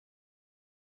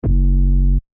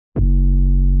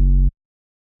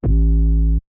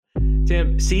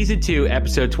Tim, season 2,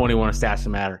 episode 21 of Stats That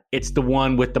Matter. It's the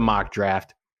one with the mock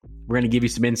draft. We're going to give you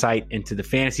some insight into the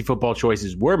fantasy football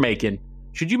choices we're making.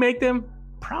 Should you make them?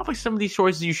 Probably some of these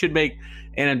choices you should make.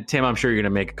 And Tim, I'm sure you're going to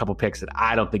make a couple picks that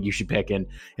I don't think you should pick. And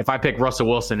if I pick Russell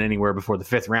Wilson anywhere before the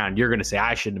 5th round, you're going to say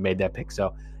I shouldn't have made that pick.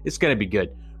 So it's going to be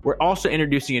good. We're also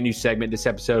introducing a new segment this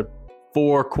episode,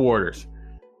 4 quarters.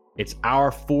 It's our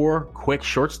 4 quick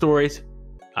short stories.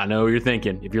 I know what you're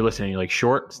thinking. If you're listening, you're like,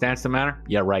 short Stats That Matter?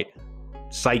 Yeah, right.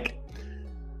 Psych.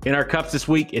 In our cups this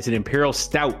week, it's an Imperial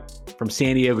Stout from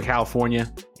San Diego, California,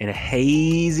 and a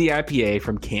hazy IPA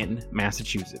from Canton,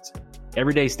 Massachusetts.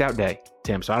 Everyday Stout Day,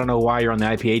 Tim. So I don't know why you're on the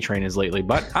IPA train as lately,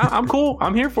 but I'm cool.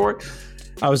 I'm here for it.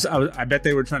 I bet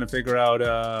they were trying to figure out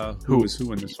who was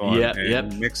who in this one.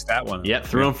 And mixed that one. Yep,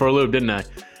 threw him for a loop, didn't I?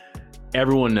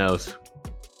 Everyone knows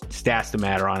Stats That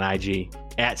Matter on IG,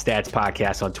 at Stats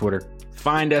Podcast on Twitter.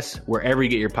 Find us wherever you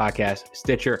get your podcast,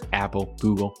 Stitcher, Apple,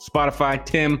 Google, Spotify.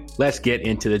 Tim, let's get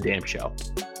into the damn show.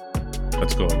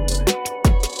 Let's go.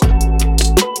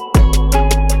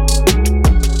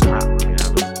 I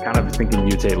was kind of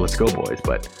thinking you'd say, let's go, boys.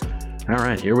 But all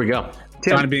right, here we go.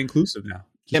 Tim, trying to be inclusive now.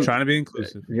 Just trying to be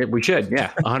inclusive. We should.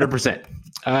 Yeah,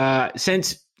 100%.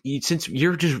 Since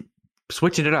you're just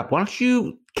switching it up, why don't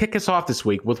you kick us off this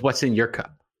week with what's in your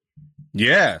cup?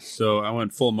 Yeah, so I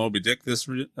went full Moby Dick this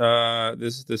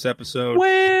episode.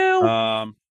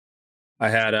 Well, I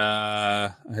had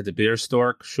the beer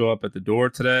stork show up at the door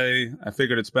today. I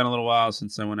figured it's been a little while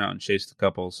since I went out and chased a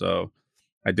couple, so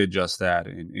I did just that.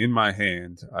 And in my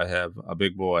hand, I have a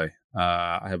big boy.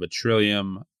 I have a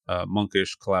Trillium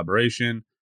Monkish collaboration.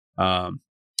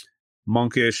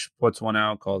 Monkish puts one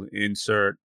out called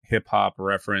Insert Hip Hop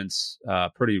Reference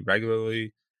pretty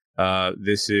regularly.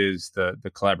 This is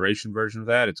the collaboration version of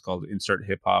that. It's called Insert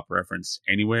Hip Hop Reference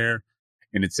Anywhere,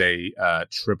 and it's a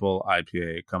triple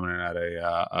IPA coming in at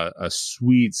a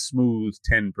sweet, smooth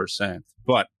 10%.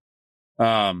 But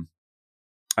I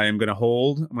am going to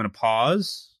hold. I'm going to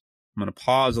pause. I'm going to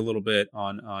pause a little bit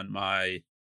on my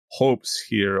hopes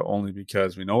here, only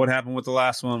because we know what happened with the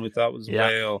last one. We thought it was a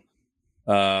whale.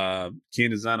 Key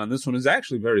and design on this one is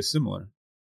actually very similar.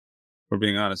 For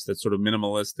being honest, that's sort of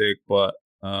minimalistic, but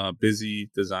busy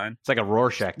design. It's like a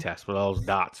Rorschach test with all those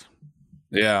dots.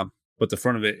 Yeah, but the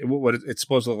front of it, it's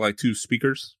supposed to look like 2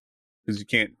 speakers, because you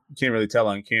can't really tell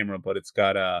on camera, but it's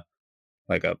got a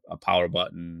power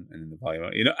button and the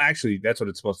volume. Actually, that's what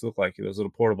it's supposed to look like. Those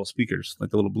little portable speakers,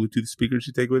 like the little Bluetooth speakers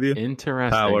you take with you.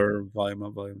 Interesting. Power, volume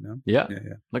up, volume down. Yeah.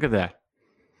 Look at that.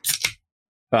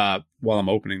 While I'm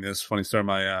opening this, funny story,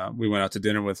 we went out to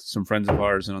dinner with some friends of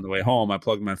ours, and on the way home, I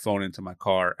plugged my phone into my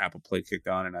car, Apple Play kicked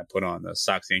on, and I put on the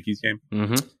Sox-Yankees game.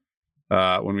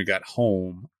 Mm-hmm. When we got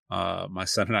home, my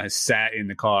son and I sat in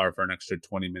the car for an extra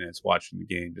 20 minutes watching the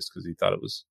game just because he thought it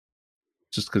was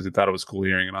cool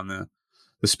hearing it on the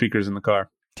speakers in the car.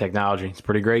 Technology. It's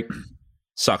pretty great.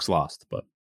 Sox lost, but.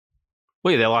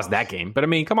 Well, yeah, they lost that game. But, I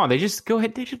mean, come on. They just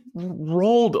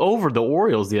rolled over the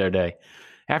Orioles the other day.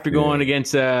 After going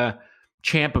against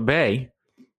Tampa Bay,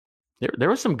 there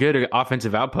was some good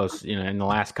offensive outposts, in the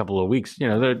last couple of weeks.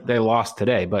 They lost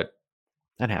today, but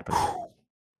that happened.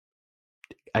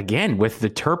 Again, with the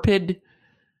turpid,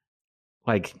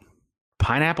 like,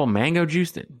 pineapple mango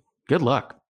juice. Good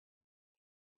luck.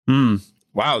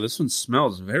 Wow, this one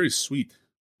smells very sweet,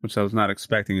 which I was not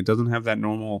expecting. It doesn't have that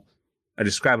normal, I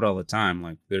describe it all the time,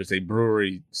 like there's a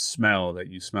brewery smell that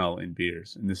you smell in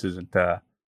beers, and this isn't,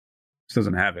 this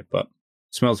doesn't have it, but it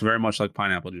smells very much like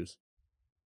pineapple juice.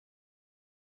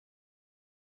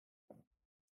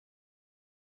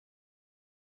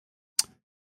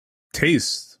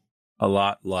 Tastes a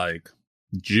lot like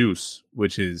juice,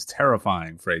 which is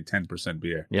terrifying for a 10%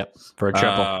 beer. Yep, for a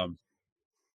triple.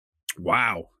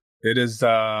 Wow. It is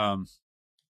man,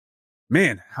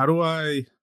 how do I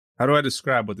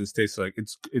describe what this tastes like?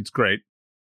 It's great.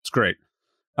 It's great.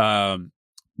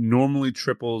 Normally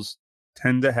triples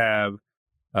tend to have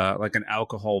like an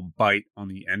alcohol bite on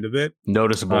the end of it.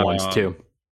 Noticeable ones too.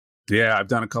 Yeah, I've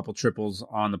done a couple triples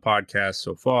on the podcast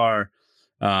so far.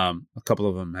 A couple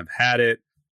of them have had it.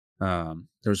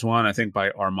 There's one, I think, by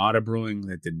Armada Brewing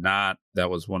that did not. That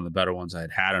was one of the better ones I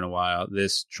had in a while.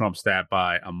 This trumps that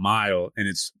by a mile. And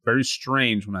it's very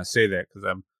strange when I say that, because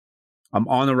I'm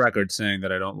on the record saying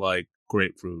that I don't like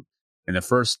grapefruit. And the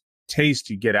first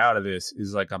taste you get out of this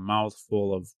is like a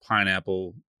mouthful of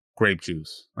pineapple grape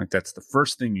juice. Like, that's the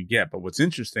first thing you get. But what's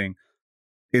interesting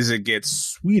is it gets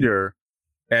sweeter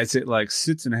as it like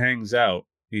sits and hangs out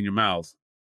in your mouth.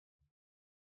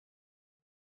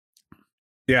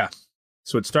 Yeah.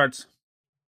 So it starts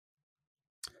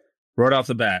right off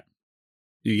the bat.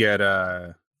 You get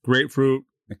grapefruit,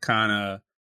 a kind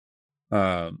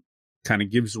kind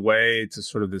of gives way to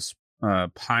sort of this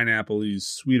pineapple-y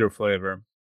sweeter flavor.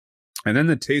 And then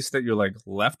the taste that you're like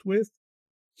left with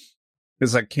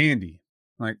is like candy.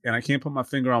 Like, and I can't put my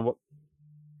finger on what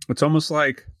it's almost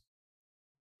like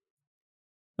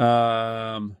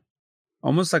a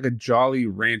Jolly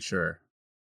Rancher,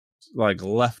 like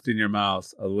left in your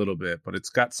mouth a little bit, but it's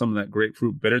got some of that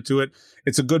grapefruit bitter to it.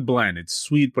 It's a good blend. It's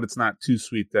sweet, but it's not too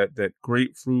sweet. That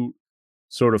grapefruit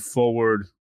sort of forward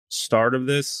start of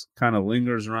this kind of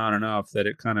lingers around enough that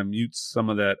it kind of mutes some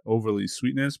of that overly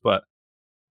sweetness. But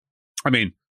I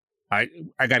mean, I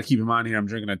got to keep in mind here, I'm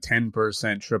drinking a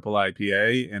 10% triple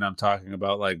IPA, and I'm talking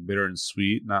about like bitter and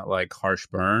sweet, not like harsh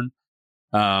burn.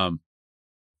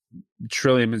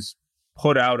 Trillium has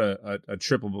put out a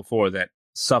triple before that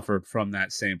suffered from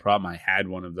that same problem. I had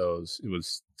one of those. It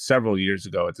was several years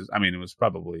ago. It was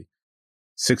probably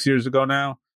 6 years ago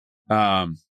now.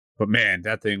 But man,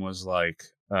 that thing was like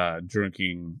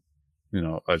drinking,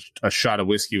 a shot of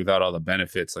whiskey without all the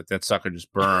benefits. Like that sucker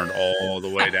just burned all the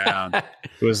way down.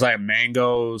 It was like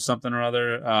mango something or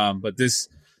other. But this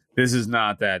is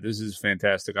not that. This is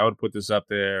fantastic. I would put this up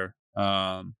there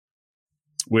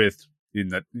with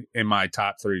in my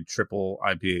top 3 triple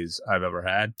IPAs I've ever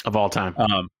had of all time.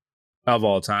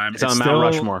 It's on Mount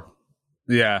Rushmore.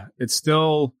 Yeah, it's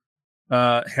still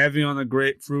heavy on the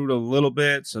grapefruit a little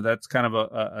bit, so that's kind of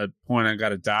a point I got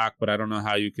to dock. But I don't know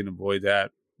how you can avoid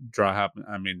that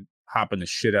hopping the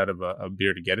shit out of a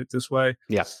beer to get it this way.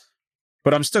 Yeah,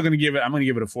 but I'm still gonna give it. I'm gonna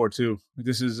give it a 4.2.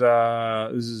 This is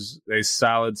a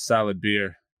solid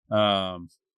beer. I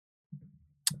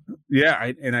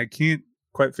can't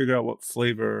quite figure out what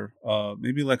flavor.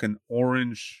 Maybe like an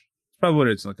orange. It's probably what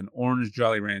it's like, an orange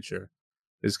Jolly Rancher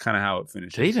is kind of how it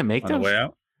finishes. Did they even make on those? The way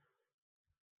out?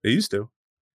 They used to.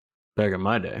 Back in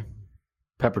my day.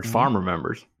 Pepperidge Farm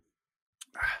remembers.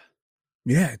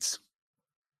 Yeah,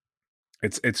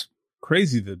 it's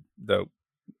crazy the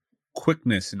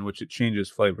quickness in which it changes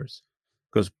flavors.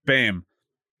 Goes bam,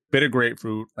 bit of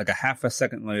grapefruit, like a half a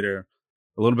second later,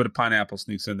 a little bit of pineapple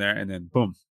sneaks in there, and then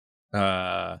boom.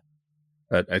 A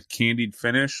candied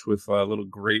finish with a little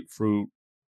grapefruit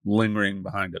lingering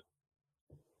behind it.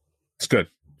 It's good.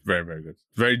 Very, very good.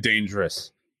 Very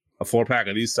dangerous. A 4-pack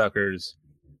of these suckers.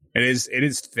 It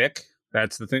is thick.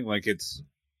 That's the thing. Like I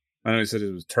know you said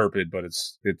it was turpid, but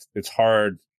it's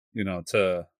hard,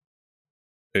 to,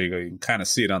 there you go. You can kind of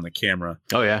see it on the camera.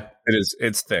 Oh yeah.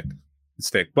 It's thick. It's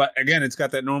thick. But again, it's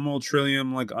got that normal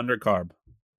Trillium like undercarb,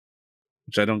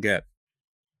 which I don't get.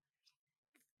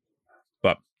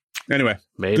 But anyway,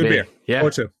 maybe. Good beer. Yeah.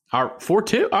 4.2.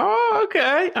 4.2. Oh,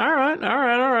 okay. All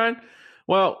right.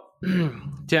 Well,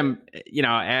 Tim,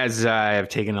 as I have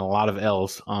taken a lot of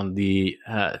L's on the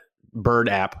Bird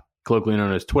app, colloquially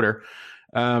known as Twitter,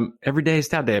 every day is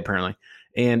Stout Day, apparently.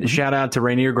 And shout out to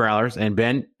Rainier Growlers. And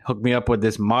Ben hooked me up with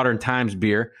this Modern Times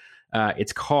beer.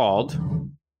 It's called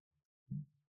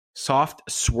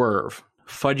Soft Swerve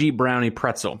Fudgy Brownie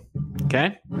Pretzel.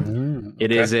 Okay?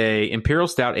 It is a Imperial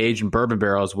Stout aged in bourbon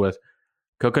barrels with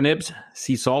cocoa nibs,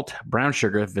 sea salt, brown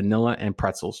sugar, vanilla, and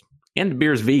pretzels. And the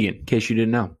beer is vegan, in case you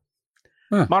didn't know.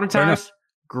 Modern Times,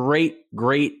 great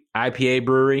IPA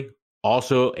brewery.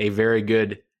 Also a very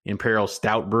good Imperial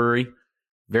Stout brewery.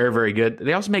 Very, very good.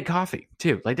 They also make coffee,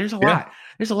 too. Like, there's a lot.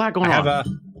 There's a lot going on.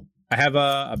 I have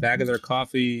a bag of their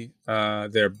coffee,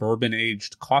 their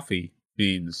bourbon-aged coffee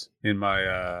beans in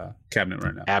my cabinet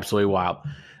right now. Absolutely wild.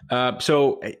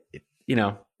 So,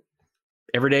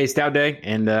 every day is Stout Day,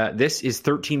 and this is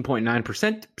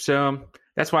 13.9%. So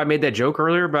that's why I made that joke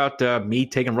earlier about me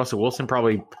taking Russell Wilson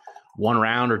probably one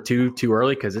round or two too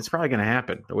early, because it's probably going to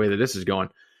happen the way that this is going.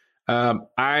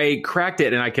 I cracked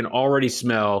it, and I can already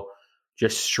smell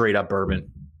just straight up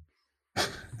bourbon.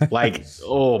 Like,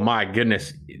 oh my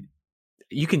goodness.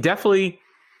 You can definitely,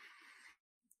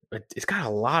 it's got a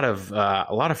lot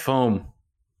of foam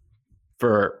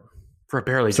for a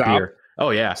barrel aged beer.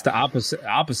 Oh yeah. It's the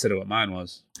opposite of what mine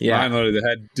was. Yeah. Mine literally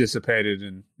had dissipated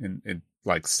in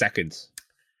like seconds.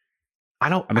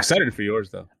 I'm excited for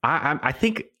yours though. I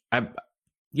think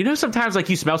sometimes like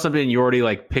you smell something and you already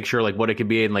like picture like what it could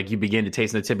be, and like you begin to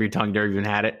taste in the tip of your tongue, you never even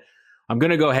had it. I'm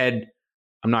gonna go ahead.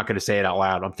 I'm not gonna say it out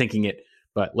loud. I'm thinking it,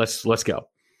 but let's go.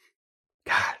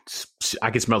 God, I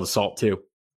can smell the salt too.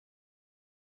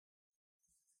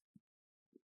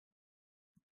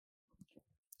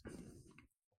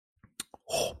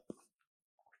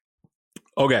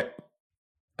 Okay.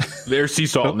 There's sea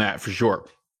salt in that for sure.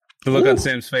 The look on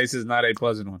Sam's face is not a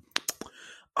pleasant one.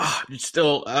 It's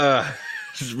still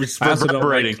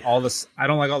reverberating. I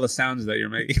don't like all the sounds that you're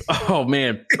making. Oh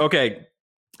man. Okay.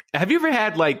 Have you ever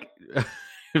had like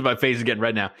my face is getting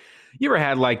red now. You ever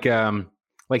had like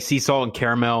sea salt and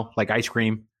caramel, like ice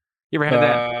cream? You ever had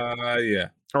that? Yeah.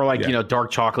 Or like,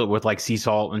 dark chocolate with like sea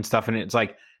salt and stuff in it. It's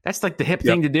like, that's like the hip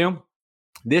Yep. thing to do.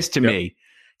 This to me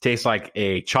tastes like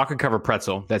a chocolate covered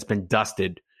pretzel that's been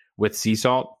dusted with sea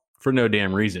salt for no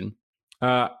damn reason.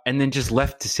 And then just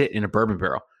left to sit in a bourbon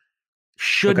barrel.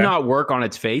 Should not work on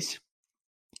its face.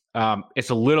 It's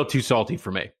a little too salty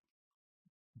for me.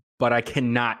 But I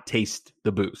cannot taste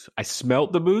the booze. I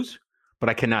smelt the booze, but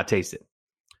I cannot taste it.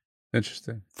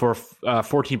 Interesting. For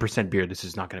 14% beer, this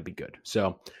is not going to be good.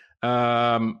 So,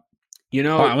 I want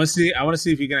to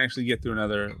see if you can actually get through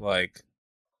another like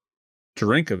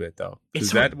drink of it though,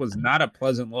 because that was not a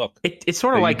pleasant look. It's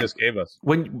sort of like you just gave us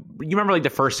when you remember like the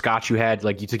first scotch you had,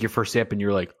 like you took your first sip and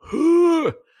you're like,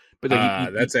 but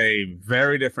like that's a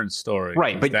very different story,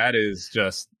 right? But that is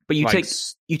just. But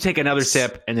you take another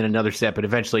sip and then another sip, and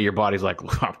eventually your body's like,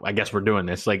 well, I guess we're doing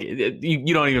this. Like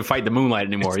you don't even fight the moonlight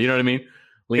anymore. You know what I mean?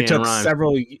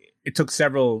 It took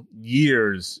several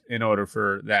years in order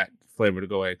for that flavor to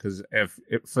go away. Because if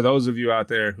for those of you out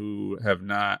there who have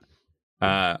not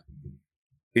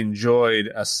enjoyed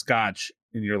a scotch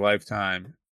in your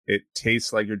lifetime, it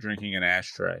tastes like you're drinking an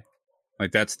ashtray.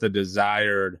 Like that's the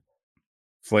desired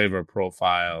flavor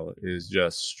profile, is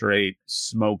just straight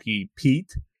smoky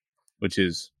peat, which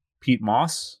is peat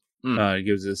moss. It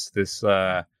gives us this.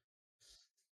 But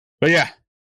yeah.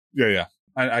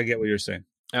 I get what you're saying.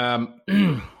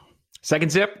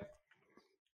 Second sip,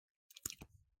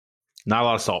 not a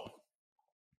lot of salt.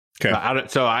 Okay.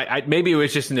 So I maybe it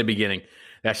was just in the beginning.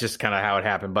 That's just kind of how it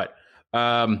happened. But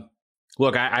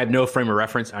look, I have no frame of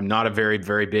reference. I'm not a very,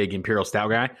 very big Imperial Stout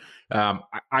guy.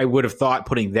 I would have thought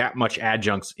putting that much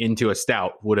adjuncts into a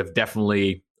stout would have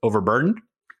definitely overburdened.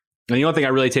 And the only thing I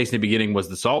really tasted in the beginning was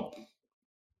the salt.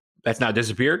 That's now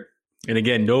disappeared. And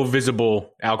again, no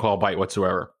visible alcohol bite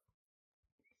whatsoever.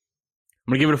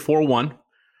 I'm going to give it a 4-1.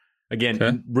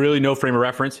 Again, really no frame of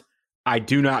reference. I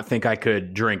do not think I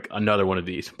could drink another one of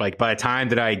these. Like by the time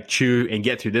that I chew and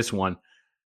get through this one,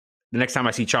 the next time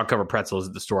I see chalk covered pretzels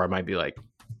at the store, I might be like,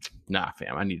 nah,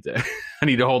 fam, I need to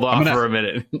hold off for a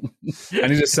minute. I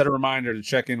need to set a reminder to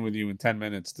check in with you in 10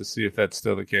 minutes to see if that's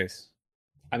still the case.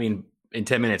 I mean, in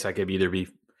 10 minutes, I could either be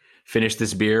finished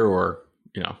this beer or,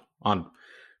 on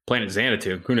Planet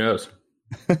Xanadu. Who knows?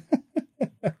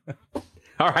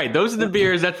 All right, those are the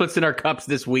beers. That's what's in our cups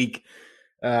this week.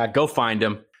 Go find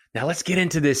them. Now let's get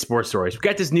into this sports stories. We've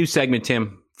got this new segment,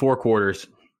 Tim, 4 quarters,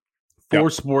 4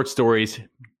 sports stories.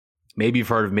 Maybe you've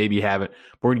heard of, maybe you haven't.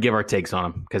 But we're going to give our takes on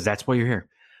them because that's why you're here.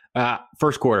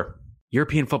 First quarter,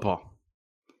 European football.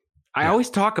 I always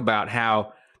talk about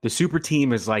how the super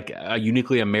team is like a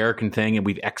uniquely American thing, and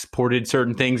we've exported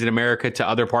certain things in America to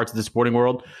other parts of the sporting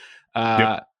world.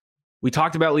 We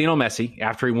talked about Lionel Messi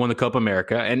after he won the Copa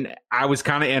America, and I was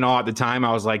kind of in awe at the time.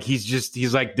 I was like,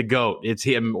 he's like the GOAT. It's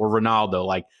him or Ronaldo.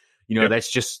 Like,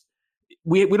 that's just,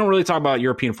 we don't really talk about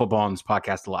European football on this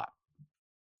podcast a lot.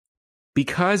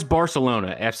 Because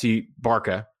Barcelona, FC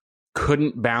Barca,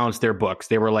 couldn't balance their books.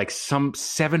 They were like some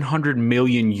 700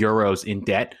 million euros in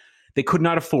debt. They could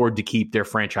not afford to keep their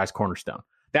franchise cornerstone.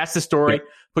 That's the story. Yep.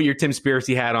 Put your Tim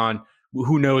Spiracy hat on.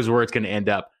 Who knows where it's going to end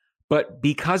up. But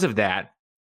because of that,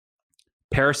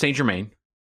 Paris Saint-Germain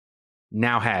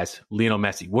now has Lionel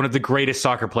Messi, one of the greatest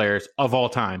soccer players of all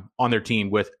time, on their team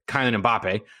with Kylian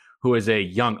Mbappe, who is a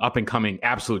young, up-and-coming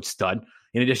absolute stud,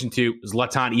 in addition to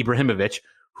Zlatan Ibrahimovic,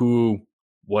 who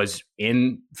was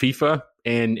in FIFA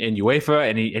and UEFA,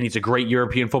 and he's a great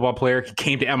European football player. He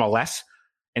came to MLS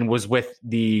and was with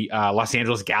the Los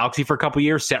Angeles Galaxy for a couple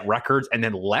years, set records, and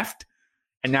then left,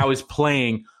 and now is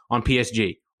playing on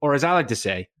PSG, or as I like to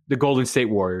say, the Golden State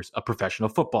Warriors of professional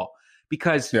football,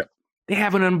 because they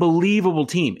have an unbelievable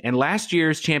team. And last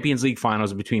year's Champions League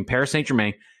finals between Paris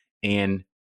Saint-Germain and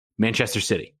Manchester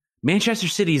City. Manchester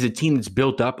City is a team that's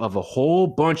built up of a whole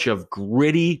bunch of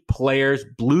gritty players,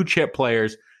 blue chip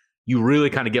players. You really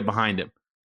kind of get behind them.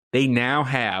 They now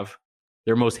have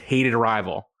their most hated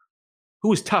rival, who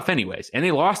was tough anyways, and they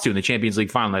lost to in the Champions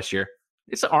League final last year.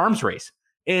 It's an arms race.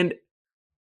 And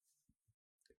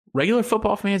regular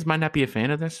football fans might not be a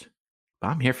fan of this, but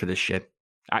I'm here for this shit.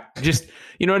 I just,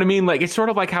 you know what I mean? Like, it's sort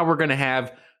of like how we're going to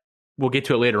have, we'll get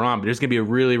to it later on, but there's going to be a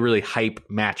really, really hype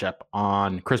matchup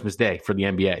on Christmas Day for the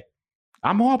NBA.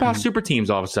 I'm all about super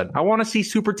teams all of a sudden. I want to see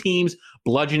super teams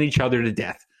bludgeon each other to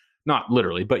death. Not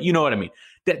literally, but you know what I mean.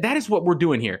 That is what we're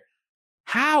doing here.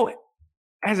 How,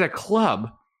 as a club,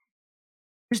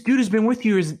 this dude has been with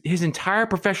you his entire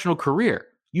professional career.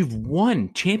 You've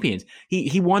won champions.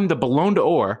 He won the Ballon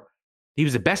d'Or. He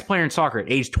was the best player in soccer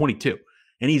at age 22,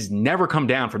 and he's never come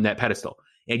down from that pedestal.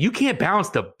 And you can't balance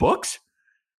the books?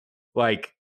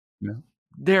 Like, Yeah.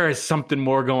 there is something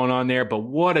more going on there. But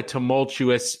what a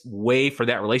tumultuous way for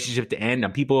that relationship to end.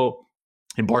 And people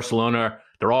in Barcelona,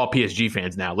 they're all PSG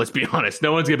fans now. Let's be honest.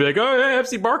 No one's going to be like, oh, yeah,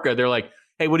 FC Barca. They're like,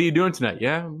 hey, what are you doing tonight?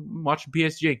 Yeah, I'm watching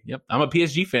PSG. Yep, I'm a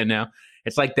PSG fan now.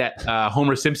 It's like that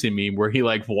Homer Simpson meme where he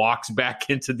like walks back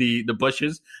into the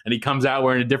bushes and he comes out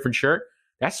wearing a different shirt.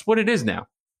 That's what it is now.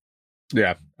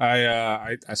 Yeah,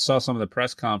 I saw some of the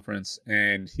press conference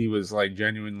and he was like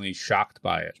genuinely shocked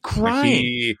by it. Crying. Like,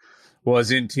 he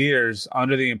was in tears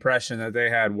under the impression that they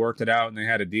had worked it out and they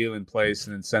had a deal in place,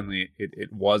 and then suddenly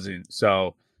it wasn't.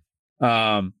 So,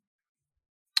 yeah,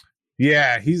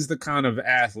 he's the kind of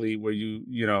athlete where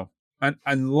you know,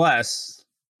 unless,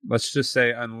 let's just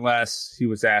say, unless he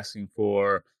was asking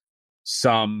for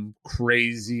some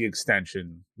crazy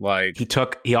extension, like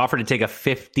he offered to take a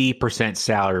 50%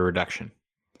 salary reduction.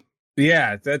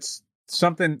 Yeah, that's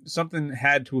something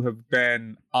had to have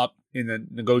been up in the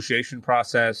negotiation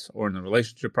process or in the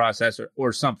relationship process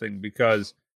or something,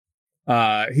 because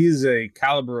he's a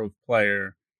caliber of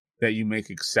player that you make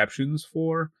exceptions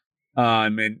for.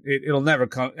 And it'll never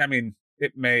come. I mean,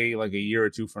 it may, like a year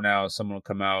or two from now, someone will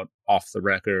come out off the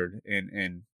record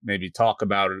and maybe talk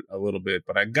about it a little bit.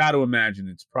 But I got to imagine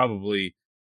it's probably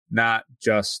not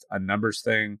just a numbers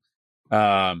thing.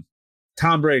 Tom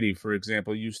Brady, for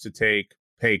example, used to take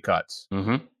pay cuts.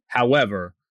 Mm-hmm.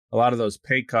 However, a lot of those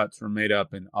pay cuts were made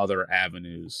up in other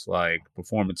avenues, like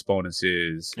performance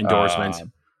bonuses, endorsements.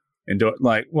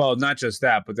 Well, not just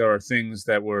that, but there are things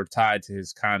that were tied to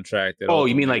his contract. That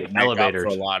you mean like elevators? For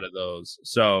a lot of those.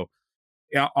 So,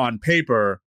 on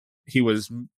paper, he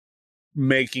was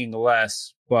making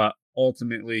less, but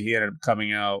ultimately he ended up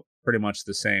coming out pretty much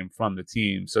the same from the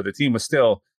team. So the team was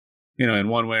still, in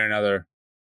one way or another,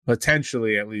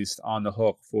 potentially at least on the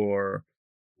hook for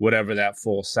whatever that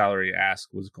full salary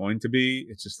ask was going to be.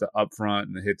 It's just the upfront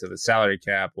and the hit to the salary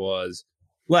cap was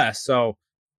less. So,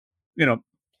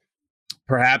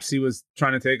 perhaps he was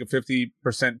trying to take a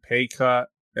 50% pay cut,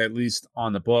 at least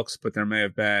on the books, but there may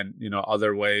have been,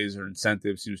 other ways or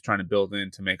incentives he was trying to build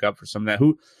in to make up for some of that.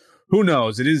 Who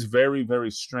knows? It is very,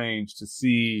 very strange to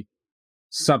see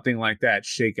something like that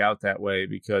shake out that way,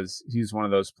 because he's one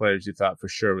of those players you thought for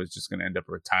sure was just going to end up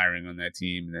retiring on that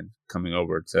team and then coming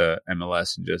over to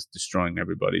MLS and just destroying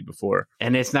everybody before.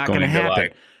 And it's not going to happen.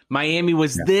 Miami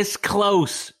was this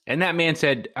close. And that man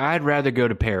said, I'd rather go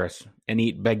to Paris and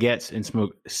eat baguettes and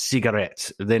smoke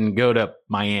cigarettes than go to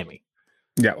Miami.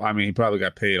 Yeah, well, I mean, he probably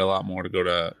got paid a lot more to go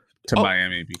to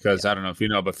Miami, because I don't know if you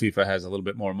know, but FIFA has a little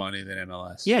bit more money than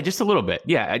MLS. Yeah, just a little bit.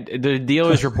 Yeah, the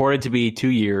deal is reported to be 2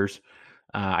 years.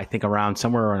 I think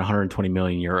somewhere around 120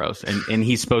 million euros, and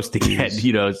he's supposed to get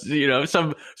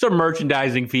some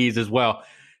merchandising fees as well.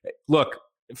 Look,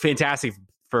 fantastic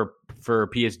for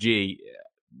PSG.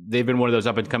 They've been one of those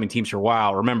up and coming teams for a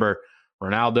while. Remember,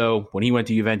 Ronaldo, when he went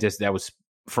to Juventus, that was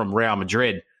from Real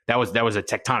Madrid. That was a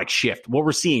tectonic shift. What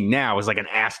we're seeing now is like an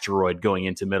asteroid going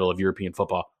into middle of European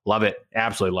football. Love it,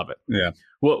 absolutely love it. Yeah,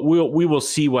 we will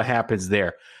see what happens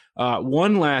there.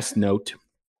 One last note.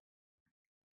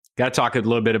 Got to talk a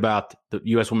little bit about the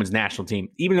U.S. women's national team.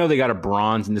 Even though they got a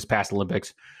bronze in this past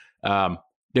Olympics,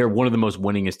 they're one of the most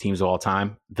winningest teams of all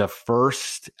time. The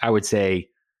first, I would say,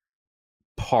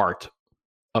 part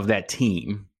of that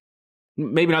team,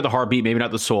 maybe not the heartbeat, maybe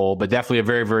not the soul, but definitely a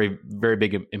very, very, very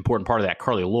big, important part of that,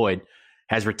 Carly Lloyd,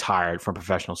 has retired from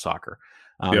professional soccer.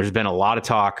 There's been a lot of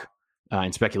talk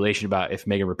and speculation about if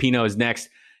Megan Rapinoe is next,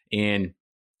 and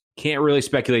can't really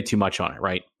speculate too much on it,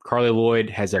 right? Carly Lloyd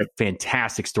has a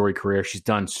fantastic story career. She's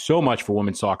done so much for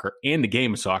women's soccer and the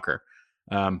game of soccer.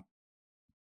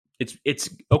 It's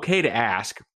okay to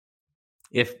ask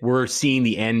if we're seeing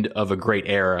the end of a great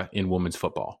era in women's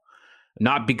football.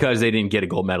 Not because they didn't get a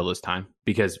gold medal this time,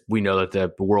 because we know that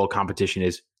the world competition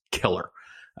is killer.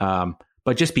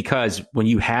 But just because when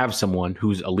you have someone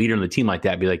who's a leader in the team like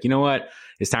that, be like, you know what?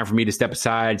 It's time for me to step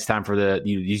aside. It's time for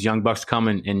these young bucks to come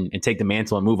and take the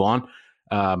mantle and move on.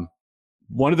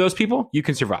 One of those people, you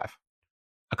can survive.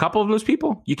 A couple of those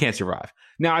people, you can't survive.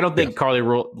 Now, I don't think Carly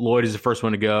Lloyd is the first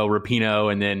one to go,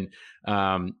 Rapinoe, and then,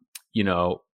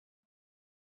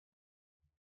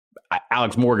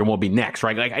 Alex Morgan will be next,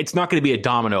 right? Like, it's not going to be a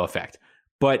domino effect,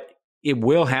 but it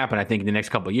will happen, I think, in the next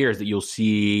couple of years, that you'll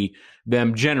see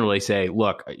them generally say,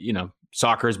 look,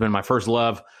 soccer has been my first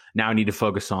love. Now I need to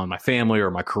focus on my family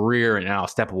or my career, and I'll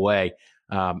step away.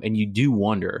 And you do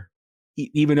wonder,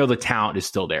 even though the talent is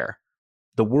still there,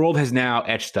 the world has now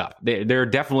etched up. They're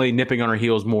definitely nipping on our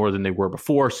heels more than they were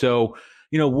before. So,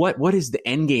 what is the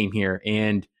end game here?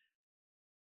 And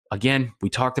again, we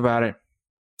talked about it.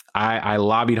 I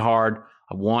lobbied hard.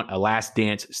 I want a Last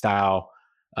Dance style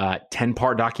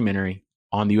 10-part documentary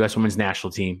on the U.S. women's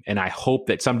national team. And I hope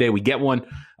that someday we get one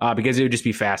because it would just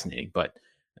be fascinating. But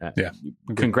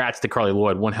congrats to Carly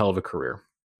Lloyd. One hell of a career.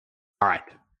 All right.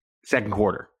 Second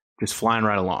quarter, just flying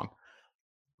right along.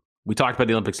 We talked about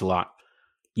the Olympics a lot.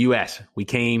 U.S., we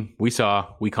came, we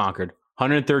saw, we conquered.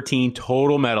 113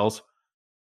 total medals,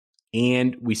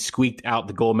 and we squeaked out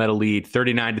the gold medal lead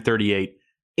 39-38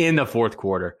 in the fourth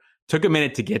quarter. Took a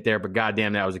minute to get there, but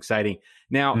goddamn, that was exciting.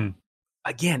 Now,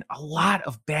 again, a lot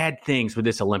of bad things with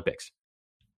this Olympics.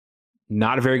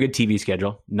 Not a very good TV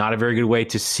schedule, not a very good way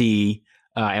to see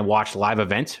and watch live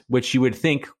events, which you would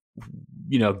think,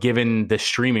 given the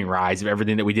streaming rise of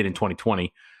everything that we did in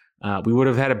 2020, we would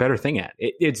have had a better thing at.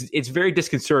 It's very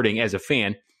disconcerting as a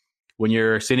fan when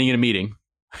you're sitting in a meeting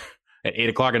at 8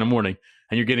 o'clock in the morning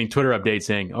and you're getting Twitter updates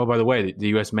saying, oh, by the way, the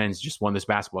U.S. men's just won this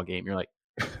basketball game. You're like,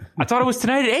 I thought it was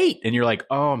tonight at 8. And you're like,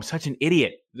 oh, I'm such an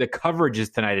idiot. The coverage is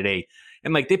tonight at 8.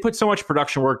 And they put so much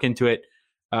production work into it.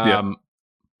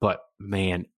 But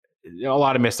man, a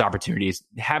lot of missed opportunities.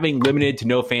 Having limited to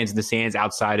no fans in the stands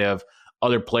outside of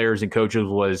other players and coaches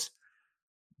was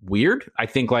weird. I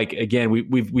think again,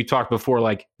 we talked before,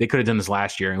 they could have done this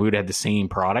last year and we would have had the same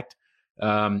product.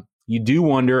 You do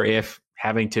wonder if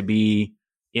having to be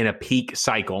in a peak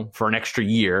cycle for an extra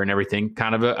year and everything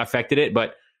kind of affected it.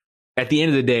 But at the end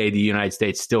of the day, the United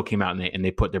States still came out and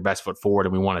they put their best foot forward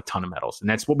and we won a ton of medals. And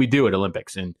that's what we do at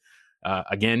Olympics. And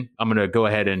again, I'm going to go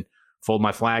ahead and fold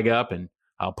my flag up and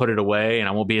I'll put it away and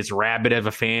I won't be as rabid of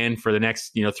a fan for the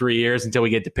next, 3 years until we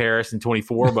get to Paris in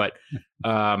 24. But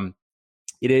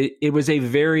it was a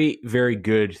very, very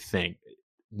good thing.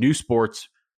 New sports,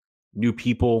 new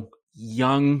people,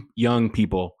 young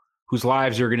people whose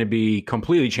lives are going to be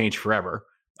completely changed forever.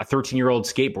 A 13-year-old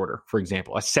skateboarder, for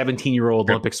example, a 17-year-old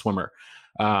Olympic swimmer.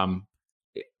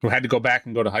 Who had to go back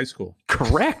and go to high school.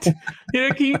 Correct.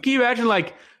 Can you imagine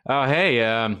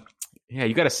hey,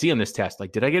 you got a C on this test.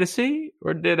 Did I get a C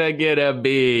or did I get a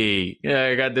B? Yeah,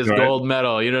 I got this gold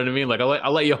medal. You know what I mean?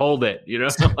 I'll let you hold it.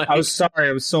 I was sorry.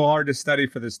 It was so hard to study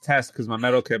for this test because my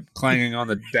medal kept clanging on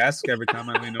the desk every time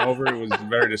I leaned over. It was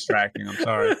very distracting. I'm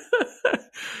sorry.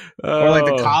 Or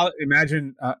the college.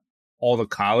 Imagine all the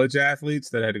college athletes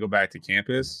that had to go back to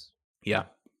campus. Yeah,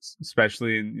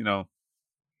 especially in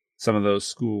some of those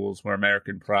schools where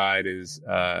American pride is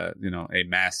a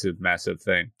massive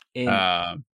thing.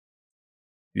 And,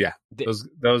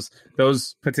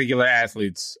 those particular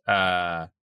athletes, I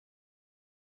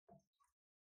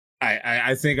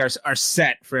think are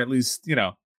set for at least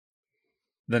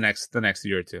the next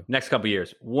year or two, next couple of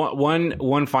years.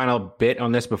 One final bit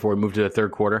on this before we move to the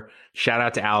third quarter. Shout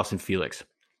out to Allison Felix,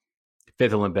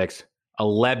 5th Olympics,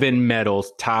 11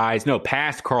 medals,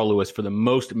 passed Carl Lewis for the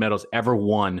most medals ever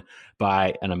won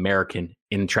by an American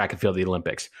in track and field at the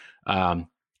Olympics.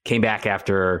 Came back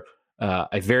after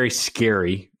a very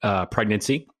scary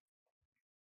pregnancy,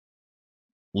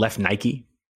 left Nike,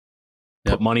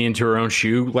 put money into her own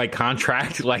shoe,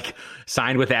 contract,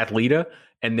 signed with Athleta,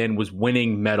 and then was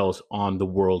winning medals on the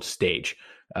world stage.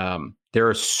 There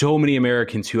are so many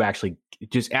Americans who actually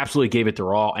just absolutely gave it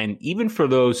their all. And even for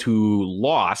those who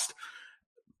lost,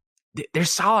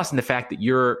 there's solace in the fact that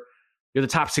you're the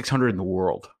top 600 in the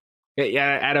world.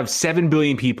 Out of 7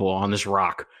 billion people on this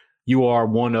rock, you are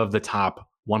one of the top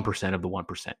 1% of the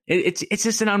 1%. It's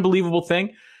just an unbelievable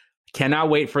thing. Cannot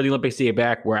wait for the Olympics to get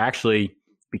back. We're actually,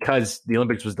 because the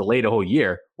Olympics was delayed a whole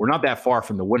year, we're not that far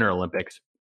from the Winter Olympics.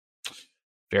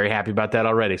 Very happy about that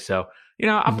already. So,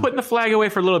 I'm putting the flag away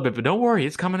for a little bit, but don't worry,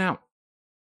 it's coming out.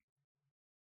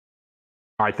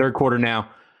 All right, third quarter now.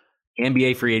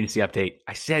 NBA free agency update.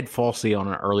 I said falsely on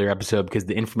an earlier episode because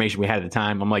the information we had at the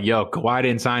time, I'm like, Kawhi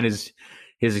didn't sign his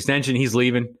extension. He's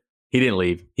leaving. He didn't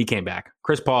leave. He came back.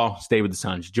 Chris Paul stayed with the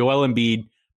Suns. Joel Embiid,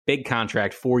 big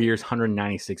contract, 4 years,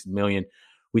 $196 million.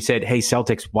 We said, hey,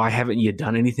 Celtics, why haven't you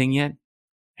done anything yet?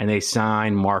 And they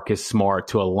signed Marcus Smart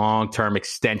to a long-term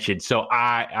extension. So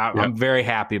I'm very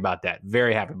happy about that.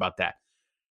 Very happy about that.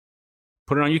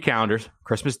 Put it on your calendars.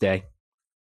 Christmas Day.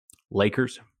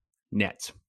 Lakers,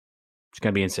 Nets. It's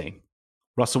going to be insane.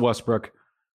 Russell Westbrook,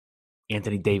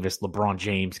 Anthony Davis, LeBron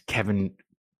James,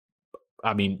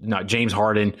 James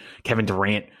Harden, Kevin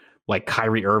Durant,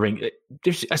 Kyrie Irving.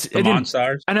 There's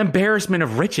an embarrassment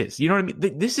of riches. You know what I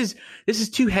mean? This is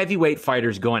two heavyweight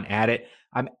fighters going at it.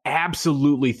 I'm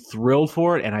absolutely thrilled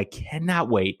for it, and I cannot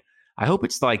wait. I hope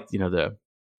it's the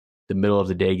middle of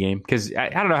the day game, because I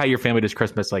don't know how your family does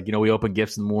Christmas. We open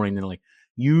gifts in the morning, and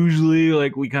usually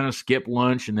we kind of skip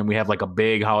lunch, and then we have a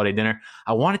big holiday dinner.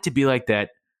 I want it to be like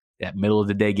that middle of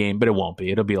the day game, but it won't be.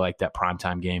 It'll be like that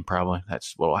primetime game probably.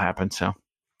 That's what will happen. So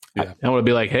I want to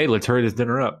be like, hey, let's hurry this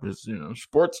dinner up. There's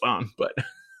sports on, but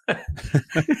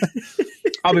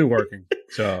I'll be working,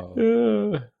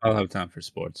 so I'll have time for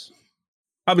sports.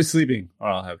 I'll be sleeping, or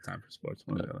I'll have time for sports.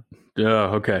 One or the other.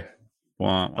 Oh, okay.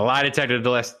 Wow. The lie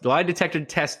detector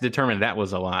test determined that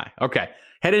was a lie. Okay.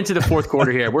 Head into the fourth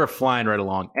quarter here. We're flying right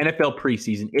along. NFL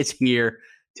preseason. It's here.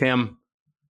 Tim,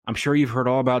 I'm sure you've heard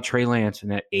all about Trey Lance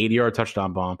and that 80-yard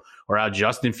touchdown bomb, or how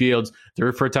Justin Fields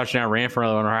threw for a touchdown, ran for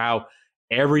another one, or how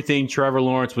everything Trevor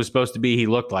Lawrence was supposed to be he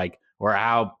looked like, or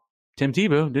how Tim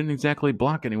Tebow didn't exactly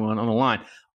block anyone on the line.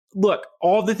 Look,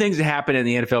 all the things that happen in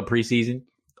the NFL preseason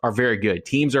are very good.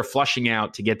 Teams are flushing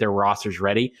out to get their rosters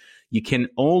ready. You can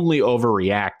only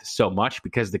overreact so much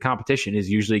because the competition is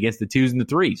usually against the 2s and the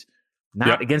 3s,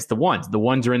 not against the 1s. The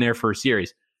 1s are in there for a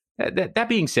series. That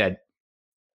being said,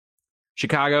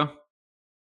 Chicago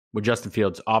with Justin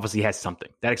Fields obviously has something.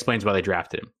 That explains why they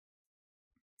drafted him.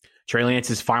 Trey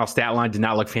Lance's final stat line did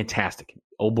not look fantastic.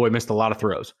 Old boy missed a lot of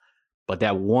throws. But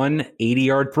that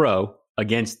 180-yard throw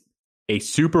against a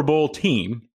Super Bowl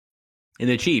team in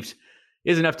the Chiefs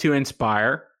is enough to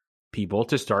inspire people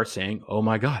to start saying, oh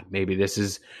my God, maybe this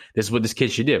is what this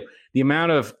kid should do. The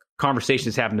amount of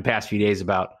conversations happened the past few days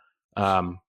about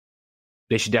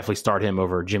they should definitely start him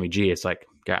over Jimmy G. It's like,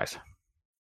 guys,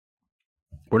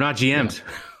 we're not GMs,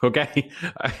 okay?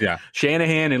 Yeah.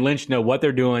 Shanahan and Lynch know what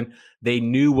they're doing. They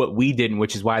knew what we didn't,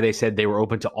 which is why they said they were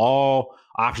open to all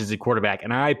options at quarterback.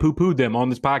 And I poo-pooed them on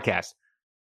this podcast.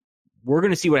 We're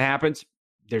going to see what happens.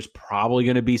 There's probably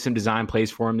going to be some design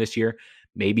plays for him this year.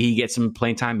 Maybe he gets some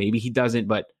playing time. Maybe he doesn't.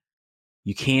 But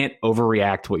you can't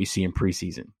overreact to what you see in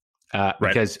preseason.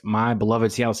 Because my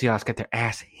beloved Seattle Seahawks got their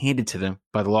ass handed to them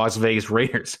by the Las Vegas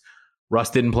Raiders.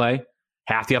 Russ didn't play.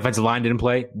 Half the offensive line didn't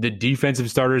play. The defensive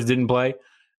starters didn't play.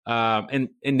 And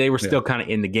they were still kind of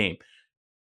in the game.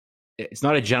 It's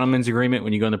not a gentleman's agreement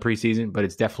when you go in the preseason, but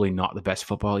it's definitely not the best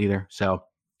football either. So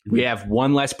we have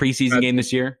one less preseason game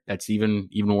this year. That's even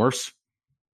worse.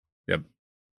 Yep.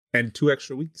 And 2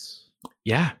 extra weeks.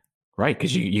 Yeah, right.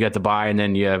 Because you got the bye and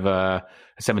then you have a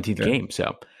 17th game.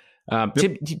 So,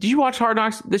 Tim, did you watch Hard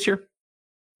Knocks this year?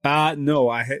 No,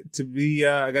 I got to be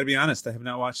honest. I have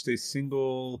not watched a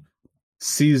single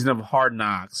season of Hard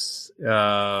Knocks.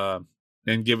 And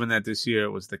given that this year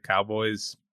it was the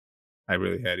Cowboys, I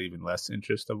really had even less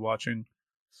interest of watching.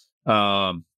 If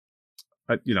I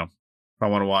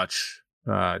want to watch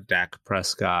Dak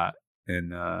Prescott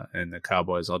and the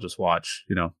Cowboys, I'll just watch,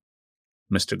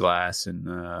 Mr. Glass and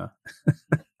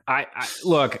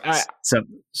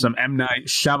some M. Night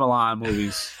Shyamalan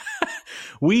movies.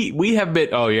 we have been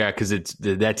because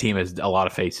that team has a lot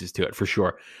of faces to it for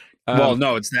sure. Well,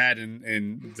 no, it's that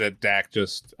and that Dak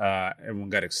just everyone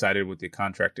got excited with the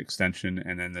contract extension,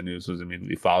 and then the news was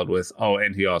immediately followed with,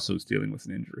 and he also is dealing with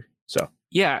an injury. So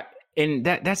yeah, and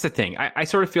that's the thing. I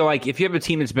sort of feel like if you have a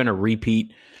team that's been a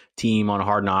repeat team on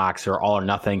Hard Knocks or All or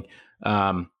Nothing,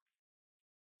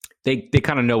 they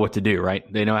kind of know what to do, right?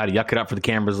 They know how to yuck it up for the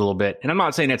cameras a little bit. And I'm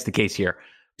not saying that's the case here,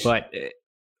 but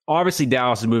obviously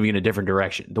Dallas is moving in a different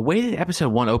direction. The way that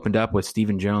episode 1 opened up with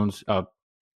Jerry Jones,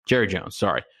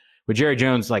 with Jerry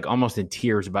Jones like almost in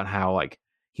tears about how like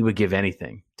he would give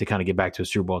anything to kind of get back to a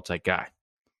Super Bowl. It's like, guy,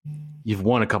 you've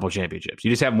won a couple championships.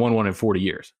 You just haven't won one in 40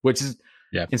 years, which is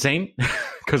insane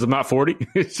because I'm not 40.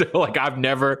 So like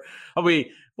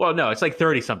it's like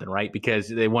 30 something, right? Because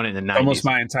they won it in the 90s. Almost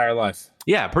my entire life.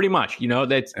 Yeah, pretty much.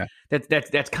 That's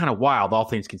kind of wild, all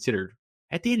things considered.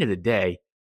 At the end of the day,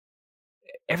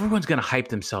 everyone's going to hype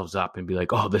themselves up and be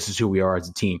like, oh, this is who we are as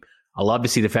a team. I love to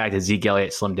see the fact that Zeke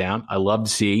Elliott slimmed down. I love to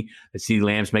see that CeeDee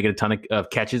Lamb's making a ton of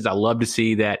catches. I love to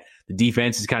see that the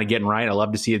defense is kind of getting right. I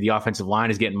love to see that the offensive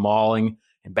line is getting mauling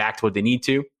and back to what they need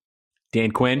to.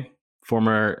 Dan Quinn,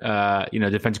 former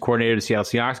defensive coordinator of the Seattle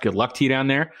Seahawks, good luck to you down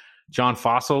there. John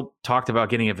Fossil talked about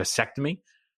getting a vasectomy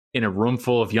in a room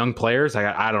full of young players.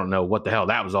 I don't know what the hell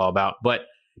that was all about, but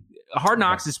Hard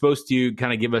Knocks is supposed to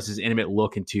kind of give us this intimate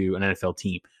look into an NFL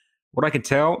team. What I can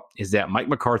tell is that Mike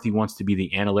McCarthy wants to be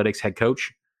the analytics head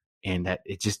coach, and that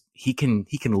he can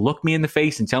look me in the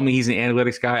face and tell me he's an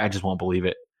analytics guy. I just won't believe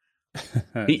it.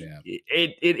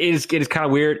 It is kind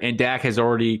of weird, and Dak has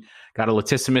already got a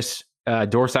latissimus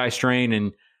dorsi strain,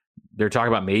 and they're talking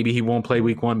about maybe he won't play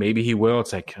week 1, maybe he will.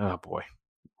 It's like, oh boy,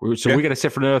 so we got to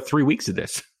sit for another 3 weeks of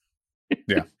this.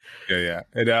 Yeah.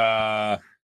 It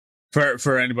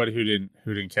for anybody who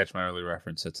didn't catch my early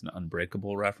reference, it's an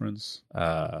Unbreakable reference.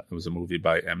 It was a movie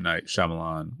by M. Night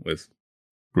Shyamalan with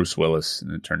Bruce Willis,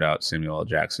 and it turned out Samuel L.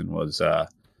 Jackson was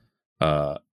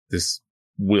this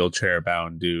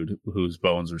wheelchair-bound dude whose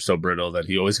bones were so brittle that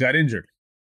he always got injured.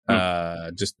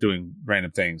 Just doing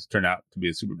random things. Turned out to be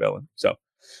a super villain. So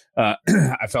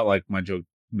I felt like my joke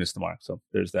missed the mark. So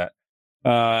there's that.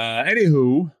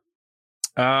 Anywho,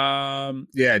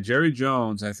 Yeah, Jerry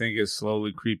Jones, I think, is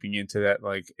slowly creeping into that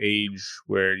like age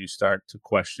where you start to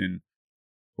question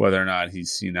whether or not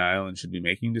he's senile and should be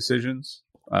making decisions.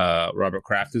 Robert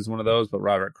Kraft is one of those, but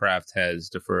Robert Kraft has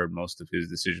deferred most of his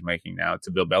decision making now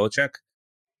to Bill Belichick.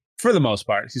 For the most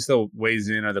part, he still weighs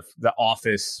in, or the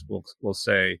office will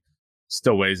say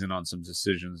still weighs in on some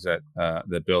decisions that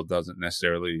that Bill doesn't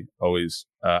necessarily always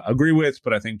agree with.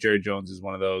 But I think Jerry Jones is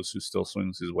one of those who still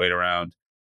swings his weight around.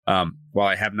 While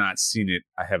I have not seen it,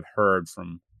 I have heard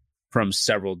from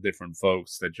several different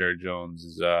folks that Jerry Jones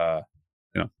is a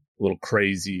little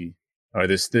crazy, or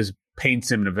this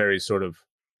paints him in a very sort of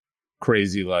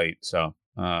crazy light. So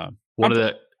I'll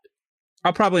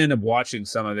probably end up watching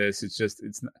some of this. It's just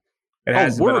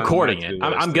we're recording it.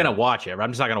 I'm gonna watch it.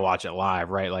 I'm just not gonna watch it live,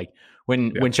 right? Like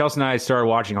when Chelsea and I started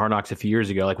watching Hard Knocks a few years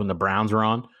ago, like when the Browns were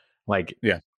on, like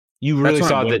you really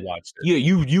saw that.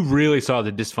 You really saw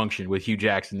the dysfunction with Hugh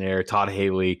Jackson there, Todd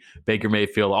Haley, Baker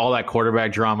Mayfield, all that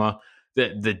quarterback drama.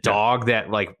 The dog that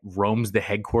like roams the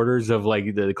headquarters of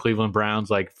like the Cleveland Browns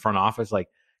like front office, like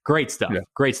great stuff.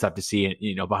 Great stuff to see,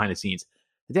 behind the scenes.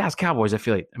 The Dallas Cowboys, I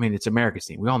feel like, it's America's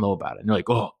team. We all know about it. And they're like,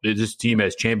 oh, this team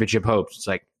has championship hopes. It's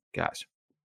like, guys,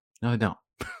 no, they don't.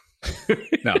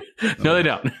 No, they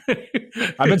don't.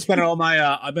 I've been spending all my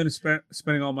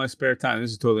spending all my spare time.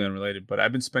 This is totally unrelated, but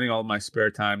I've been spending all my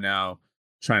spare time now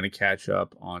trying to catch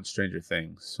up on Stranger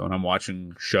Things. So when I'm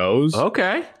watching shows,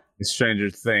 okay, Stranger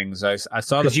Things, I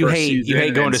saw the first season. You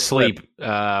hate going to sleep,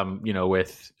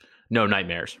 with no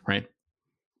nightmares, right?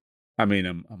 I mean,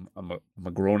 I'm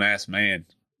a grown ass man.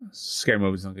 Scary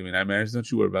movies don't give me nightmares.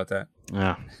 Don't you worry about that.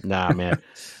 Nah, man.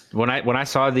 When I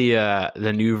saw the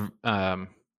new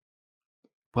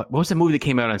what was the movie that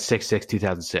came out on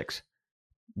 6/6/2006?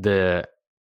 The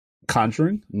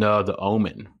Conjuring? No, The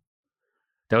Omen.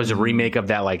 That was a remake of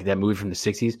that movie from the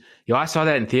 60s. I saw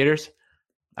that in theaters.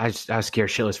 I was scared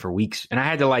shitless for weeks, and I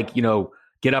had to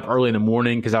get up early in the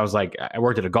morning because I was I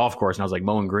worked at a golf course and I was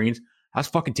mowing greens. I was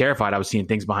fucking terrified. I was seeing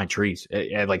things behind trees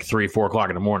at 3 or 4 o'clock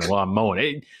in the morning while I'm mowing.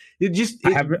 I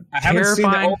haven't seen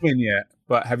The Omen yet,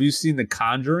 but have you seen The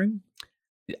Conjuring?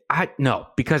 No,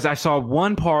 because I saw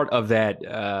one part of that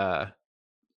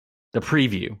the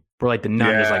preview where the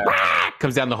nun is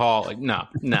comes down the hall.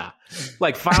 Nah.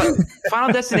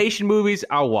 Final Destination movies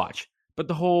I'll watch, but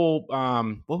the whole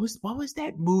what was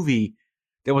that movie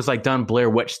that was done Blair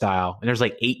Witch style, and there's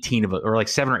 18 of it, or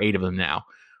 7 or 8 of them now,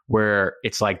 where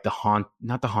it's not the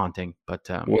haunting, but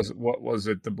what was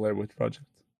it, the Blair Witch Project?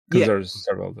 Because there's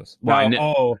several of this.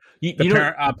 Paranormal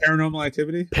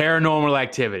Activity. Paranormal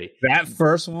Activity. That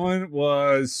first one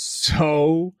was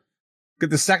so good.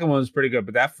 The second one was pretty good,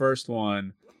 but that first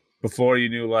one, before you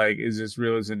knew is this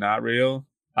real? Is it not real?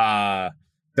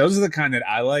 Those are the kind that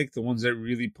I like. The ones that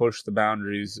really push the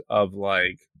boundaries of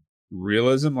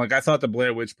realism. I thought the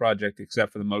Blair Witch Project,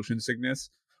 except for the motion sickness,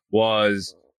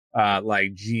 was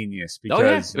genius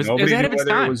because nobody knew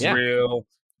whether it was real.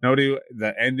 Nobody,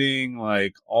 the ending,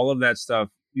 all of that stuff.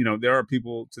 There are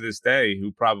people to this day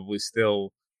who probably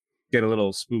still get a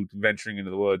little spooked venturing into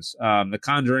the woods. The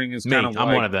Conjuring is kind of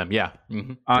I'm one of them. Yeah,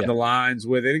 on the lines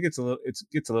with it. It gets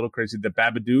a little crazy. The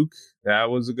Babadook,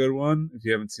 that was a good one. If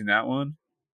you haven't seen that one,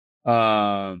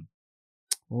 what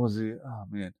was it? Oh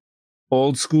man,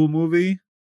 old school movie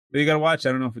that you got to watch.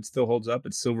 I don't know if it still holds up.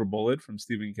 It's Silver Bullet from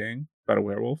Stephen King about a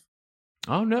werewolf.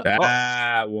 Oh no,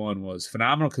 that one was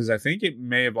phenomenal because I think it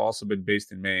may have also been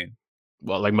based in Maine.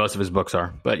 Well, most of his books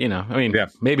are, but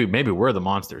maybe we're the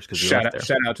monsters because shout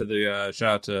out to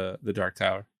the Dark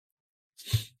Tower,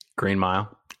 Green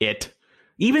Mile, It.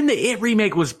 Even the It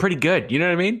remake was pretty good. You know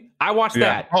what I mean? I watched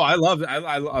that. Oh, I love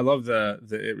the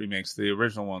It remakes. The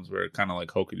original ones were kind of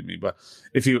hokey to me. But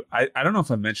I don't know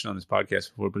if I mentioned on this podcast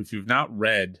before, but if you've not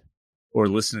read or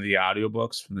listened to the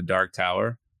audiobooks from the Dark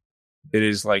Tower, it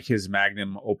is his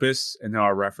magnum opus, and there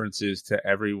are references to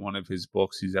every one of his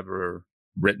books he's ever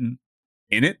written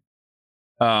in it.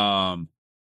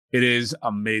 It is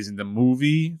amazing. The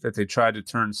movie that they tried to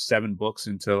turn 7 books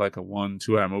into a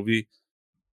 1-2 hour movie.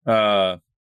 Was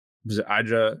it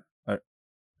Ibis?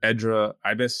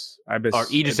 Or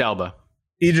Idris Elba.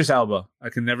 Idris Elba. I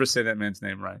can never say that man's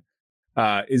name right.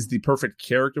 Is the perfect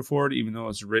character for it, even though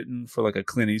it's written for a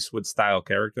Clint Eastwood style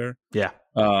character. Yeah.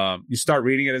 You start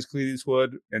reading it as Clint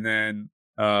Eastwood, and then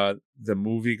the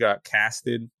movie got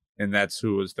casted, and that's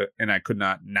who was and I could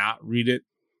not read it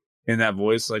in that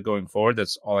voice going forward.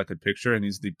 That's all I could picture, and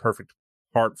he's the perfect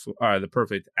the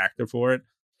perfect actor for it.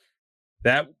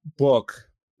 That book,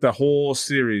 the whole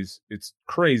series, it's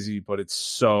crazy, but it's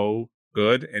so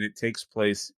good, and it takes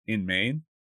place in Maine.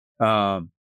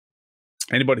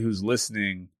 Anybody who's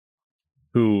listening,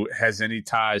 who has any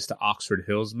ties to Oxford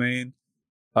Hills, Maine.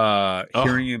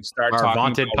 Hearing him start our talking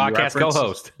vaunted about podcast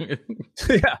co-host.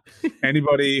 Yeah,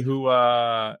 anybody who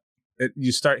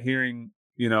you start hearing,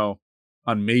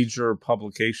 on major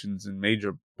publications and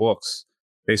major books,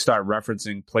 they start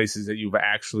referencing places that you've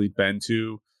actually been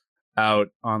to out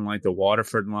on like the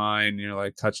Waterford line,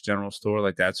 like Touch General Store,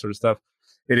 like that sort of stuff.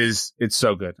 It's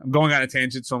so good. I'm going on a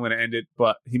tangent, so I'm going to end it.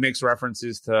 But he makes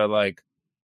references to like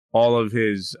all of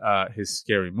his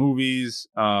scary movies.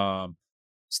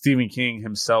 Stephen King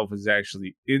himself is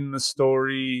actually in the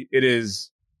story. It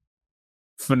is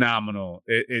phenomenal.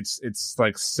 It's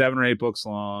like 7 or 8 books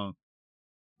long.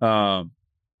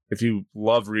 If you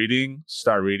love reading,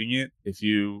 start reading it. If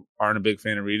you aren't a big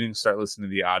fan of reading, start listening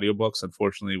to the audiobooks.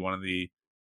 Unfortunately, one of the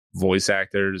voice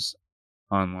actors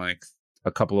on like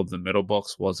a couple of the middle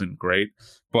books wasn't great,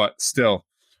 but still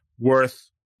worth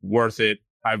it.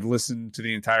 I've listened to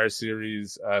the entire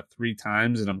series 3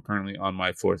 times, and I'm currently on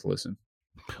my 4th listen.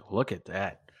 Look at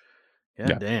that.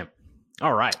 God damn.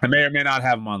 All right. I may or may not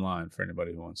have them online for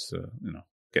anybody who wants to,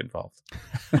 get involved.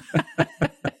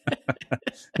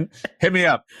 Hit me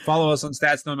up. Follow us on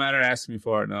Stats No Matter. Ask me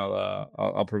for it, and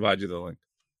I'll provide you the link.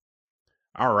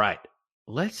 All right.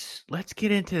 Let's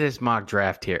get into this mock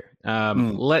draft here.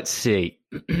 Let's see.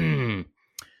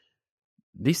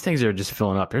 These things are just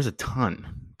filling up. There's a ton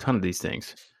of these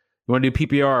things. You want to do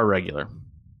PPR or regular?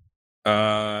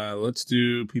 Let's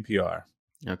do PPR.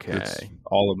 Okay. It's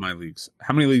all of my leagues.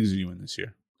 How many leagues are you in this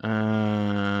year?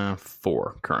 4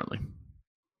 currently.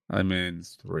 I'm in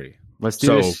 3. Let's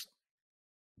do this.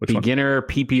 Which beginner one?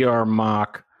 PPR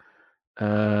mock. 8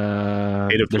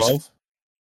 of 12?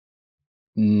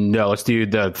 No, let's do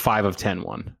the 5 of 10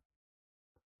 one.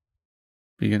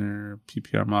 Beginner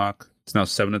PPR mock. It's now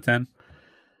 7 of 10.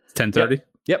 10:30.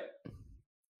 Yep.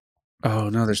 Oh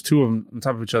no, there's 2 of them on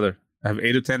top of each other. I have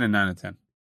 8 of 10 and 9 of 10.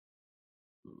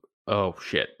 Oh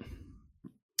shit.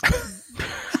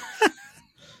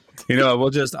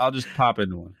 I'll just pop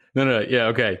into one. No, yeah,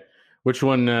 okay. Which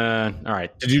one? All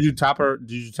right. Did you do top or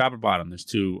bottom? There's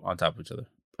 2 on top of each other.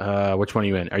 Which one are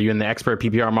you in? Are you in the expert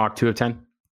PPR mock 2 of 10?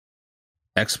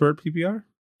 Expert PPR?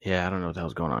 Yeah, I don't know what the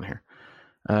hell's going on here.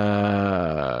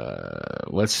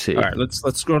 Let's see. All right, let's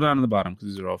scroll down to the bottom because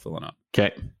these are all filling up.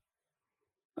 Okay.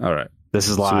 All right. This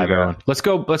is live, everyone. Let's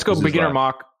go beginner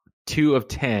mock 2 of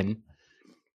 10.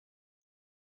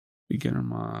 Beginner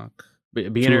mock.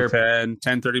 Beginner 10,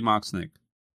 10:30 mock snake.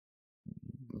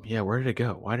 Yeah, where did it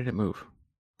go? Why did it move?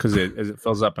 Because as it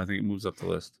fills up, I think it moves up the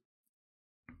list.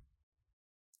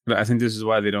 But I think this is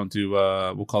why they don't do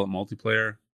we'll call it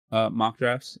multiplayer mock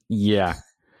drafts. Yeah.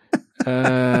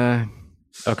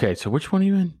 Okay, so which one are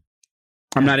you in?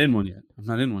 I'm not in one yet.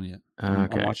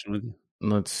 Okay. I'm watching with you.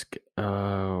 Let's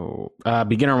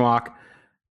beginner mock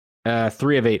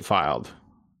 3 of 8 filed.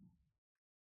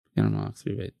 Beginner mock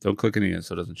 3 of 8. Don't click any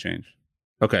so it doesn't change.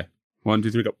 Okay. 1, 2,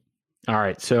 3, go. All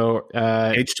right. So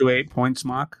H28 points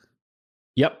mock.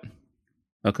 Yep.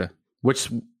 Okay.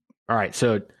 All right.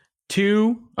 So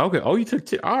 2. Okay. Oh, you took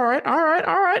 2. All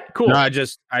right. Cool. No, I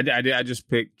just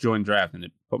picked join draft and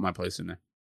it put my place in there.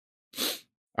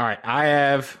 All right. I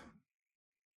have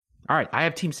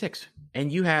team 6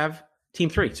 and you have team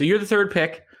 3. So you're the 3rd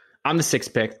pick. I'm the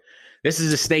 6th pick. This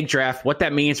is a snake draft. What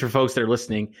that means for folks that are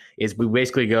listening is we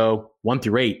basically go 1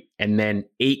 through 8 and then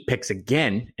 8 picks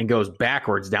again and goes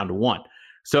backwards down to 1.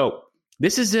 So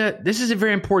this is a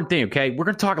very important thing, okay? We're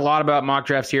going to talk a lot about mock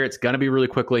drafts here. It's going to be really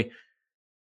quickly.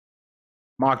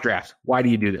 Mock drafts. Why do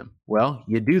you do them? Well,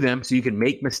 you do them so you can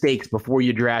make mistakes before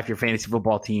you draft your fantasy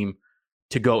football team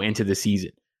to go into the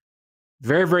season.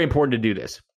 Very, very important to do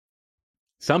this.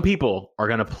 Some people are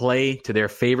going to play to their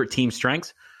favorite team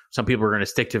strengths. Some people are going to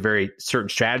stick to very certain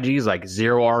strategies like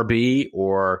 0 RB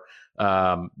or,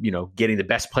 getting the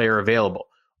best player available.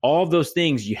 All of those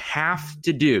things you have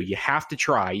to do. You have to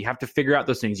try. You have to figure out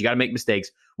those things. You got to make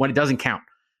mistakes when it doesn't count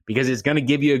because it's going to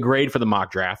give you a grade for the mock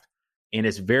draft. And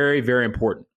it's very, very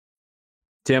important.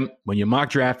 Tim, when you mock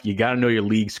draft, you got to know your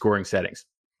league scoring settings.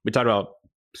 We talked about,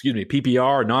 PPR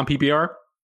or non-PPR.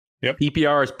 Yep.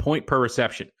 PPR is point per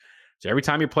reception. So every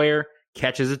time your player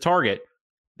catches a target,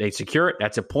 they secure it.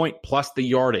 That's a point plus the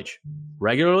yardage.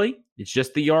 Regularly, it's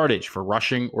just the yardage for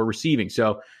rushing or receiving.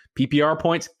 So PPR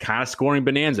points, kind of scoring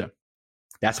bonanza.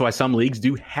 That's why some leagues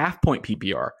do half-point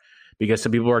PPR because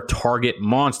some people are target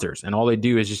monsters, and all they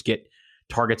do is just get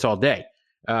targets all day.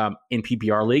 In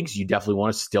PPR leagues, you definitely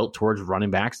want to stilt towards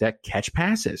running backs that catch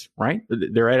passes, right?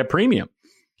 They're at a premium.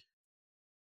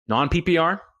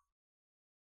 Non-PPR,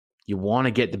 you want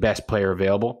to get the best player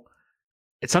available.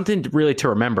 It's something really to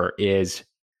remember is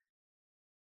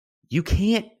you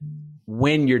can't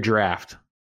win your draft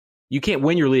You can't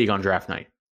win your league on draft night,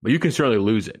 but you can certainly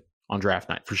lose it on draft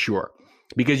night for sure.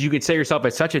 Because you could set yourself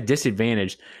at such a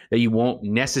disadvantage that you won't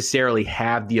necessarily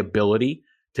have the ability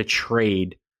to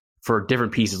trade for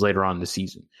different pieces later on in the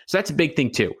season. So that's a big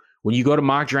thing too. When you go to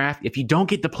mock draft, if you don't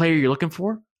get the player you're looking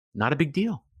for, not a big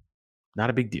deal. Not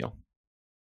a big deal.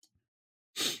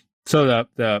 So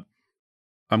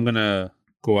I'm gonna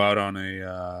go out on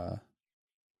a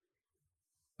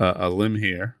limb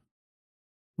here.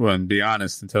 Well, and be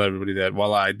honest and tell everybody that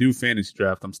while I do fantasy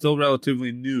draft, I'm still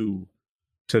relatively new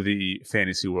to the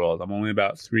fantasy world. I'm only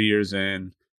about 3 years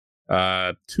in.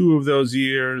 2 of those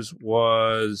years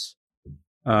were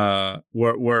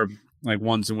like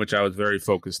ones in which I was very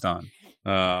focused on.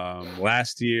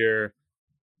 Last year,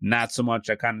 not so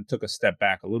much. I kind of took a step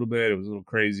back a little bit. It was a little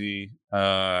crazy.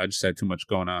 I just had too much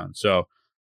going on. So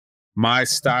my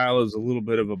style is a little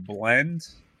bit of a blend.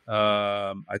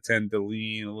 I tend to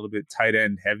lean a little bit tight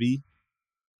end heavy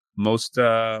most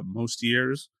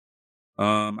years.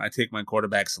 I take my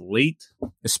quarterbacks late,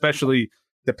 especially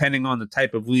depending on the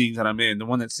type of league that I'm in. The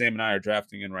one that Sam and I are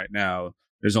drafting in right now,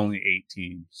 there's only 8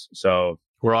 teams. So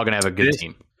we're all going to have a good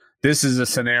team. This is a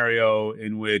scenario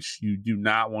in which you do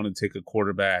not want to take a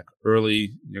quarterback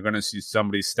early. You're going to see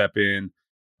somebody step in,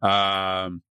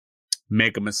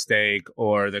 make a mistake,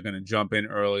 or they're going to jump in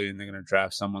early and they're going to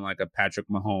draft someone like a Patrick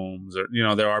Mahomes. Or,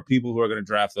 there are people who are going to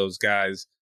draft those guys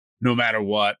no matter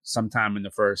what, sometime in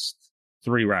the first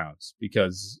 3 rounds,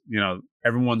 because,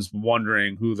 everyone's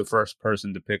wondering who the first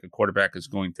person to pick a quarterback is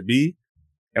going to be.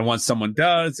 And once someone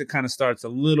does, it kind of starts a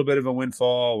little bit of a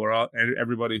windfall where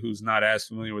everybody who's not as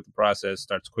familiar with the process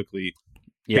starts quickly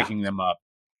picking them up.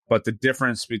 But the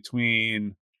difference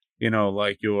between,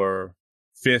 like your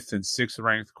 5th and 6th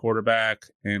ranked quarterback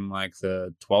and like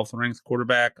the 12th ranked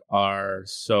quarterback are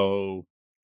so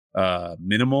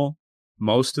minimal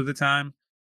most of the time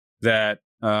that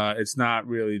it's not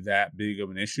really that big of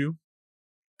an issue.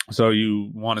 So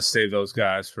you want to save those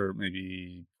guys for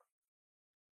maybe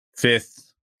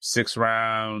 5th, 6th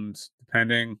round,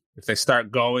 depending. If they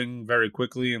start going very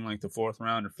quickly in like the 4th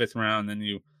round or 5th round, then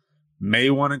you may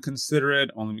want to consider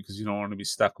it, only because you don't want to be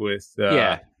stuck with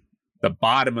the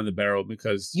bottom of the barrel,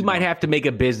 because you might have to make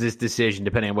a business decision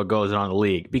depending on what goes on in the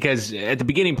league. Because at the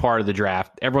beginning part of the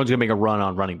draft, everyone's going to make a run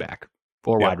on running back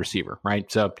or wide receiver, right?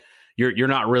 So you're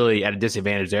not really at a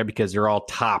disadvantage there because they're all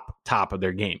top of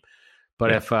their game.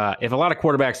 But if a lot of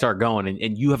quarterbacks start going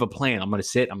and you have a plan, I'm going to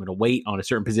sit, I'm going to wait on a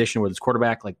certain position where this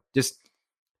quarterback, like, just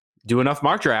do enough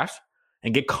mock drafts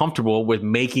and get comfortable with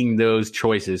making those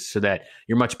choices so that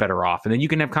you're much better off. And then you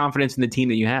can have confidence in the team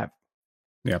that you have.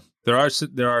 Yeah. There are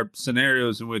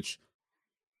scenarios in which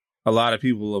a lot of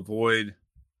people avoid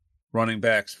running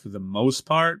backs for the most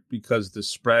part because the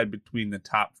spread between the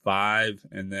top 5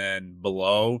 and then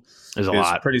below is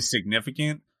pretty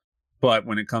significant. But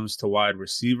when it comes to wide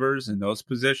receivers in those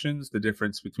positions, the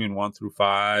difference between 1 through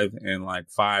 5 and like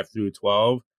 5 through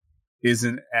 12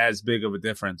 isn't as big of a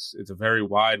difference. It's a very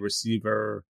wide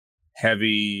receiver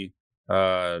heavy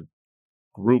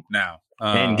group now.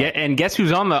 And guess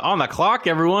who's on the clock,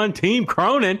 everyone? Team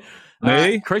Cronin.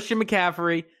 Christian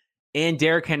McCaffrey and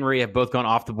Derrick Henry have both gone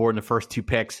off the board in the first 2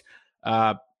 picks.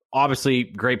 Obviously,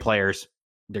 great players.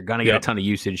 They're going to get a ton of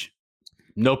usage.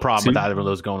 No problem with either of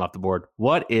those going off the board.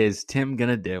 What is Tim going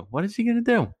to do? What is he going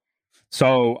to do?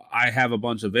 So I have a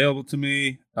bunch available to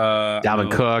me.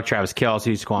 Dalvin Cook, Travis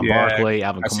Kelce, Saquon Barkley,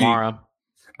 Alvin Kamara.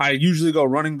 I usually go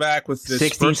running back with this.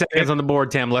 16 seconds pick on the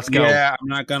board, Tim. Let's go. Yeah, I'm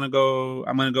going to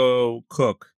go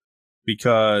Cook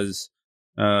because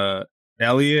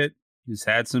Elliott has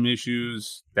had some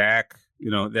issues. Dak,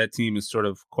 that team is sort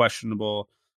of questionable.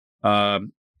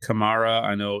 Kamara,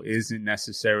 I know, isn't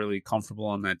necessarily comfortable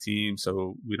on that team,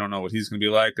 so we don't know what he's going to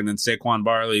be like. And then Saquon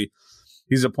Barkley,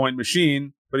 he's a point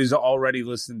machine, but he's already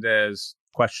listed as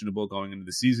questionable going into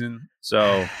the season.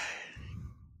 So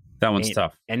that one's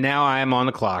tough. And now I am on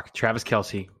the clock. Travis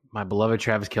Kelce, my beloved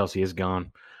Travis Kelce, is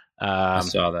gone. I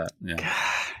saw that. Yeah.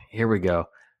 Here we go.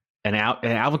 And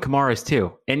Alvin Kamara is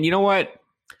too. And you know what?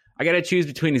 I got to choose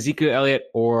between Ezekiel Elliott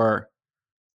or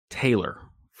Taylor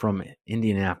from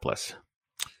Indianapolis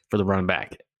for the running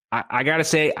back. I got to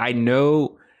say, I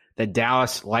know that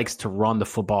Dallas likes to run the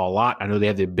football a lot. I know they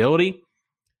have the ability.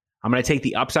 I'm going to take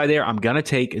the upside there. I'm going to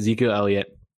take Ezekiel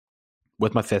Elliott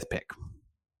with my 5th pick.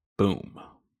 Boom.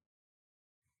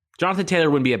 Jonathan Taylor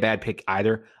wouldn't be a bad pick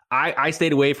either. I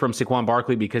stayed away from Saquon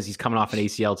Barkley because he's coming off an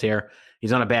ACL tear.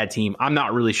 He's on a bad team. I'm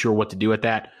not really sure what to do with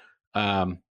that.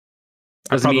 I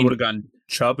probably would have gotten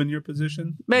Chubb in your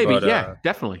position. Maybe,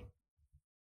 definitely.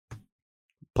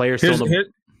 Players still.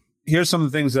 Here's some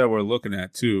of the things that we're looking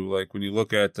at too. Like when you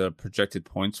look at the projected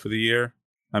points for the year,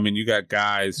 I mean, you got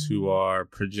guys who are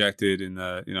projected in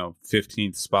the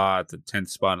 15th spot, the 10th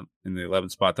spot, in the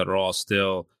 11th spot that are all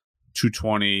still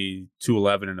 220,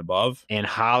 211 and above. And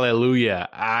hallelujah,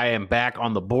 I am back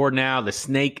on the board now. The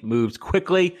snake moves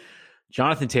quickly.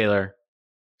 Jonathan Taylor,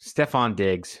 Stephon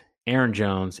Diggs, Aaron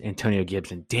Jones, Antonio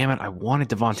Gibson. Damn it, I wanted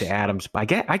Devonta Adams,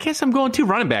 but I guess I'm going 2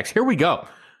 running backs. Here we go.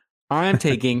 I am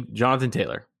taking Jonathan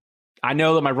Taylor. I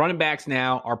know that my running backs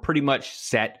now are pretty much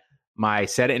set. My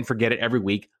set it and forget it every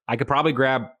week. I could probably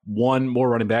grab one more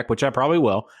running back, which I probably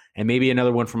will, and maybe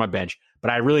another one for my bench.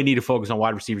 But I really need to focus on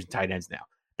wide receivers and tight ends now.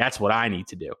 That's what I need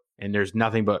to do. And there's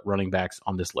nothing but running backs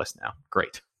on this list now.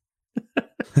 Great.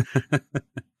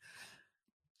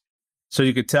 So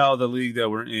you could tell the league that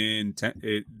we're in,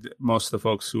 most of the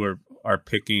folks who are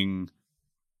picking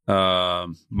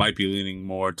might be leaning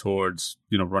more towards,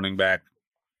 running back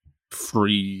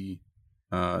free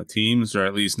teams, or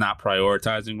at least not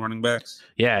prioritizing running backs.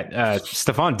 Yeah,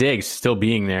 Stephon Diggs still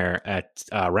being there at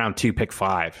round 2, pick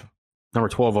 5, number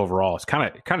 12 overall. It's kind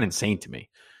of insane to me.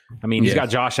 I mean, he's got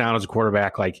Josh Allen as a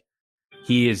quarterback. Like,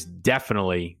 he is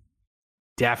definitely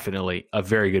a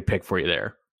very good pick for you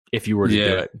there if you were to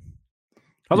do it.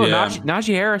 Although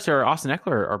Najee Harris or Austin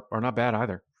Eckler are not bad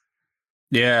either.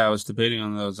 Yeah, I was debating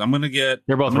on those.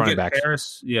 They're both running backs.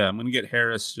 Harris. Yeah, I'm going to get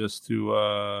Harris just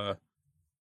to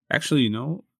actually,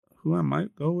 who I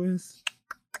might go with?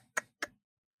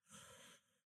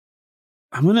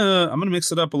 I'm gonna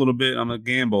mix it up a little bit. I'm gonna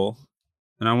gamble,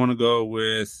 and I want to go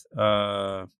with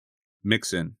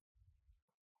Mixon,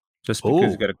 just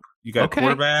because you got a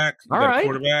quarterback. A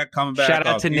quarterback coming back. Shout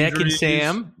out to Nick and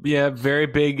Sam. Yeah, very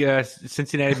big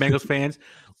Cincinnati Bengals fans.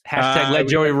 Hashtag let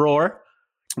Joey roar.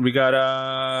 We got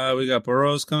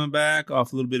Burrows coming back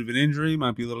off a little bit of an injury.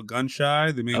 Might be a little gun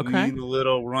shy. They may lean a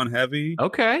little run heavy.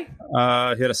 Okay. He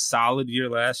had a solid year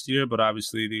last year, but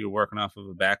obviously they were working off of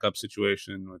a backup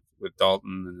situation with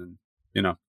Dalton, and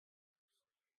then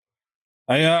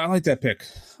I like that pick.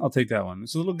 I'll take that one.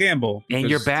 It's a little gamble. And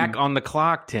you're back on the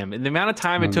clock, Tim. And the amount of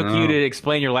time it took you to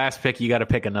explain your last pick, you got to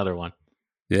pick another one.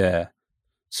 Yeah.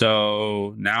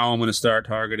 So now I'm going to start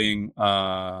targeting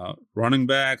running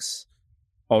backs.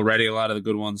 Already, a lot of the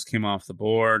good ones came off the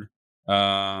board.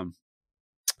 I'm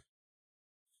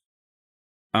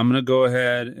going to go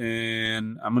ahead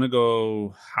and I'm going to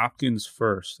go Hopkins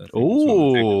first. I think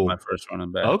Ooh. my first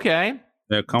running back. Okay.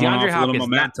 They're coming DeAndre off Hopkins, a little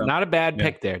momentum. Not a bad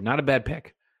pick there. Not a bad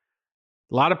pick.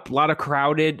 A lot of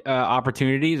crowded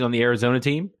opportunities on the Arizona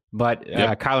team, but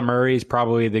Kyler Murray is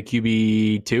probably the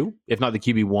QB2, if not the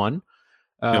QB1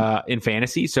 in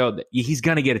fantasy. So he's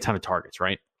going to get a ton of targets,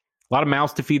 right? A lot of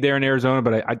mouths to feed there in Arizona,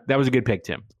 but that was a good pick,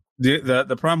 Tim.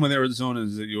 The problem with Arizona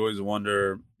is that you always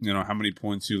wonder, how many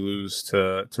points you lose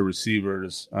to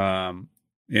receivers on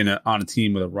a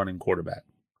team with a running quarterback,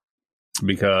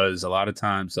 because a lot of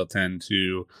times they'll tend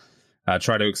to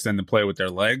try to extend the play with their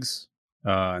legs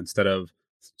instead of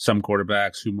some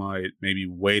quarterbacks who might maybe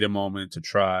wait a moment to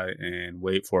try and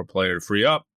wait for a player to free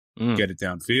up, get it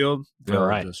downfield.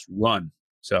 They'll just run.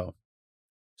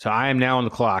 So I am now on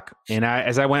the clock, and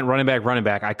as I went running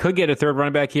back, I could get a third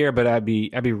running back here, but I'd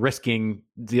be risking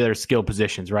the other skill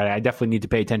positions, right? I definitely need to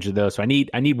pay attention to those. So I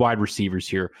need wide receivers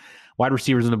here. Wide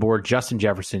receivers on the board: Justin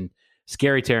Jefferson,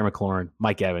 Scary Terry McLaurin,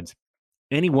 Mike Evans.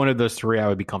 Any one of those three I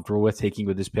would be comfortable with taking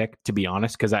with this pick, to be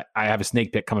honest, because I have a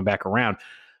snake pick coming back around.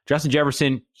 Justin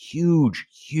Jefferson, huge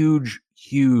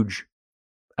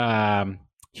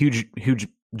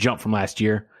jump from last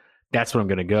year. That's what I'm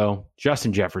going to go.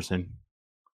 Justin Jefferson.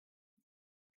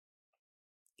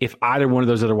 If either one of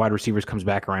those other wide receivers comes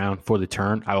back around for the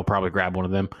turn, I will probably grab one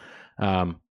of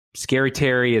them. Scary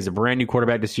Terry is a brand new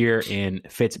quarterback this year in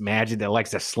Fitzmagic that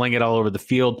likes to sling it all over the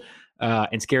field.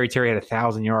 And Scary Terry had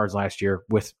 1,000 yards last year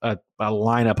with a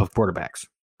lineup of quarterbacks.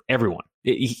 Everyone.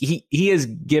 He is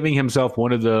giving himself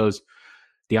one of those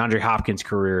DeAndre Hopkins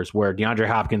careers where DeAndre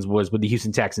Hopkins was with the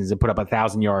Houston Texans and put up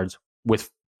 1,000 yards with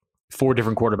 4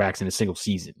 different quarterbacks in a single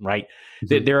season, right?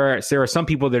 Mm-hmm. There are some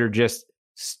people that are just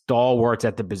stalwarts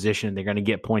at the position. They're going to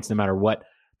get points no matter what.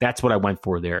 That's what I went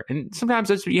for there. And sometimes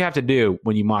that's what you have to do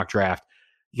when you mock draft,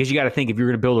 because you got to think, if you're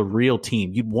going to build a real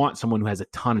team, you'd want someone who has a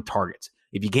ton of targets.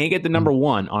 If you can't get the number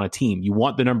one on a team, you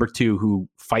want the number 2 who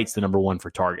fights the number 1 for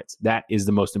targets. That is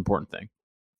the most important thing.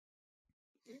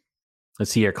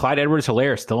 Let's see here. Clyde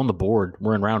Edwards-Helaire still on the board.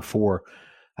 We're in round 4.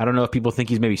 I don't know if people think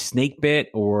he's maybe snake bit,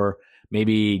 or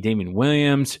maybe Damian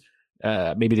Williams.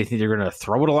 Maybe they think they're going to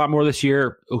throw it a lot more this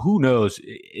year. Who knows?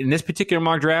 In this particular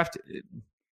mock draft,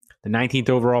 the 19th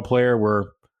overall player, we're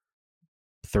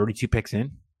 32 picks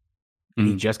in. And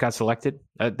he just got selected.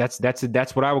 That's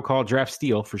what I would call draft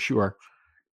steal for sure.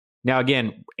 Now,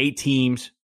 again, 8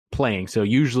 teams, playing. So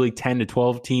usually 10 to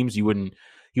 12 teams, he would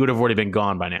have already been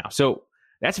gone by now. So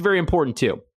that's very important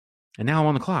too. And now I'm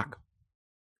on the clock.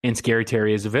 And Scary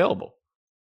Terry is available.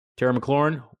 Terry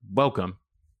McLaurin, welcome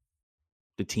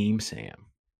to Team Sam.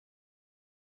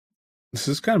 This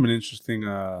is kind of an interesting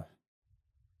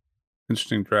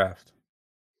draft.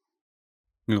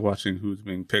 You're watching who's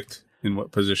being picked in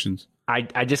what positions.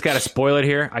 I just got to spoil it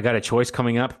here. I got a choice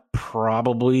coming up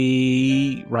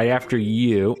probably right after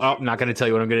you. Oh, I'm not going to tell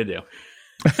you what I'm going to do.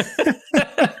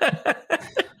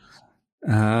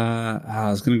 I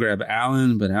was going to grab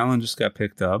Allen, but Allen just got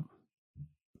picked up.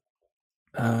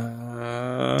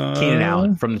 Keenan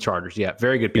Allen from the Chargers. Yeah,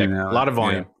 very good pick. A lot of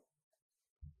volume.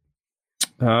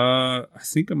 Yeah. I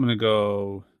think I'm going to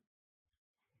go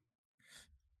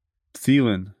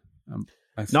Thielen.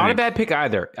 Not a bad pick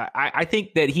either. I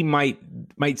think that he might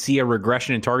see a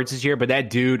regression in targets this year, but that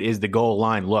dude is the goal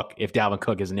line look if Dalvin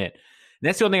Cook isn't it. And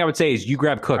that's the only thing I would say is you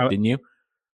grabbed Cook, didn't you?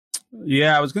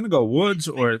 Yeah, I was going to go Woods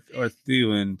or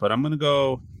Thielen, but I'm going to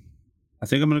go – I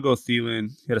think I'm going to go Thielen.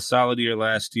 He had a solid year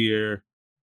last year.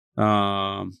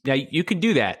 Yeah, you could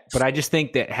do that, but I just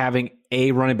think that having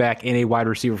a running back and a wide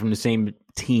receiver from the same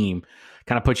team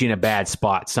kind of puts you in a bad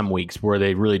spot some weeks where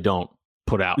they really don't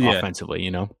put out offensively, you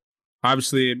know?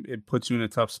 Obviously, it puts you in a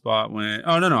tough spot when –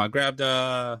 oh, no, I grabbed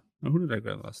who did I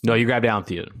grab last time? No, you grabbed Allen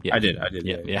Thielen. Yeah. I did.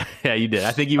 Yeah, you did.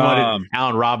 I think you wanted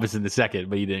Allen Robinson the second,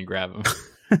 but you didn't grab him.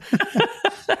 I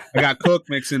got Cook,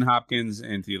 Mixon, Hopkins,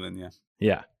 and Thielen, yeah.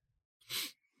 Yeah.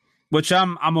 Which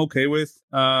I'm okay with.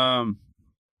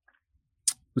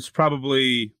 It's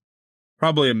probably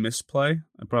a misplay.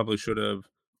 I probably should have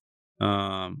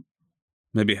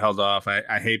maybe held off.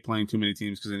 I hate playing too many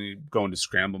teams because then you go into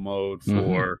scramble mode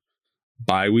for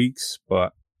bye weeks,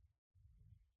 but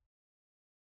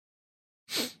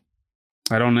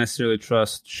I don't necessarily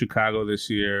trust Chicago this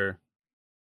year.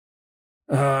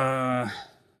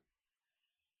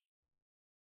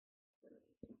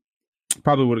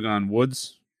 Probably would have gone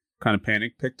Woods. Kind of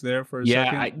panic picked there for a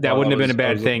second. Yeah, that wouldn't have been a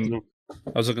bad thing.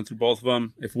 I was looking through both of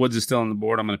them. If Woods is still on the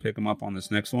board, I'm going to pick him up on this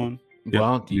next one.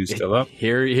 Well, he's still up.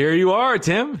 Here you are,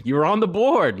 Tim. You were on the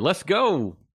board. Let's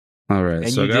go. All right.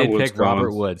 And so you did pick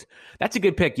Robert Woods. That's a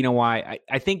good pick. You know why?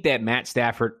 I think that Matt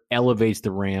Stafford elevates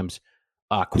the Rams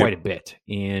quite a bit.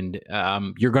 And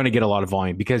you're going to get a lot of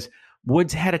volume because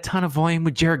Woods had a ton of volume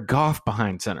with Jared Goff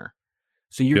behind center.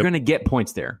 So you're going to get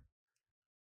points there.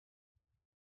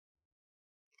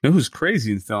 You know who's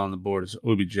crazy and fell on the board is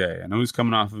OBJ. I know he's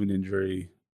coming off of an injury,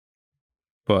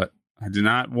 but I did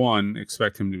not,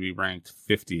 expect him to be ranked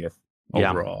 50th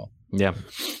overall. Yeah.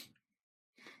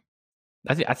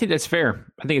 I think that's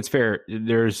fair. I think it's fair.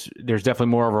 There's definitely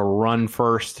more of a run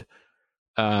first,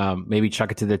 maybe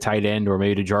chuck it to the tight end or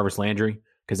maybe to Jarvis Landry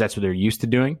because that's what they're used to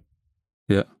doing.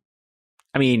 Yeah.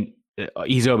 I mean,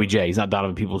 he's OBJ. He's not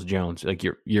Donovan Peoples-Jones. Like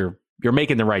you're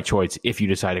making the right choice if you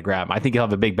decide to grab him. I think he'll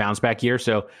have a big bounce back year,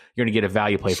 so you're going to get a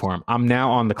value play for him. I'm now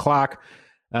on the clock.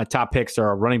 Top picks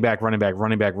are running back.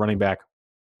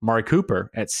 Amari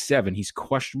Cooper at 7. He's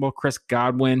questionable. Chris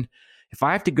Godwin. If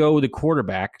I have to go with a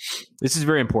quarterback, this is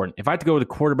very important. If I have to go with a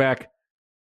quarterback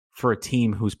for a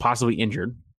team who's possibly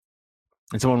injured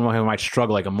and someone who might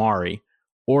struggle like Amari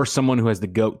or someone who has the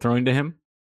GOAT throwing to him,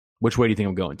 which way do you think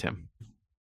I'm going, Tim?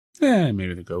 Yeah,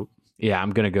 maybe the GOAT. Yeah,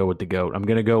 I'm going to go with the GOAT. I'm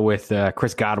going to go with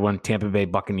Chris Godwin, Tampa Bay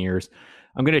Buccaneers.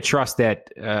 I'm going to trust that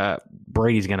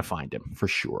Brady's going to find him for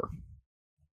sure.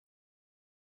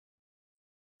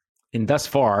 And thus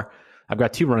far, I've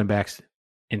got 2 running backs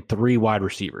and 3 wide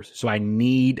receivers. So I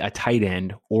need a tight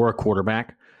end or a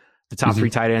quarterback. The top 3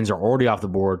 tight ends are already off the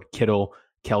board. Kittle,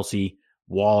 Kelsey,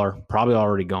 Waller, probably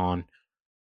already gone.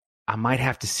 I might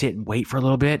have to sit and wait for a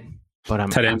little bit.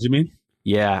 But tight ends, you mean?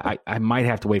 Yeah, I might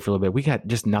have to wait for a little bit. We got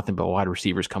just nothing but wide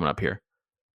receivers coming up here.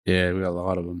 Yeah, we got a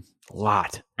lot of them. A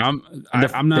lot. I'm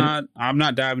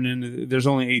not diving into. There's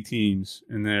only 8 teams,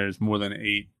 and there's more than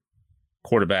 8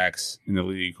 quarterbacks in the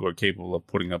league who are capable of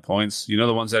putting up points. You know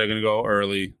the ones that are going to go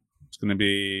early. It's going to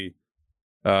be,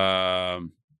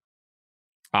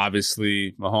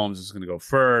 obviously, Mahomes is going to go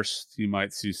first. You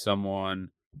might see someone,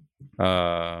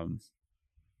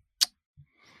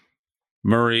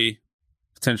 Murray.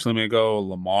 Potentially may go.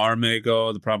 Lamar may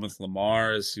go. The problem with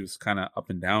Lamar is he was kind of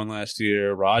up and down last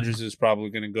year. Rodgers is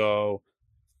probably going to go.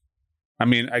 I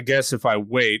mean, I guess if I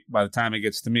wait, by the time it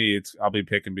gets to me, I'll be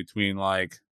picking between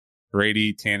like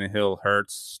Brady, Tannehill,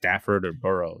 Hurts, Stafford, or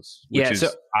Burrows. Which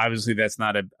obviously that's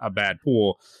not a bad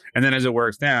pool. And then as it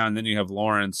works down, then you have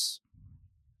Lawrence,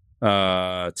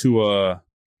 Tua.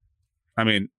 I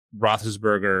mean,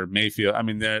 Roethlisberger, Mayfield. I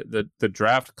mean, the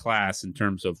draft class in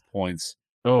terms of points.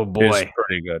 Oh boy, is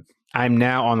pretty good. I'm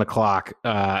now on the clock.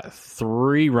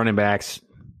 3 running backs,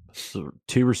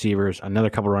 2 receivers, another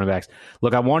couple running backs.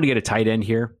 Look, I wanted to get a tight end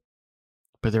here,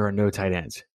 but there are no tight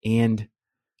ends. And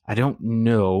I don't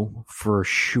know for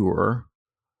sure.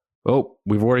 Oh,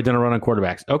 we've already done a run on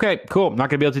quarterbacks. Okay, cool. I'm not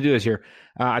going to be able to do this here.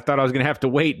 I thought I was going to have to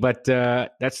wait, but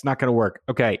that's not going to work.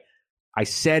 Okay. I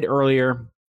said earlier,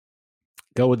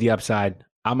 go with the upside.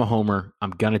 I'm a homer.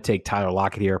 I'm going to take Tyler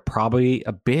Lockett here. Probably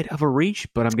a bit of a reach,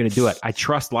 but I'm going to do it. I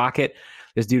trust Lockett.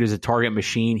 This dude is a target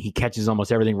machine. He catches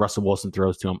almost everything Russell Wilson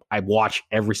throws to him. I watch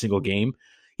every single game.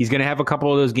 He's going to have a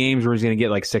couple of those games where he's going to get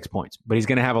like 6 points, but he's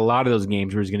going to have a lot of those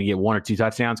games where he's going to get 1 or 2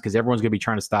 touchdowns because everyone's going to be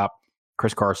trying to stop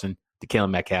Chris Carson, DK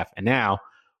Metcalf, and now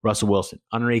Russell Wilson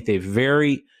underneath a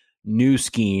very new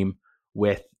scheme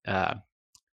with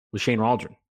Shane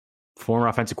Waldron, former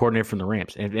offensive coordinator from the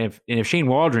Rams. And if Shane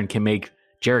Waldron can make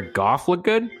Jared Goff look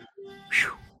good,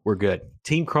 whew, we're good.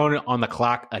 Team Cronin on the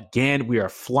clock again. We are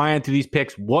flying through these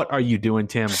picks. What are you doing,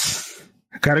 Tim?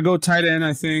 Got to go tight end,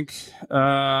 I think.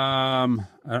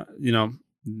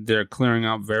 They're clearing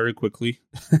out very quickly.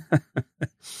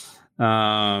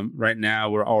 Right now,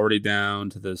 we're already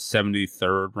down to the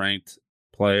 73rd ranked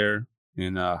player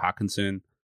in Hawkinson,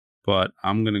 but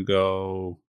I'm going to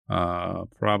go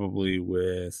probably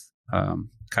with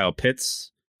Kyle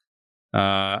Pitts.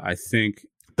 I think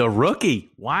the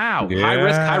rookie. Wow. Yeah. High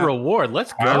risk, high reward.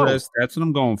 Let's go. High risk, that's what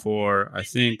I'm going for. I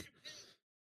think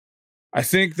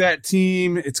that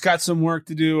team, it's got some work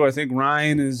to do. I think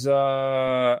Ryan is,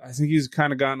 I think he's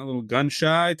kind of gotten a little gun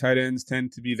shy. Tight ends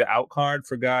tend to be the out card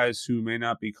for guys who may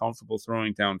not be comfortable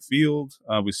throwing downfield.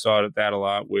 We saw that a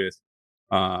lot with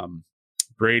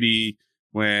Brady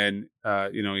when,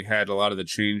 he had a lot of the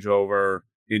changeover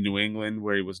in New England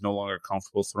where he was no longer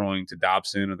comfortable throwing to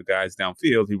Dobson or the guys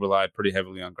downfield. He relied pretty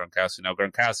heavily on Gronkowski. Now,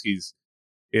 Gronkowski's,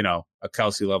 a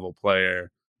Kelsey level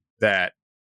player that,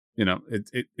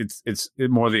 it's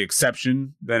more the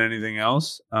exception than anything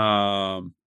else. But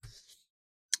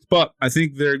I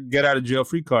think they're get out of jail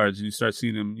free cards, and you start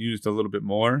seeing them used a little bit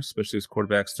more, especially as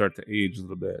quarterbacks start to age a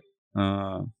little bit.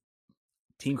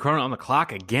 Team Cronin on the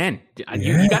clock again.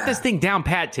 You got this thing down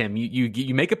pat, Tim.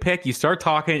 You make a pick, you start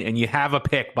talking, and you have a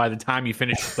pick by the time you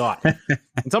finish your thought.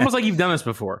 It's almost like you've done this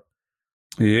before.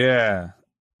 Yeah.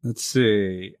 Let's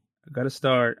see. I got to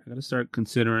start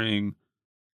considering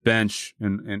bench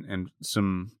and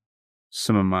some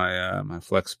of my my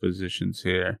flex positions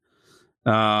here.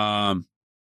 I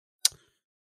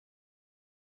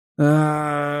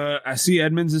see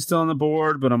Edmonds is still on the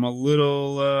board, but I'm a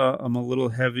little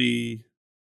heavy.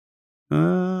 Make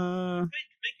your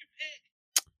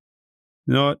pick.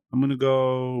 You know what? I'm gonna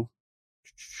go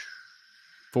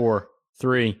 4,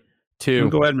 3, 2.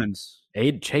 Go Edmonds.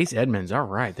 Chase Edmonds. All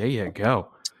right, there you go.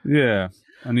 Yeah.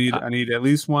 I need at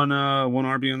least one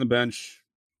RB on the bench.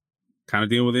 Kind of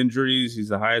dealing with injuries. He's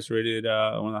the highest rated,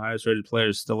 one of the highest rated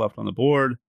players still left on the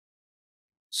board.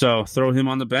 So throw him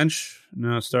on the bench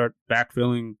and start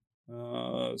backfilling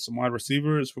some wide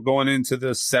receivers. We're going into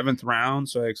the 7th round,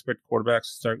 so I expect quarterbacks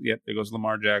to start. Yep, there goes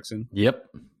Lamar Jackson. Yep.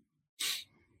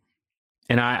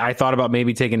 And I thought about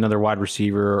maybe taking another wide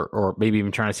receiver or maybe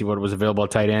even trying to see what was available at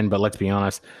tight end. But let's be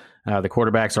honest, the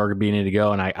quarterbacks are beginning to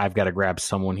go, and I've got to grab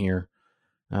someone here.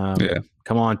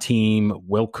 Come on, team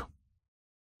Wilk.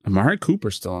 Amari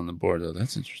Cooper's still on the board, though.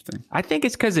 That's interesting. I think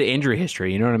it's because of injury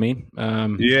history. You know what I mean?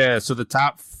 Yeah. So the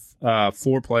top 4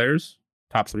 players,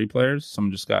 top 3 players,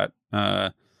 someone just got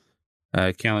Kenny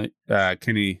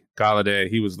Galladay.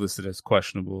 He was listed as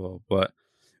questionable, but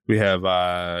we have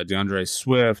DeAndre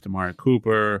Swift, Amari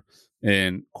Cooper,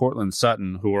 and Cortland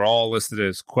Sutton, who are all listed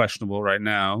as questionable right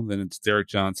now. Then it's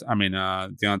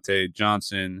Deontay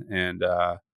Johnson and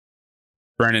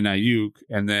Brandon Ayuk,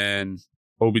 and then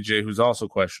OBJ, who's also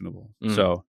questionable.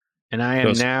 So, and I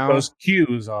am those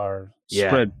queues are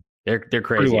spread. They're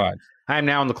crazy. I am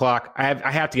now on the clock.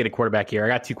 I have to get a quarterback here. I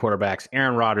got 2 quarterbacks: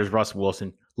 Aaron Rodgers, Russell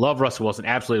Wilson. Love Russell Wilson.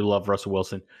 Absolutely love Russell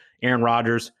Wilson. Aaron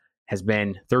Rodgers has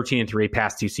been 13-3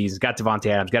 past 2 seasons. Got Devontae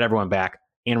Adams. Got everyone back.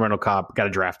 And Randall Cobb. Got to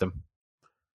draft him.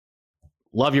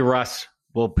 Love you, Russ.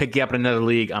 We'll pick you up in another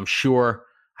league, I'm sure.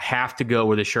 I have to go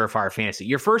with a surefire fantasy.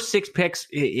 Your first 6 picks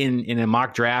in a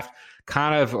mock draft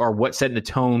kind of are what setting the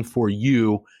tone for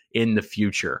you in the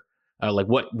future. Like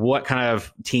what kind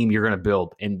of team you're going to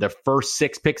build. And the first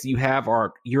 6 picks that you have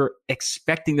you're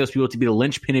expecting those people to be the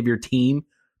linchpin of your team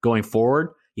going forward.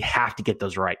 You have to get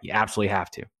those right. You absolutely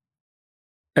have to.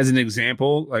 As an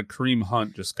example, like Kareem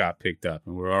Hunt just got picked up,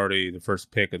 and we're already the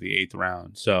first pick of the 8th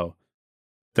round. So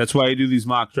that's why I do these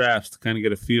mock drafts, to kind of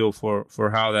get a feel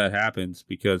for how that happens,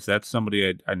 because that's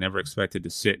somebody I never expected to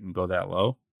sit and go that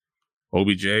low.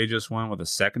 OBJ just went with a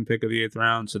second pick of the 8th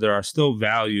round. So there are still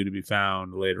value to be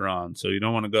found later on. So you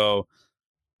don't want to go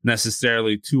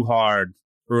necessarily too hard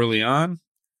early on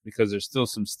because there's still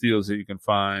some steals that you can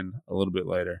find a little bit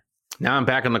later. Now I'm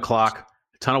back on the clock.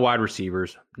 A ton of wide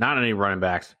receivers, not any running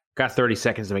backs. Got 30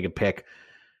 seconds to make a pick.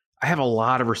 I have a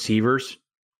lot of receivers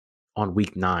on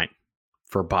week 9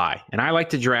 for bye. And I like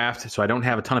to draft, so I don't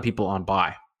have a ton of people on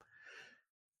bye.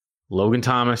 Logan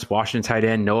Thomas, Washington tight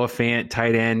end, Noah Fant,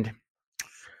 tight end.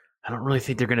 I don't really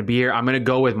think they're going to be here. I'm going to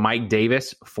go with Mike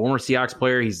Davis, former Seahawks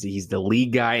player. He's the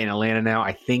lead guy in Atlanta now.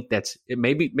 I think that's it.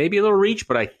 Maybe a little reach,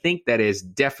 but I think that is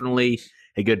definitely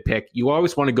a good pick. You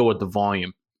always want to go with the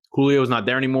volume. Julio's not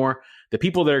there anymore. The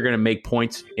people that are going to make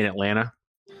points in Atlanta,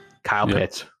 Kyle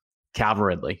Pitts, Calvin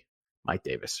Ridley, Mike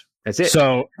Davis. That's it.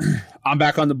 So I'm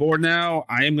back on the board now.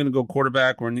 I am going to go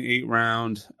quarterback. We're in the 8th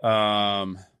round.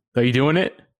 Are you doing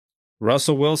it?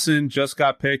 Russell Wilson just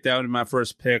got picked out in my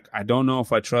first pick. I don't know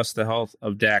if I trust the health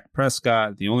of Dak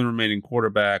Prescott. The only remaining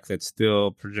quarterback that's still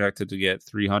projected to get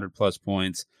 300-plus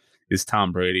points is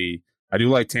Tom Brady. I do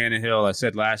like Tannehill. I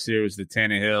said last year was the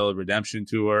Tannehill redemption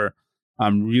tour.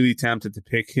 I'm really tempted to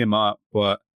pick him up,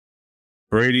 but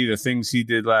Brady, the things he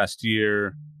did last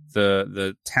year,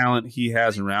 the talent he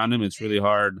has around him, it's really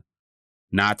hard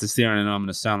not to steer. I know I'm going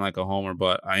to sound like a homer,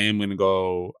 but I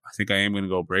think I am going to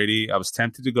go Brady. I was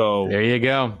tempted to go. There you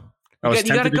go. I was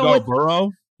tempted to go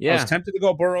Burrow. Yeah. I was tempted to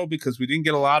go Burrow because we didn't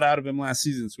get a lot out of him last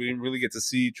season, so we didn't really get to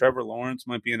see. Trevor Lawrence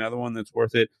might be another one that's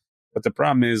worth it. But the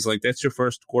problem is, like, that's your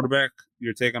first quarterback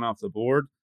you're taking off the board.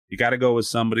 You got to go with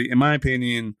somebody. In my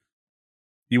opinion,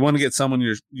 you want to get someone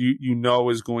you know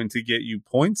is going to get you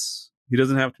points. He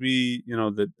doesn't have to be,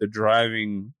 the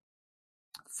driving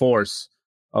force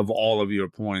of all of your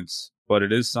points, but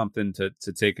it is something to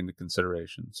take into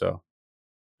consideration. So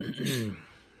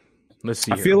let's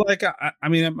see. I feel like I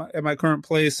mean, at my current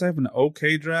place, I have an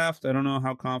okay draft. I don't know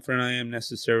how confident I am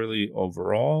necessarily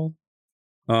overall.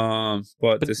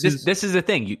 But this is the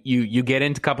thing. You get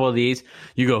into a couple of these,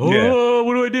 you go,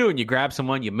 what do I do? And you grab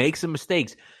someone, you make some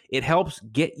mistakes. It helps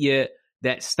get you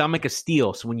that stomach of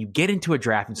steel. So when you get into a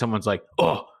draft and someone's like,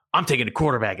 oh, I'm taking a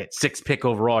quarterback at 6th pick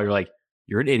overall, you're like,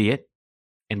 you're an idiot.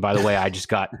 And by the way, I just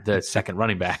got the second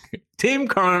running back. Tim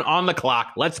Curran on the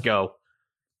clock. Let's go.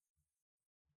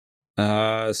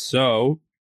 So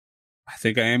I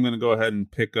think I am going to go ahead and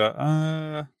pick up.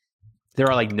 There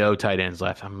are like no tight ends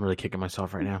left. I'm really kicking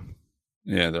myself right now.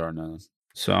 Yeah, there are none.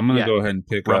 So I'm going to go ahead and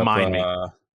pick Remind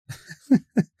up.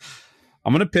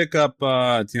 I'm going to pick up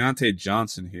Deontay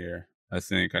Johnson here. I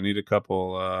think I need a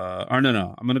couple. No. I'm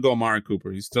going to go Amari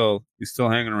Cooper. He's still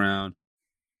hanging around.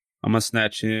 I'm going to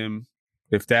snatch him.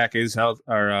 If Dak is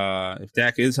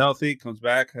healthy, comes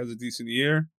back, has a decent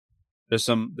year, there's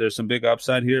some big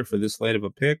upside here for this late of a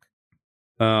pick.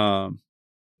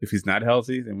 If he's not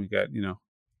healthy, then we got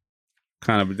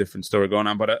kind of a different story going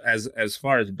on. But as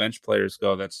far as bench players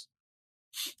go, that's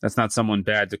not someone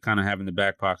bad to kind of have in the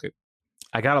back pocket.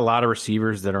 I got a lot of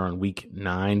receivers that are on week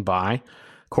 9 bye.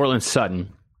 Cortland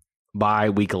Sutton by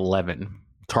week 11,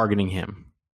 targeting him.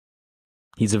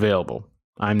 He's available.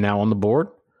 I'm now on the board.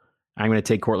 I'm going to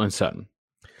take Cortland Sutton.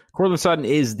 Cortland Sutton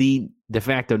is the de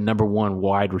facto number 1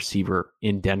 wide receiver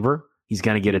in Denver. He's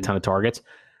going to get a ton of targets.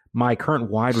 My current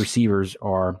wide receivers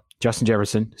are Justin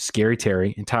Jefferson, Scary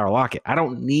Terry, and Tyler Lockett. I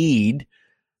don't need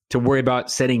to worry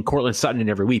about setting Cortland Sutton in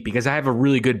every week because I have a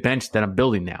really good bench that I'm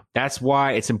building now. That's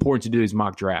why it's important to do these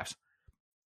mock drafts.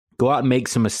 Go out and make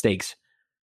some mistakes.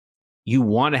 You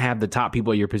want to have the top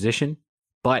people at your position,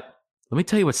 but let me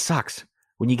tell you what sucks.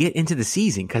 When you get into the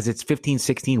season, because it's 15,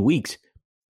 16 weeks,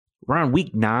 around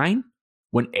week 9,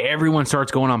 when everyone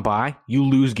starts going on bye, you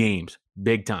lose games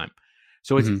big time.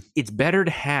 So it's better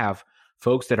to have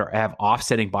folks that have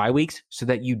offsetting bye weeks so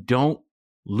that you don't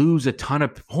lose a ton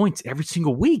of points every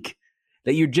single week.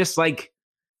 That you're just like,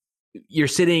 you're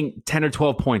sitting 10 or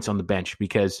 12 points on the bench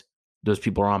because those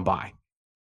people are on bye.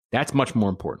 That's much more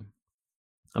important.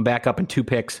 I'm back up in 2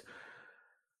 picks.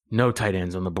 No tight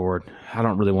ends on the board. I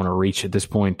don't really want to reach at this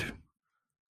point,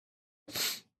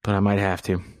 but I might have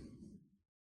to.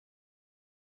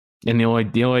 And the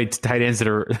only tight ends that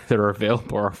are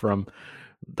available are from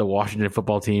the Washington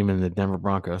football team and the Denver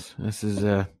Broncos. This is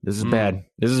bad.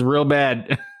 This is real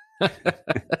bad. I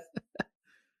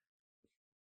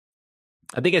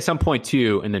think at some point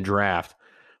too in the draft,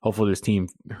 hopefully this team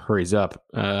hurries up.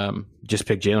 Just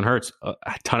pick Jalen Hurts. A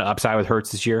ton of upside with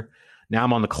Hurts this year. Now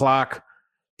I'm on the clock.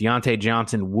 Deontay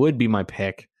Johnson would be my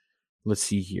pick. Let's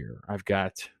see here. I've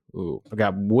got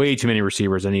way too many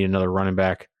receivers. I need another running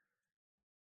back.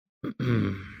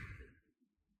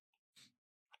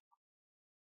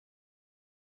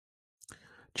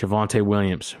 Javonte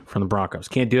Williams from the Broncos.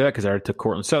 Can't do that because I already took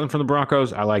Cortland Sutton from the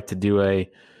Broncos. I like to do a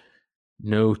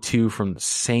no two from the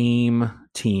same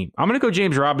team. I'm going to go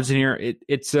James Robinson here.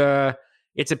 It's a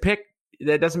pick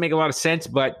that doesn't make a lot of sense,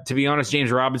 but to be honest, James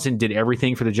Robinson did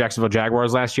everything for the Jacksonville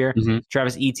Jaguars last year. Mm-hmm.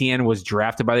 Travis Etienne was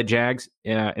drafted by the Jags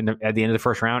at the end of the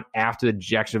first round after the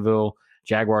Jacksonville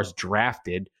Jaguars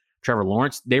drafted Trevor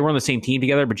Lawrence. They were on the same team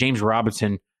together, but James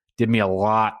Robinson did me a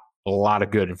lot of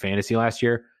good in fantasy last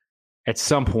year. At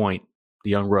some point,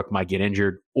 the young rook might get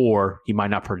injured or he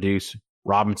might not produce.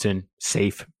 Robinson,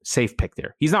 safe pick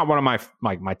there. He's not one of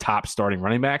my top starting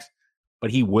running backs,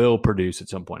 but he will produce at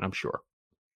some point, I'm sure.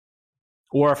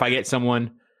 Or if I get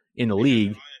someone in the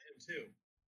league,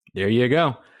 there you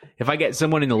go. If I get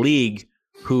someone in the league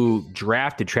who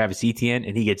drafted Travis Etienne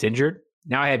and he gets injured,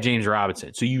 now I have James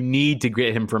Robinson. So you need to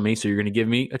get him from me, so you're going to give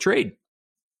me a trade.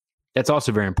 That's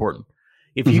also very important.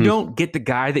 If you don't get the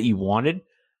guy that you wanted,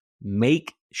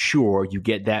 make sure you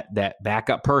get that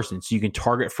backup person so you can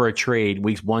target for a trade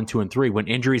weeks 1, 2, and 3 when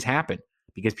injuries happen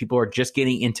because people are just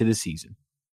getting into the season.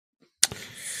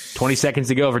 20 seconds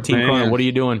to go for Team Cronin. What are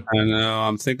you doing? I know.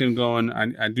 I'm thinking going.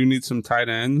 I do need some tight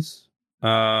ends. Wait,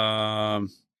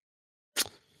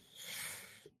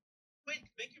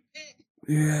 make your pick.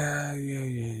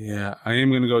 Yeah. I am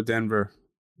going to go Denver.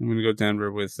 I'm going to go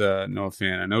Denver with Noah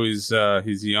Fant. I know he's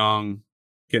young,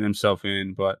 getting himself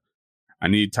in, but I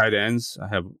need tight ends.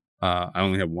 I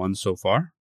only have one so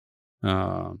far.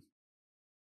 Well,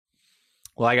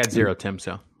 I got 0, Tim.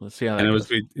 So let's see how that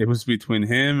goes. It was between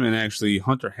him and actually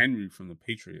Hunter Henry from the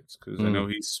Patriots because I know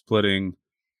he's splitting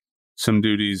some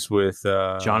duties with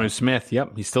Jonnu Smith.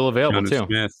 Yep, he's still available too.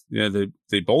 Smith. Yeah,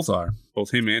 they both are, both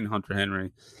him and Hunter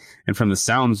Henry. And from the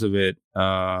sounds of it,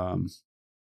 they've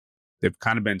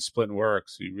kind of been splitting work,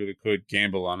 so you really could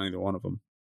gamble on either one of them.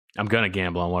 I'm gonna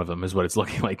gamble on one of them, is what it's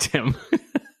looking like, Tim.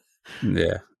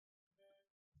 Yeah.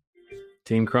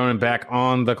 Team Cronin back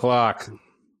on the clock.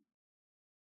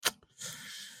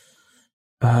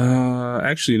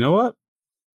 Actually, you know what?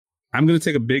 I'm going to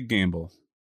take a big gamble.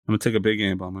 I'm going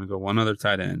to go one other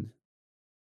tight end.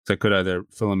 So I could either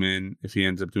fill him in if he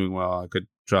ends up doing well. I could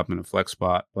drop him in a flex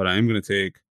spot, but I am going to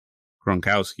take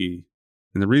Gronkowski.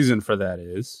 And the reason for that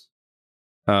is,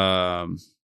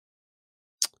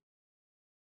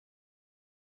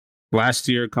 last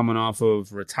year, coming off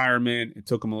of retirement, it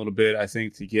took him a little bit, I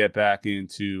think, to get back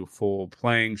into full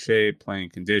playing shape, playing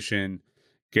condition,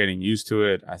 getting used to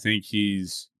it. I think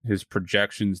his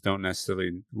projections don't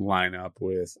necessarily line up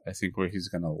with, I think, where he's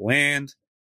going to land.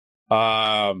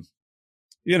 I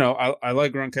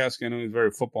like Gronkowski. I know he's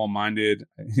very football minded.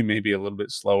 He may be a little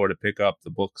bit slower to pick up the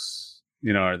books,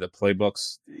 or the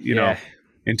playbooks,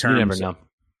 in terms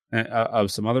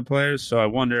of some other players. So I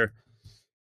wonder,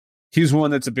 he's one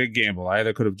that's a big gamble. I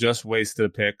either could have just wasted a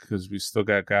pick because we still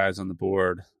got guys on the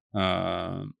board, who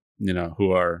are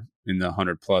in the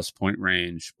 100+ point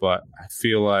range. But I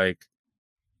feel like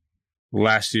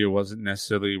last year wasn't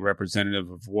necessarily representative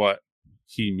of what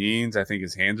he means. I think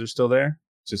his hands are still there.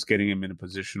 Just getting him in a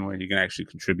position where he can actually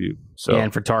contribute. So,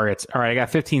 and for targets. All right, I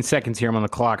got 15 seconds here. I'm on the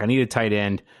clock. I need a tight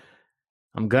end.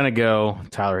 I'm going to go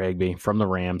Tyler Higbee from the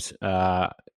Rams.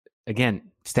 Again,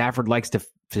 Stafford likes to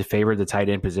favor the tight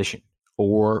end position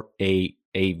or a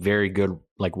very good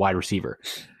wide receiver.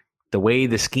 The way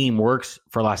the scheme works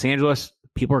for Los Angeles,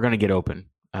 people are going to get open.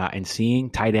 And seeing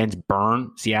tight ends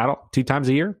burn Seattle 2 times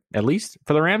a year, at least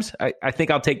for the Rams, I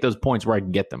think I'll take those points where I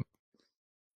can get them.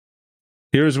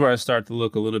 Here's where I start to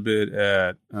look a little bit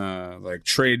at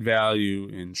trade value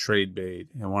and trade bait.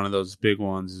 And one of those big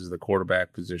ones is the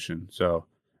quarterback position. So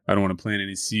I don't want to plant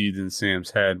any seeds in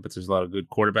Sam's head, but there's a lot of good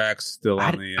quarterbacks still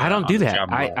on the I don't do that.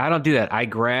 I don't do that. I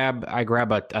grab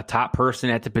a top person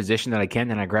at the position that I can,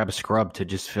 and I grab a scrub to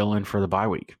just fill in for the bye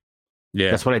week.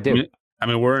 Yeah. That's what I do. I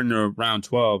mean, we're in round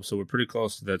 12, so we're pretty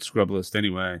close to that scrub list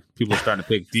anyway. People are starting to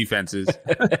pick defenses.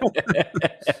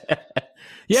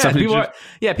 People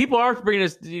are bringing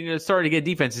us, starting to get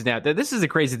defenses now. This is a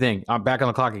crazy thing. I'm back on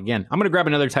the clock again. I'm going to grab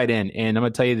another tight end, and I'm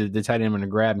going to tell you the tight end I'm going to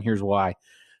grab, and here's why.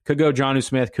 Could go Jonnu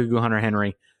Smith, could go Hunter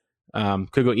Henry,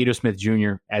 could go Ito Smith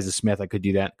Jr. as a Smith. I could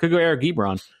do that. Could go Eric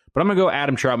Ebron, but I'm going to go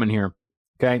Adam Troutman here.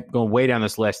 Okay, going way down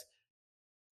this list.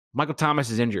 Michael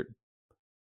Thomas is injured.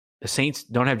 The Saints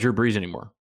don't have Drew Brees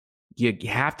anymore. You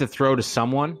have to throw to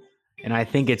someone, and I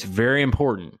think it's very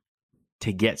important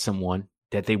to get someone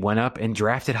that they went up and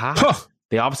drafted high.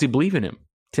 They obviously believe in him.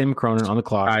 Tim Cronin on the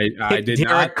clock. I did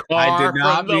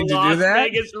not mean to do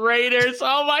that. Vegas Raiders.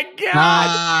 Oh my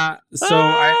God!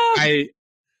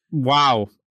 Wow.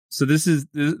 So this is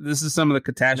some of the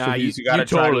catastrophes you got to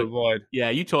try to avoid. Yeah,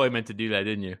 you totally meant to do that,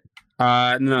 didn't you?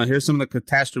 No, here's some of the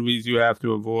catastrophes you have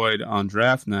to avoid on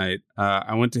draft night.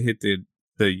 I went to hit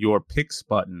the Your Picks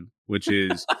button, which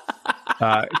is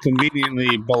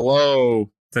conveniently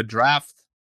below the draft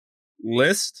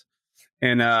list.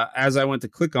 And as I went to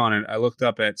click on it, I looked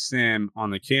up at Sam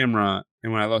on the camera,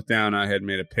 and when I looked down, I had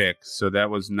made a pick. So that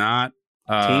was not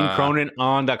Team Cronin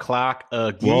on the clock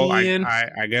again. Well,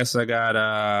 I guess I got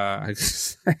I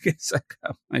guess I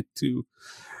got my 2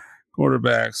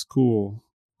 quarterbacks. Cool.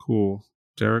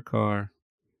 Derek Carr.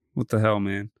 What the hell,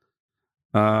 man?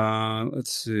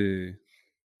 Let's see.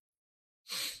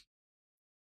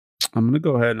 I'm gonna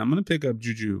go ahead and I'm gonna pick up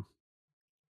Juju.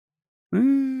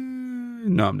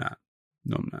 No, I'm not.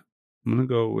 I'm gonna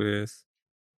go with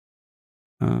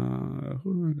who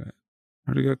do I got? I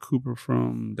already got Cooper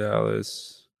from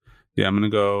Dallas. Yeah, I'm gonna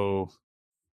go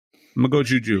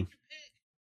Juju.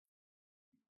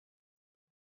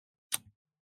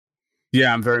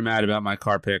 Yeah, I'm very mad about my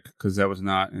Carr pick because that was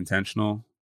not intentional.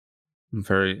 I'm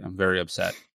very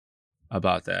upset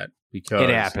about that because it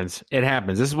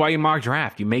happens. This is why you mock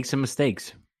draft. You make some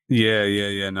mistakes.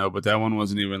 Yeah. No, but that one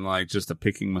wasn't even like just a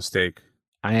picking mistake.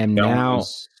 I am now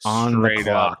on the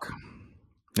clock.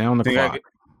 Now on the clock.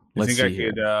 I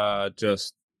could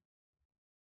just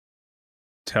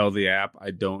tell the app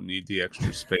I don't need the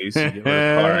extra space to get rid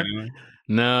of Carr anyway.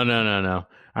 No.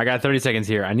 I got 30 seconds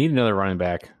here. I need another running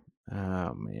back.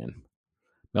 Oh, man.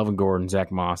 Melvin Gordon,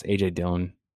 Zach Moss, A.J.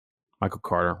 Dillon, Michael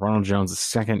Carter, Ronald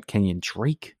Jones II, Kenyon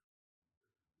Drake,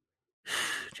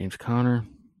 James Conner.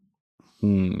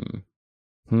 Let's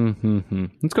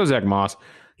go Zach Moss.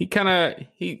 He got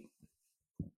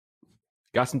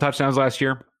some touchdowns last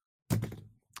year.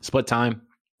 Split time.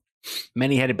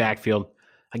 Many-headed backfield.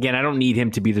 Again, I don't need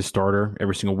him to be the starter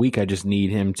every single week. I just need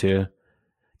him to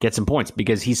get some points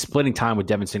because he's splitting time with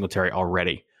Devin Singletary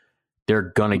already.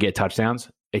 They're going to get touchdowns.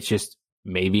 It's just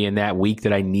maybe in that week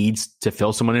that I need to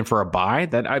fill someone in for a bye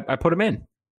that I put him in.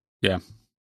 Yeah.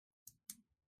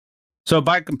 So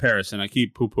by comparison, I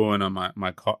keep poo-pooing on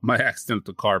my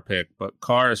accidental Carr pick, but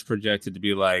Carr is projected to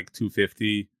be like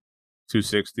 250,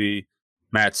 260.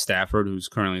 Matt Stafford, who's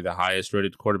currently the highest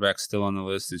rated quarterback still on the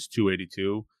list, is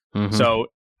 282. Mm-hmm. So,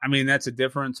 I mean, that's a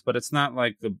difference, but it's not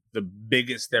like the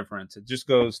biggest difference. It just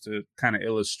goes to kind of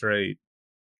illustrate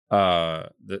the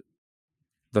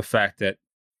fact that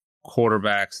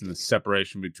quarterbacks and the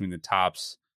separation between the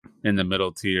tops and the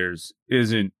middle tiers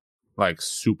isn't like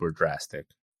super drastic.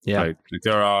 Yeah. Like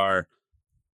there are,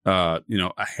 a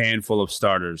handful of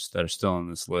starters that are still on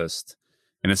this list.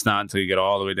 And it's not until you get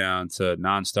all the way down to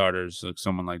non-starters, like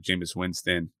someone like Jameis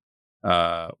Winston,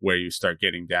 where you start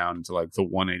getting down into like the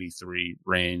 183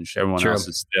 range. Everyone else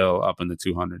is still up in the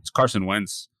 200s. Carson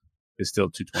Wentz is still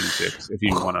 226 if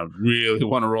you really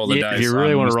want to roll the dice. If you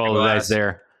really want to roll the dice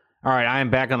there. All right, I am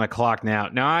back on the clock now.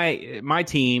 Now, my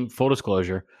team, full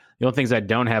disclosure, the only things I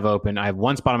don't have open, I have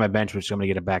one spot on my bench, which is going to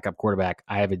get a backup quarterback.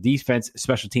 I have a defense,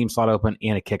 special team slot open,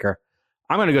 and a kicker.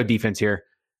 I'm going to go defense here.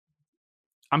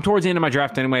 I'm towards the end of my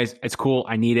draft anyways. It's cool.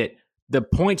 I need it. The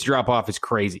points drop off is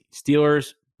crazy.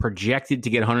 Steelers projected to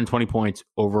get 120 points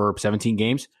over 17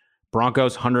 games.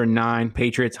 Broncos, 109.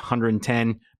 Patriots,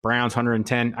 110. Browns,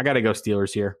 110. I got to go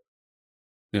Steelers here.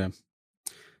 Yeah. I'm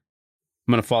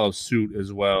going to follow suit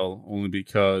as well, only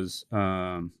because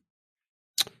on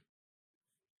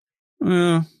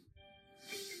the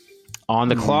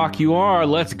clock you are.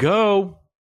 Let's go.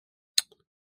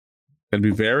 And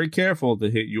be very careful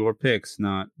to hit your picks,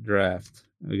 not draft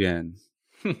again.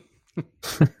 The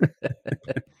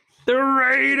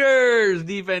Raiders,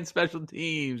 defense, special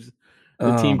teams.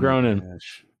 The team Cronin.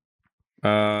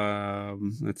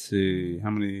 Let's see.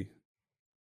 How many?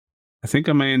 I think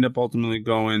I may end up ultimately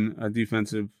going a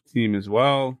defensive team as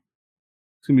well.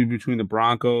 It's going to be between the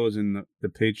Broncos and the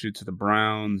Patriots or the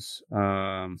Browns.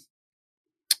 I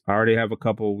already have a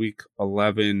couple week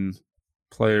 11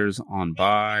 players on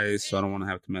bye, so I don't want to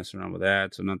have to mess around with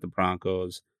that. So not the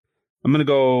Broncos. I'm gonna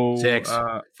go 6,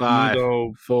 5,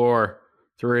 4,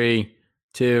 3,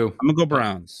 2. I'm gonna go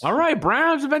Browns. All right,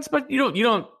 Browns events, but you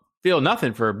don't feel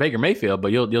nothing for Baker Mayfield,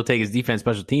 but you'll take his defense,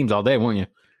 special teams all day, won't you?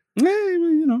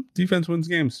 Yeah, defense wins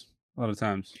games a lot of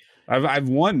times. I've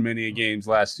won many games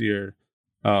last year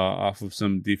off of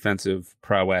some defensive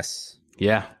prowess.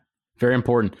 Yeah. Very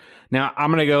important. Now,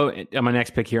 I'm going to go on my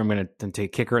next pick here. I'm going to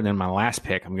take kicker, and then my last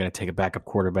pick, I'm going to take a backup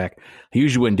quarterback. I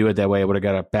usually wouldn't do it that way. I would have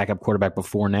got a backup quarterback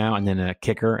before now, and then a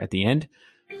kicker at the end.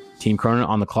 Team Cronin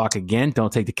on the clock again.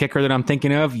 Don't take the kicker that I'm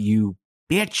thinking of, you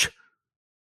bitch.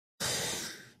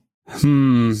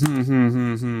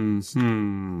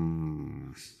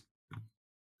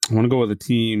 I want to go with a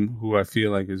team who I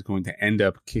feel like is going to end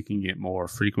up kicking it more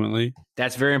frequently.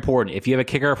 That's very important. If you have a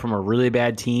kicker from a really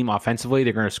bad team offensively,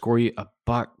 they're going to score you a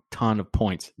buck ton of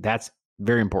points. That's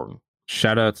very important.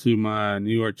 Shout out to my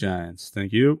New York Giants.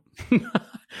 Thank you.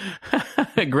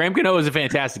 Graham Cano is a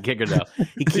fantastic kicker, though.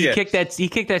 He kicked that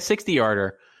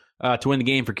 60-yarder to win the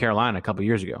game for Carolina a couple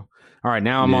years ago. All right,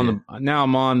 now I'm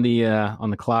on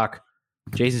the clock.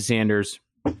 Jason Sanders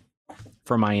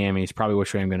from Miami is probably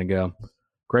which way I'm going to go.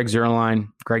 Greg Zuerlein,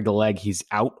 Greg the Leg, he's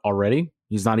out already.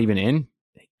 He's not even in.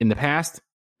 In the past,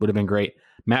 would have been great.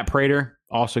 Matt Prater,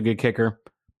 also a good kicker.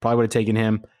 Probably would have taken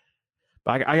him.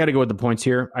 But I got to go with the points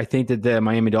here. I think that the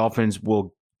Miami Dolphins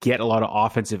will get a lot of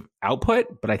offensive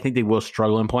output, but I think they will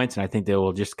struggle in points, and I think they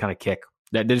will just kind of kick.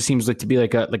 That just seems like to be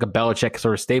like a Belichick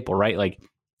sort of staple, right? Like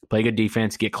play good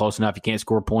defense, get close enough. You can't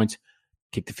score points,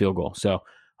 kick the field goal. So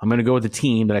I'm going to go with the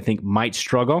team that I think might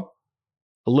struggle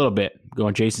a little bit.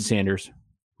 Going Jason Sanders,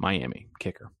 Miami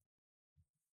kicker.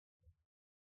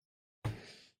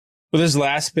 With this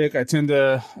last pick, I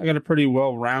got a pretty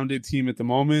well-rounded team at the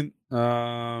moment.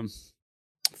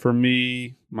 For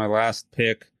me, my last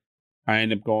pick, I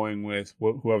end up going with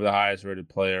whoever the highest rated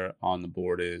player on the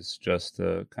board is, just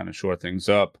to kind of shore things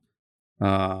up.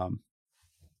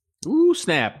 Ooh,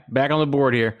 snap. Back on the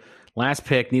board here. Last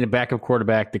pick, need a backup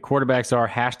quarterback. The quarterbacks are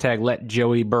 # let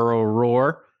Joey Burrow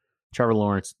roar, Trevor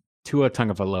Lawrence, Tua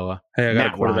Tagovailoa, Hey, I got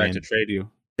Matt a quarterback Ryan, to trade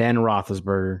you. Ben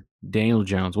Roethlisberger, Daniel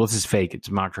Jones. Well, this is fake. It's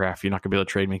a mock draft. You're not going to be able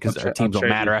to trade me because our teams don't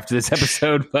matter after this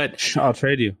episode. But I'll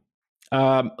trade you.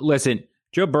 Listen,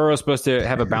 Joe Burrow is supposed to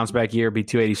have a bounce back year, be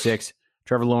 286.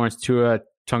 Trevor Lawrence, Tua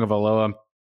Tagovailoa,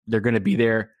 they're going to be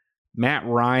there. Matt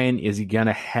Ryan is going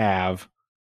to have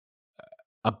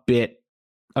a bit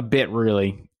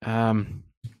really. # let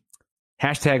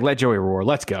Joey roar.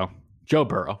 Let's go. Joe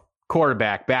Burrow,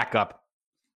 quarterback, backup.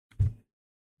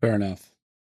 Fair enough.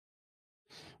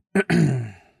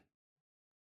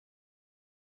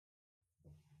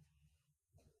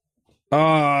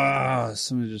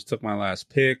 Somebody just took my last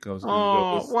pick. I was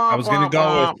gonna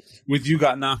go with you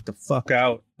got knocked the fuck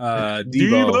out,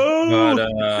 Debo.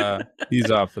 But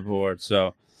he's off the board.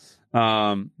 So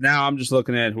now I'm just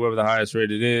looking at whoever the highest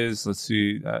rated is. Let's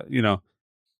see,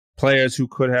 players who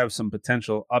could have some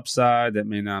potential upside that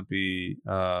may not be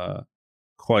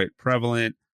quite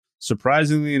prevalent.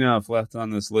 Surprisingly enough, left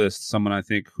on this list, someone I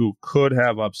think who could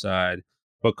have upside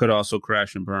but could also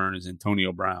crash and burn is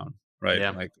Antonio Brown, right?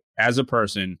 Yeah. Like, as a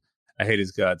person, I hate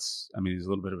his guts. I mean, he's a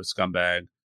little bit of a scumbag,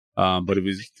 but if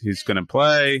he's going to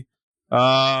play,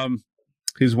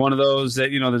 he's one of those that,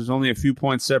 there's only a few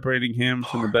points separating him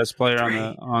from the best player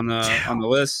on the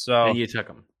list. So and you took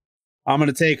him. I'm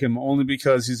going to take him only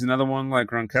because he's another one like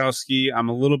Gronkowski. I'm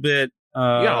a little bit. You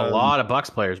got a lot of Bucks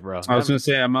players, bro. I was going to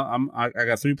say I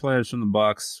got 3 players from the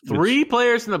Bucks. 3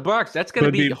 players from the Bucks. That's going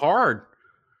to be hard.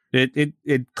 It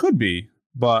could be,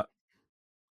 but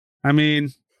I mean,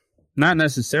 not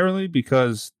necessarily,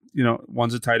 because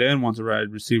one's a tight end, one's a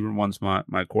wide receiver, one's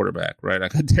my quarterback. Right? I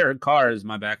got Derek Carr as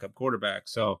my backup quarterback,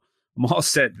 so I'm all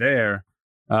set there.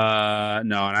 No,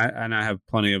 and I have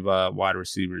plenty of wide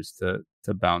receivers to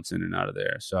bounce in and out of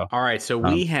there. So all right, so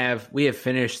we have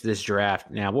finished this draft.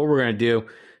 Now, what we're going to do,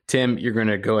 Tim, you're going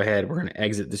to go ahead. We're going to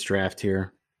exit this draft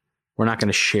here. We're not going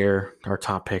to share our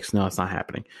top picks. No, it's not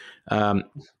happening.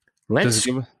 Does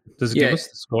it give us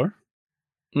the score?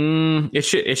 It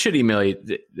should email you.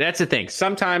 That's the thing.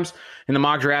 Sometimes in the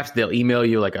mock drafts, they'll email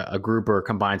you like a group or a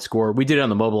combined score. We did it on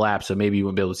the mobile app, so maybe you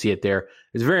won't be able to see it there.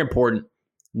 It's very important.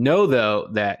 Know, though,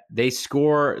 that they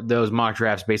score those mock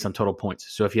drafts based on total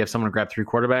points. So if you have someone to grab 3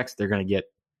 quarterbacks, they're going to get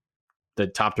the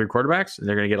top 3 quarterbacks, and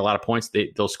they're going to get a lot of points.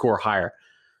 They'll score higher.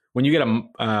 When you get an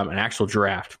actual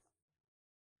draft,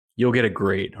 you'll get a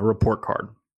grade, a report card.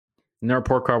 And the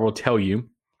report card will tell you,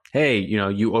 hey,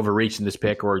 you overreached in this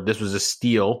pick, or this was a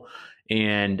steal,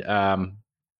 and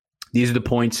these are the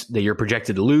points that you're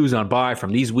projected to lose on bye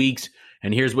from these weeks,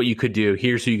 and here's what you could do.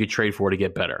 Here's who you could trade for to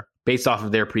get better, based off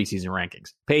of their preseason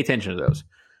rankings. Pay attention to those.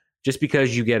 Just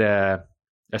because you get a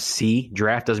C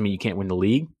draft doesn't mean you can't win the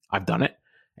league. I've done it.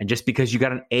 And just because you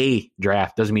got an A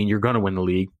draft doesn't mean you're going to win the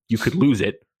league. You could lose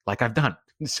it, like I've done.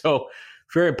 So,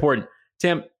 very important.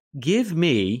 Tim, give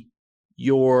me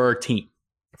your team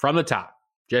from the top.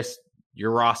 Just your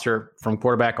roster from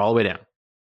quarterback all the way down.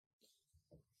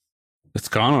 It's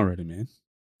gone already, man.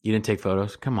 You didn't take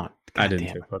photos? Come on. God, I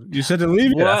didn't take photos. You said to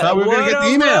leave it. I thought we were going to get the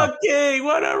email.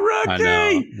 What a rookie! I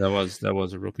know. That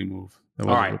was a rookie move. All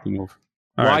right,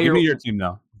 give me your team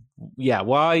now. Yeah,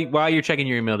 while you're checking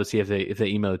your email to see if they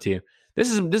email it to you.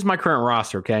 This is my current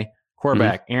roster, okay?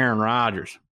 Quarterback, Aaron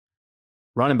Rodgers.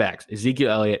 Running backs, Ezekiel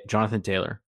Elliott, Jonathan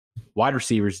Taylor. Wide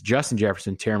receivers, Justin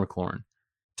Jefferson, Terry McLaurin.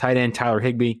 Tight end, Tyler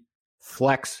Higbee.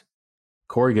 Flex,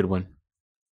 Corey Goodwin.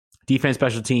 Defense,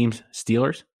 special teams,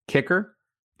 Steelers. Kicker,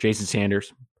 Jason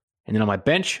Sanders. And then on my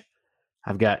bench,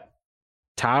 I've got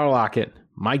Tyler Lockett,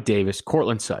 Mike Davis,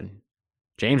 Cortland Sutton,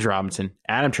 James Robinson,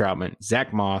 Adam Troutman,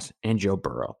 Zach Moss, and Joe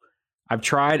Burrow. I've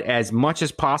tried as much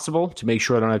as possible to make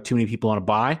sure I don't have too many people on a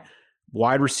bye.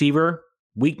 Wide receiver,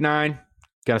 week 9,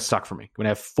 going to suck for me. I'm going to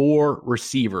have 4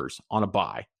 receivers on a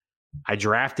bye. I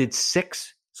drafted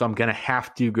 6, so I'm going to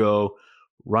have to go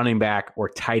running back or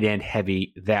tight end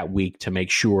heavy that week to make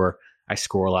sure I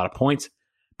score a lot of points.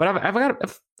 But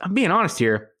I'm being honest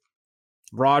here.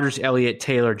 Rodgers, Elliott,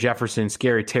 Taylor, Jefferson,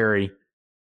 Scary Terry,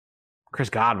 Chris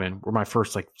Godwin were my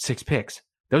first 6 picks.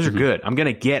 Those are good. I'm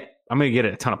gonna get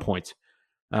a ton of points.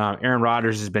 Aaron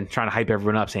Rodgers has been trying to hype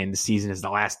everyone up, saying the season is the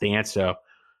last dance. So I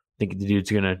think the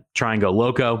dude's gonna try and go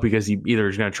loco because he either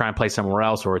is gonna try and play somewhere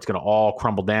else or it's gonna all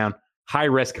crumble down. High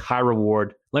risk, high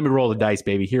reward. Let me roll the dice,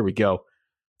 baby. Here we go.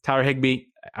 Tyler Higbee,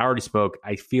 I already spoke.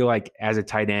 I feel like as a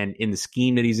tight end in the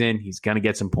scheme that he's in, he's gonna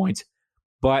get some points,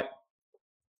 but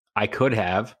I could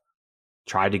have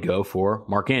tried to go for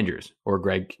Mark Andrews or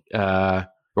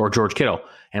or George Kittle,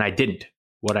 and I didn't.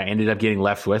 What I ended up getting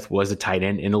left with was a tight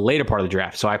end in the later part of the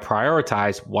draft. So I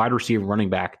prioritized wide receiver, running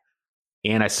back,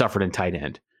 and I suffered in tight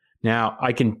end. Now,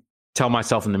 I can tell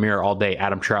myself in the mirror all day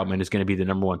Adam Troutman is going to be the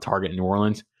number 1 target in New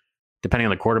Orleans. Depending on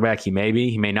the quarterback, he may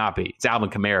be. He may not be. It's Alvin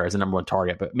Kamara as the number 1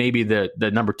 target, but maybe the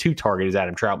number 2 target is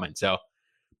Adam Troutman. So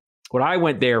what I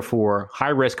went there for, high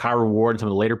risk, high reward in some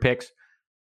of the later picks,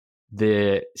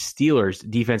 the Steelers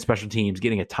defense, special teams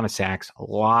getting a ton of sacks, a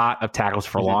lot of tackles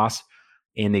for loss,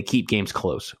 and they keep games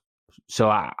close. So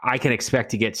I can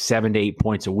expect to get 7 to 8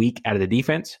 points a week out of the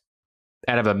defense,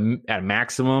 at a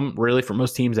maximum, really, for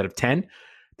most teams out of 10.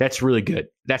 That's really good.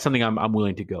 That's something I'm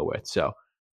willing to go with. So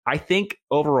I think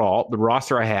overall, the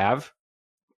roster I have,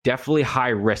 definitely high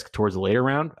risk towards the later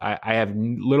round. I have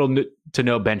little to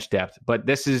no bench depth, but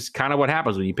this is kind of what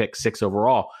happens when you pick 6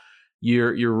 overall.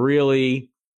 You're really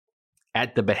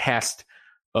at the behest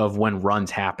of when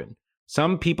runs happen.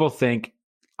 Some people think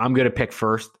I'm going to pick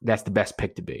first. That's the best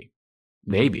pick to be.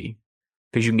 Maybe,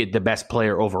 because you can get the best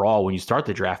player overall when you start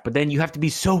the draft, but then you have to be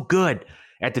so good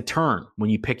at the turn when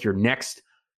you pick your next,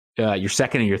 your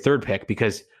second and your third pick,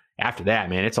 because after that,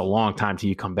 man, it's a long time till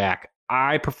you come back.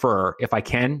 I prefer, if I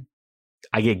can,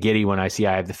 I get giddy when I see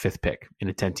I have the 5th pick in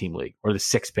a 10-team league or the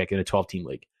 6th pick in a 12-team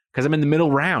league, because I'm in the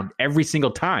middle round every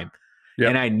single time. Yep.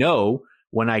 And I know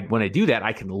when I do that,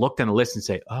 I can look down the list and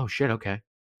say, oh, shit, okay.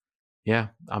 Yeah,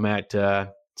 I'm at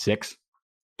 6,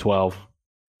 12,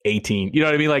 18. You know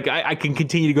what I mean? I can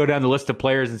continue to go down the list of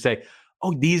players and say,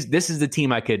 oh, this is the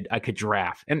team I could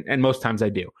draft. And most times I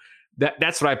do.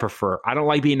 That's what I prefer. I don't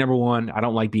like being number 1. I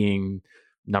don't like being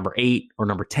number 8 or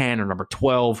number 10 or number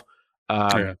 12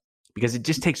 because it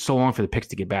just takes so long for the picks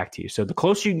to get back to you. So the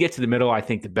closer you can get to the middle, I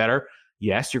think the better.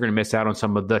 Yes, you're going to miss out on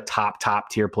some of the top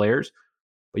tier players,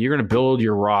 but you're going to build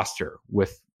your roster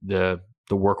with the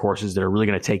workhorses that are really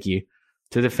going to take you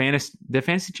to the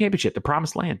fantasy championship, the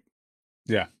promised land.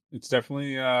 Yeah, it's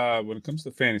definitely, when it comes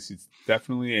to fantasy, it's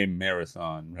definitely a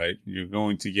marathon, right? You're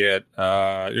going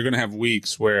to have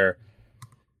weeks where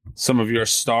some of your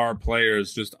star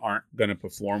players just aren't going to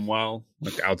perform well,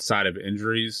 outside of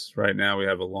injuries. Right now we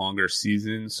have a longer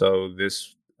season, so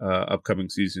this upcoming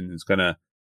season is going to,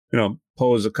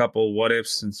 pose a couple what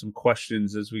ifs and some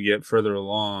questions as we get further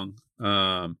along.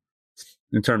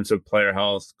 In terms of player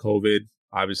health, COVID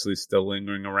obviously still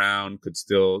lingering around, could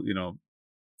still,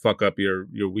 fuck up your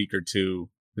week or two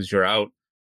because you're out.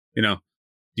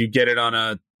 You get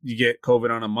COVID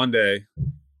on a Monday,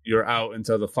 you're out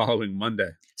until the following Monday.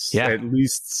 Yeah. At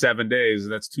least 7 days.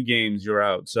 That's 2 games you're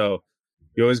out. So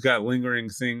you always got lingering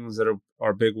things that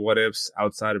are big what ifs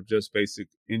outside of just basic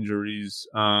injuries.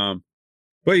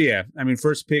 But yeah, I mean,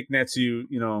 first pick nets you,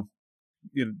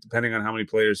 depending on how many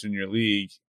players in your league,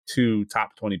 2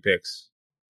 top 20 picks,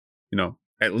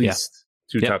 at least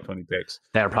 2 top 20 picks.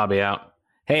 That'll probably out.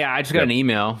 Hey, I just got an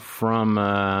email from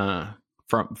the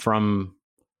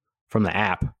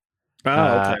app.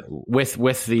 Okay. With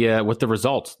the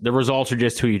results. The results are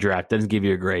just who you draft. Doesn't give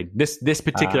you a grade. This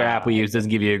particular app we use doesn't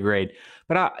give you a grade.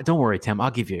 But don't worry, Tim. I'll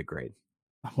give you a grade.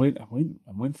 I'm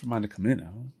waiting for mine to come in.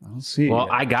 I don't see it. Well,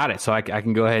 I got it, so I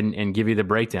can go ahead and give you the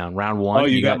breakdown. Round 1. Oh,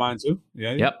 you got mine too?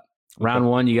 Yeah. Yep. Okay. Round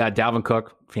 1, you got Dalvin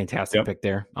Cook. Fantastic pick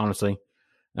there, honestly.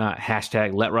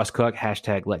 Hashtag let Russ cook.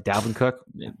 Hashtag let Dalvin cook.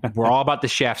 We're all about the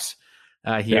chefs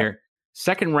here. Yep.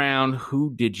 Second round,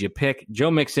 who did you pick? Joe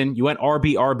Mixon. You went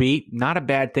RB. Not a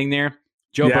bad thing there.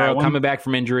 Joe Burrow coming back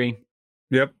from injury.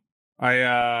 Yep.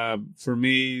 For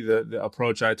me, the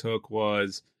approach I took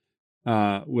was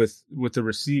with the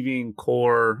receiving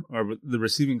core or the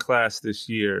receiving class this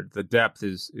year, the depth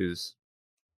is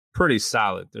pretty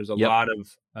solid. There's a lot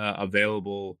of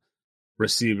available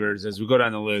receivers. As we go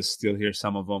down the list, you'll hear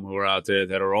some of them who are out there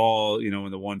that are all, in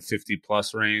the 150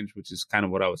 plus range, which is kind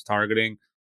of what I was targeting.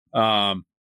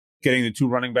 Getting the two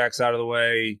running backs out of the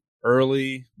way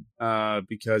early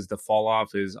because the fall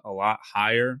off is a lot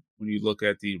higher when you look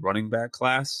at the running back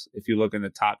class. If you look in the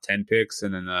top 10 picks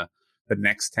and then the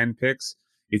next 10 picks,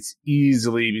 it's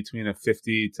easily between a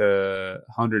 50 to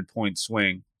 100 point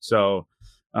swing. So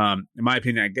in my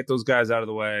opinion, I get those guys out of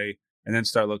the way and then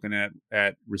start looking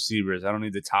at receivers. I don't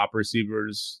need the top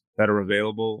receivers that are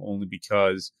available only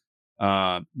because,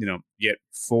 you get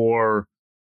 4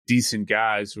 decent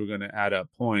guys who are going to add up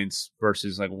points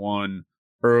versus like one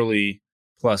early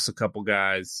plus a couple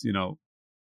guys,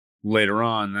 later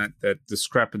on. That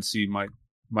discrepancy might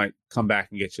come back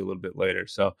and get you a little bit later.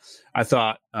 So I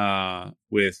thought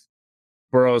with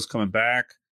Burrows coming back,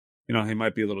 he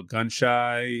might be a little gun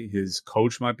shy. His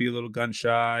coach might be a little gun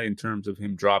shy in terms of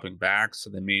him dropping back. So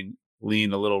they may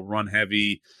lean a little run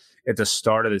heavy at the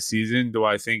start of the season. Do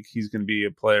I think he's going to be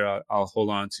a player I'll hold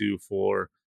on to for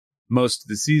most of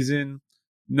the season?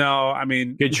 No, I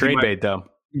mean, good trade bait though.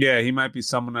 Yeah, he might be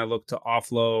someone I look to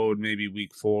offload maybe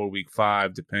week 4, week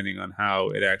 5, depending on how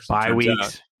it actually turns weeks.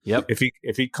 Out. Yep.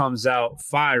 If he comes out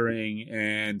firing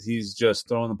and he's just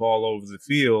throwing the ball over the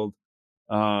field,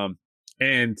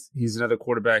 and he's another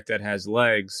quarterback that has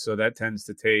legs, so that tends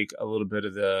to take a little bit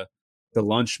of the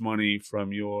lunch money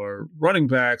from your running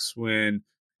backs when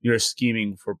you're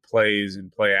scheming for plays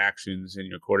and play actions, and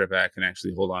your quarterback can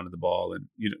actually hold on to the ball, and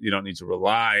you don't need to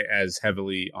rely as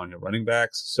heavily on your running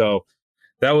backs. So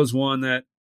that was one that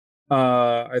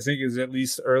I think is at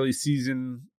least early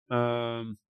season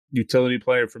utility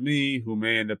player for me, who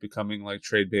may end up becoming like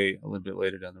trade bait a little bit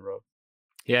later down the road.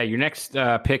 Yeah, your next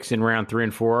picks in round 3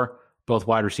 and 4, both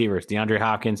wide receivers, DeAndre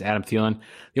Hopkins, Adam Thielen.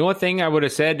 The only thing I would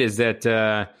have said is that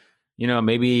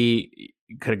maybe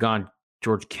you could have gone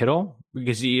George Kittle,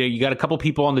 because you got a couple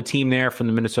people on the team there from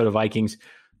the Minnesota Vikings.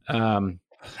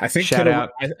 I think Kittle.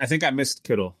 I think I missed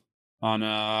Kittle on.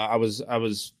 I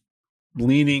was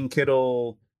leaning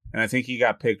Kittle, and I think he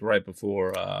got picked right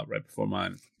before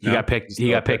mine. He got picked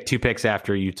 2 picks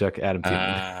after you took Adam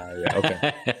Thielen. Yeah,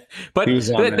 okay. but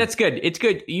that's good. It's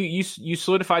good. You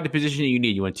solidified the position that you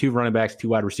need. You went 2 running backs, 2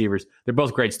 wide receivers. They're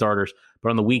both great starters, but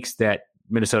on the weeks that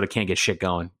Minnesota can't get shit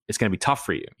going, it's going to be tough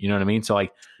for you. You know what I mean? So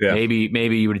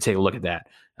maybe you would take a look at that.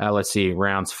 Let's see,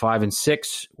 rounds 5 and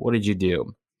 6. What did you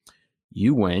do?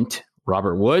 You went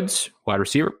Robert Woods, wide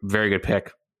receiver, very good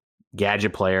pick,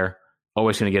 gadget player,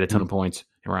 always going to get a ton of points.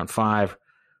 In round 5,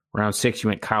 round 6, you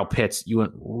went Kyle Pitts. You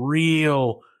went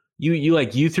real.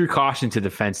 You threw caution to the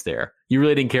fence there. You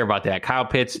really didn't care about that. Kyle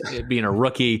Pitts being a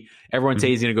rookie, everyone says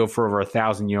he's going to go for over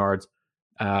 1,000 yards.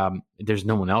 There's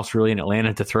no one else really in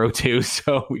Atlanta to throw to,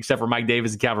 so except for Mike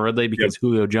Davis and Calvin Ridley, because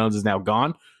Julio Jones is now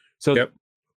gone. So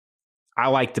I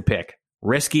like the pick.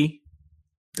 Risky,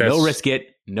 no risk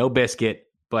it, no biscuit,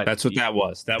 but that's what that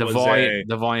was.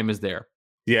 The volume is there.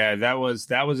 Yeah, that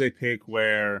was a pick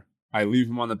where I leave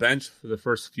him on the bench for the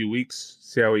first few weeks,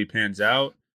 see how he pans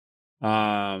out,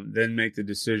 then make the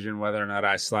decision whether or not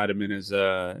I slide him in as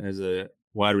a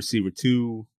wide receiver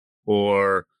 2,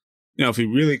 or if he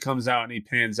really comes out and he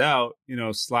pans out,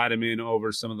 slide him in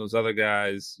over some of those other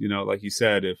guys. Like you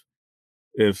said,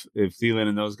 if Thielen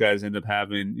and those guys end up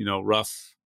having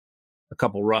a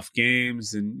couple rough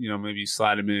games, and maybe you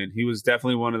slide him in. He was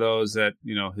definitely one of those that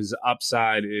his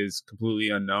upside is completely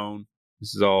unknown.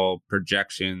 This is all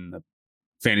projection. The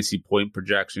fantasy point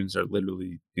projections are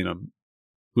literally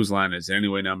whose line is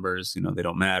anyway numbers. They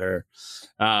don't matter.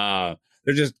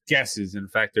 They're just guesses. In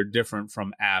fact, they're different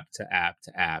from app to app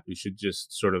to app. You should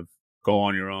just sort of go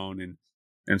on your own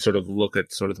and sort of look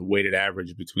at sort of the weighted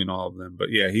average between all of them.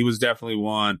 But yeah, he was definitely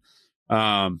one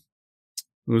who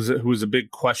was a big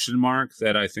question mark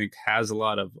that I think has a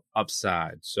lot of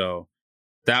upside. So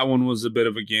that one was a bit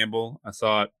of a gamble. I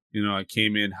thought, I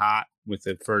came in hot with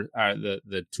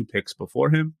the 2 picks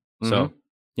before him. So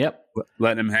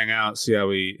letting him hang out, see how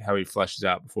he fleshes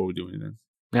out before we do anything.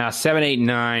 Now, 7, 8,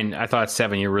 9. I thought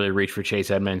 7, you really reached for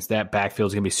Chase Edmonds. That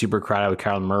backfield is going to be super crowded with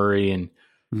Kyler Murray and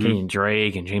Kenyon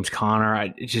Drake and James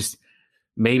Conner.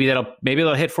 Maybe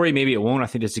that'll hit for you. Maybe it won't. I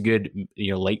think it's a good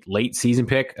late season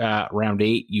pick. Round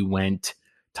 8, you went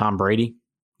Tom Brady.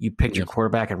 You picked your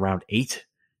quarterback at round 8,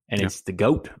 and it's the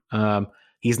GOAT.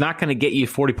 He's not going to get you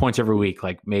 40 points every week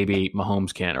like maybe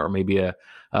Mahomes can, or maybe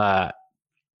a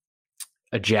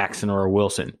Jackson or a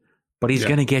Wilson. but he's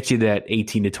going to get you that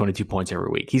 18 to 22 points every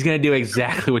week. He's going to do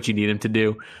exactly what you need him to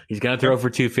do. He's going to throw for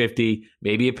 250,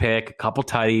 maybe a pick, a couple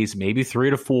tutties, maybe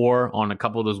 3 to 4 on a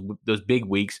couple of those big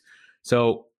weeks.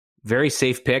 So very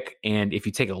safe pick. And if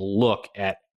you take a look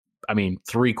at,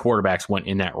 3 quarterbacks went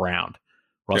in that round.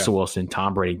 Russell Wilson,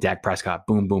 Tom Brady, Dak Prescott,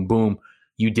 boom, boom, boom.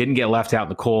 You didn't get left out in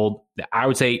the cold. I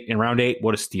would say in round 8,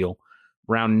 what a steal.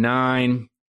 Round 9,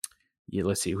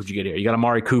 let's see, who'd you get here? You got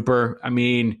Amari Cooper.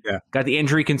 Got the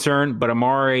injury concern, but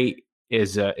Amari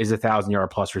is a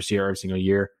 1,000-yard plus receiver every single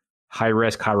year. High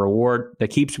risk, high reward. That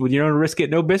keeps with risk it,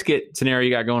 no biscuit scenario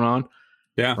you got going on.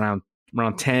 Yeah.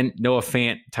 Round 10, Noah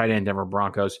Fant, tight end, Denver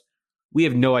Broncos. We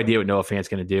have no idea what Noah Fant's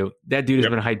going to do. That dude has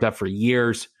been hyped up for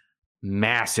years.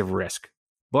 Massive risk.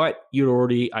 But you'd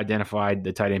already identified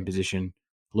the tight end position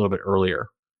a little bit earlier.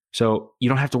 So you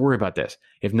don't have to worry about this.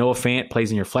 If Noah Fant plays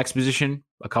in your flex position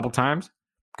a couple times,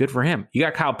 good for him. You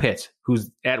got Kyle Pitts, who's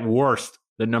at worst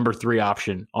the number 3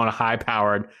 option on a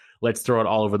high-powered, let's throw it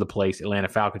all over the place Atlanta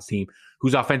Falcons team,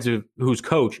 whose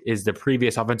coach is the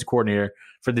previous offensive coordinator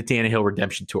for the Tannehill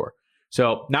Redemption Tour.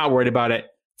 So not worried about it.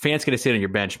 Fant's going to sit on your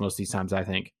bench most of these times, I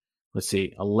think. Let's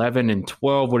see, 11 and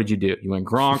 12. What did you do? You went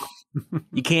Gronk.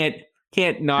 You can't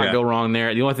go wrong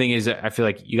there. The only thing is, I feel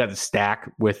like you got the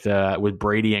stack with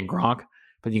Brady and Gronk,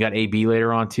 but you got AB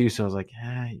later on too. So I was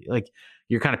like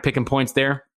you're kind of picking points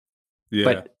there. Yeah.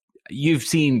 But you've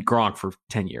seen Gronk for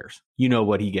 10 years. You know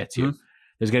what he gets you. Mm-hmm.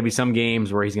 There's going to be some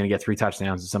games where he's going to get 3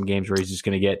 touchdowns and some games where he's just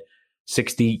going to get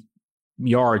 60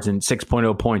 yards and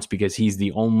 6.0 points because he's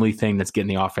the only thing that's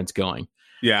getting the offense going.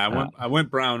 Yeah, I went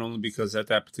Brown only because at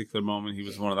that particular moment he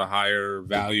was one of the higher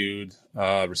valued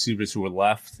receivers who were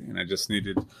left, and I just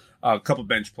needed a couple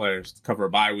bench players to cover a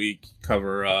bye week,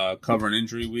 cover an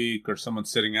injury week, or someone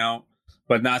sitting out,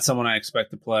 but not someone I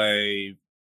expect to play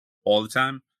all the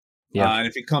time. Yeah, and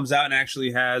if he comes out and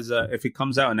actually has a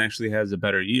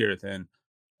better year, then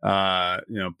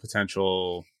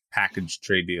potential package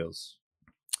trade deals.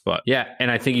 But yeah,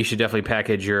 and I think you should definitely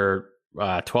package your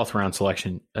 12th round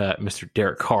selection, Mr.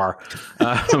 Derek Carr.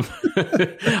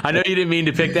 I know you didn't mean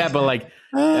to pick that, but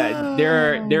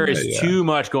there is too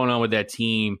much going on with that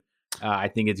team. I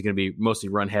think it's going to be mostly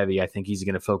run heavy. I think he's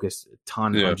going to focus a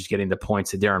ton on just getting the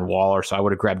points to Darren Waller. So I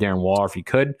would have grabbed Darren Waller if he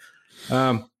could.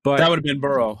 But that would have been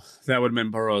Burrow.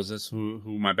 Burrows. That's who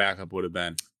my backup would have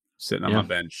been sitting on my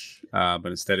bench. But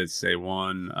instead, it's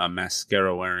one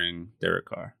mascara wearing Derek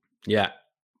Carr. Yeah.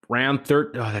 Round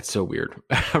 13. Oh, that's so weird.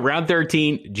 Round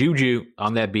 13, Juju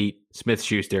on that beat.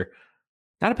 Smith-Schuster.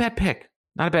 Not a bad pick.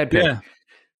 Yeah.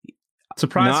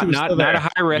 Surprised not a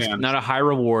high risk, not a high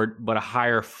reward, but a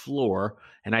higher floor.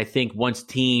 And I think once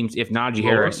teams, if Najee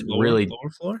Harris really lower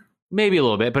floor, maybe a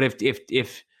little bit, but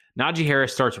if Najee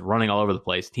Harris starts running all over the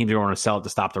place, teams are going to sell it to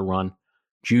stop the run.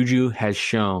 Juju has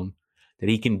shown that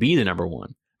he can be the number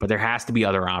 1. But there has to be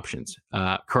other options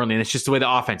currently. And it's just the way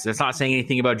the offense. That's not saying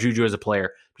anything about Juju as a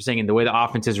player. We're saying the way the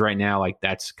offense is right now,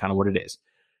 that's kind of what it is.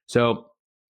 So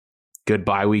good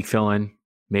bye week fill-in.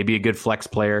 Maybe a good flex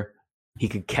player. He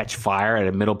could catch fire at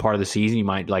a middle part of the season. You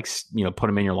might put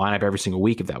him in your lineup every single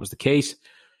week if that was the case.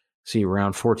 See,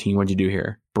 round 14, what'd you do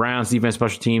here? Browns, defense,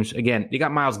 special teams. Again, you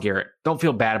got Myles Garrett. Don't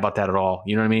feel bad about that at all.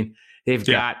 You know what I mean? They've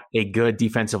got a good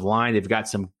defensive line. They've got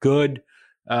some good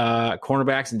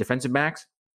cornerbacks and defensive backs.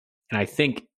 And I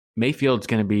think Mayfield's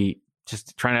going to be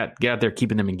just trying to get out there,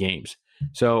 keeping them in games.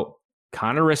 So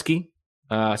kind of risky.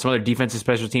 Some other defensive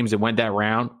special teams that went that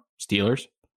round, Steelers.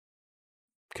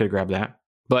 Could have grabbed that.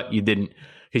 But you didn't,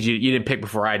 because you didn't pick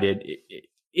before I did.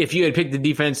 If you had picked the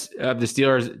defense of the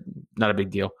Steelers, not a big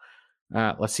deal.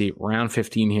 Let's see. Round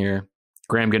 15 here.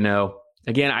 Graham Gano.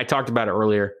 Again, I talked about it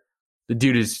earlier. The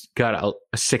dude has got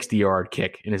a 60-yard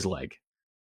kick in his leg.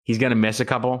 He's going to miss a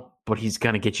couple, but he's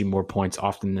going to get you more points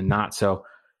often than not. So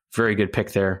very good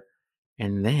pick there.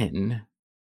 And then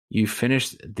you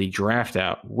finish the draft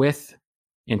out with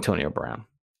Antonio Brown.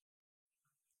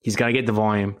 He's got to get the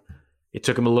volume. It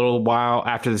took him a little while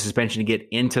after the suspension to get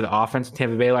into the offense in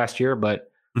Tampa Bay last year, but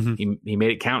he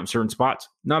made it count in certain spots.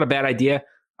 Not a bad idea.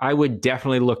 I would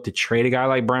definitely look to trade a guy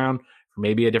like Brown for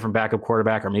maybe a different backup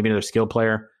quarterback or maybe another skill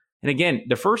player. And again,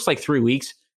 the first 3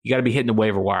 weeks, you got to be hitting the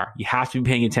waiver wire. You have to be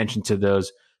paying attention to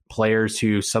those players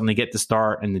who suddenly get the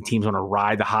start and the teams want to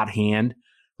ride the hot hand.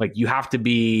 You have to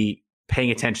be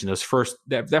paying attention.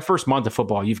 That first month of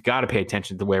football, you've got to pay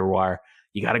attention to the waiver wire.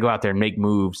 You got to go out there and make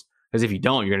moves, because if you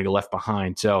don't, you're going to go left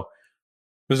behind. So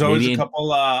there's always a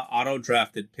couple auto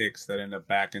drafted picks that end up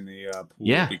back in the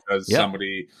pool because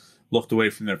somebody looked away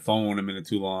from their phone a minute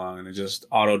too long and it just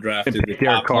auto drafted the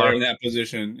top player in that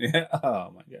position. Yeah.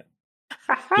 Oh my god.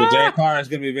 So Derek Carr is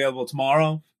going to be available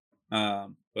tomorrow.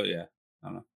 But yeah, I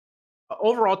don't know.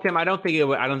 Overall, Tim, I don't think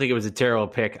it was a terrible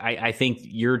pick. I think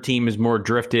your team is more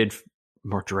drafted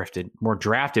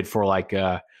for like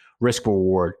risk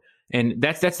reward, and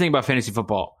that's the thing about fantasy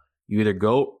football. You either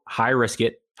go high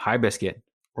biscuit,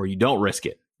 or you don't risk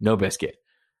it, no biscuit.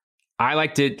 I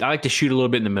like to shoot a little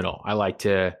bit in the middle. I like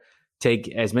to take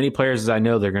as many players as I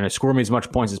know they're going to score me as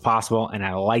much points as possible, and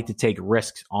I like to take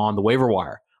risks on the waiver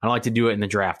wire. I don't like to do it in the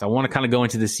draft. I want to kind of go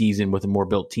into the season with a more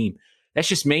built team. That's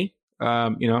just me.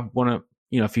 Won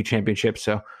a few championships,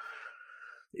 so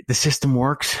the system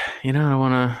works. I don't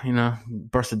want to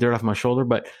brush the dirt off my shoulder,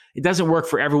 but it doesn't work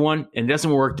for everyone, and it doesn't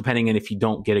work depending on if you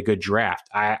don't get a good draft.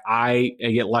 I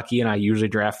get lucky, and I usually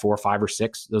draft 4, 5, or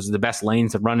 6. Those are the best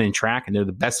lanes to run in track, and they're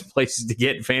the best places to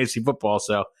get in fantasy football.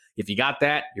 So if you got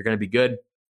that, you're going to be good.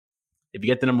 If you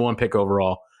get the number 1 pick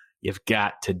overall, you've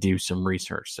got to do some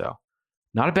research. So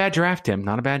not a bad draft, Tim.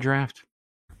 Not a bad draft.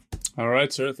 All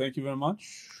right, sir. Thank you very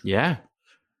much. Yeah.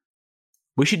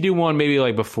 We should do one maybe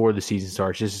like before the season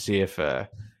starts, just to see if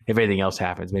anything else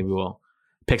happens. Maybe we'll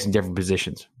pick some different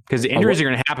positions because the injuries are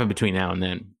going to happen between now and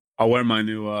then. I'll wear my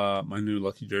new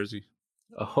lucky jersey.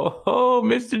 Oh,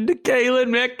 Mr. DeKalen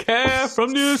Metcalf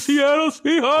from the Seattle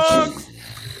Seahawks.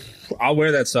 I'll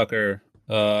wear that sucker.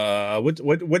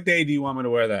 What day do you want me to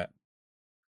wear that?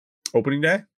 Opening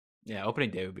day? Yeah,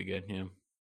 opening day would be good. Yeah.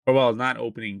 Oh, well, not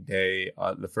opening day.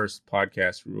 The first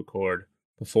podcast we record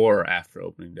before or after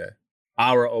opening day.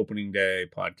 Our opening day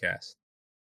podcast.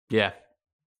 Yeah.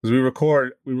 Because we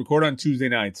record on Tuesday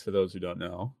nights, for those who don't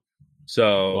know.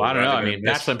 So I don't know. I mean,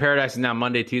 Bachelor in Paradise is now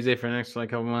Monday, Tuesday for the next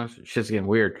couple months. It's just getting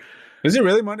weird. Is it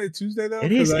really Monday, Tuesday though?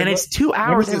 It is, and it's 2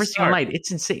 hours every single night.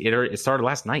 It's insane. It started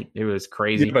last night. It was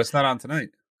crazy. Yeah, but it's not on tonight.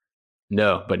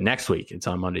 No, but next week it's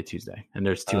on Monday, Tuesday, and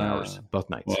there's 2 hours both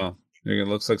nights. Well, it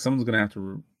looks like someone's going to have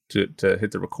to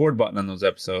hit the record button on those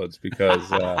episodes because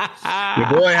your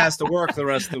boy has to work the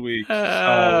rest of the week. We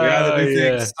either do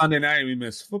things Sunday night we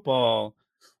miss football,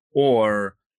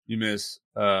 or you miss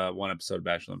one episode of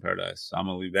Bachelor in Paradise. So I'm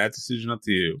going to leave that decision up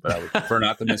to you, but I would prefer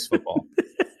not to miss football.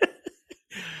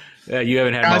 You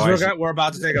haven't had guys. We're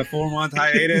about to take a 4-month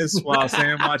hiatus while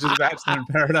Sam watches Bachelor in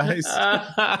Paradise.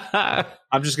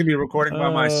 I'm just gonna be recording by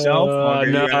myself.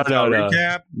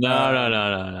 Recap.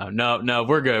 No.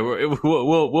 We're good.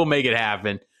 We'll make it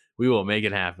happen. We will make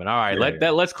it happen. All right.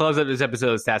 Let's close up this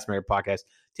episode of the Stats Matter podcast.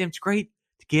 Tim, it's great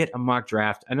to get a mock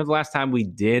draft. I know the last time we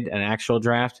did an actual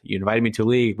draft, you invited me to a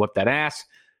league. Whooped that ass.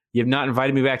 You have not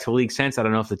invited me back to a league since. I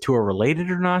don't know if the two are related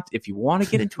or not. If you want to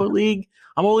get into a league,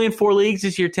 I'm only in 4 leagues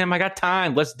this year, Tim. I got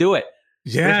time. Let's do it.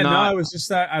 Yeah, no, it was just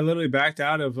that I literally backed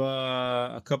out of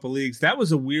a couple leagues. That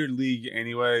was a weird league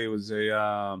anyway. It was it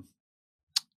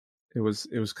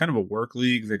was kind of a work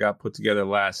league that got put together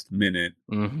last minute.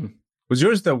 Mm-hmm. Was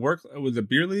yours the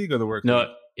beer league or the work league?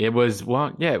 No, it was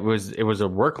it was a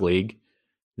work league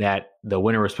that the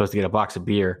winner was supposed to get a box of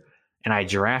beer, and I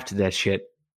drafted that shit.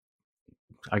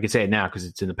 I can say it now because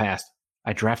it's in the past.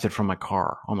 I drafted from my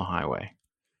car on the highway.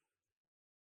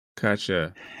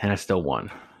 Gotcha. And I still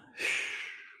won.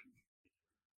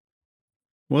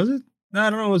 Was it? No, I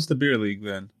don't know. It was the beer league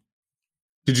then.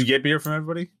 Did you get beer from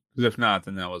everybody? Because if not,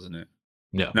 then that wasn't it.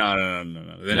 No.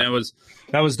 Then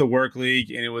that was the work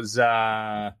league, and it was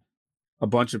a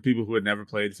bunch of people who had never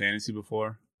played fantasy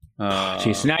before.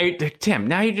 Jeez, now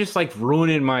you're just like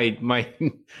ruining my.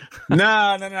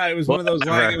 No. It was one of those.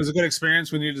 It was a good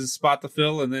experience. We needed to spot the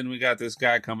fill, and then we got this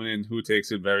guy coming in who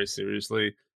takes it very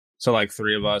seriously. So like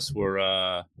 3 of us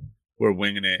were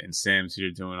winging it, and Sam's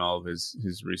here doing all of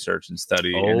his research and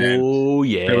study. Oh, and then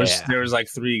yeah. There was like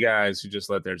 3 guys who just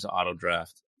let theirs auto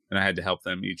draft, and I had to help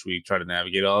them each week try to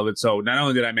navigate all of it. So not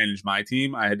only did I manage my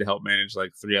team, I had to help manage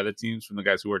like 3 other teams from the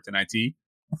guys who worked in IT.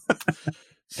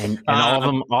 and all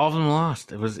of them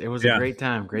lost. It was a great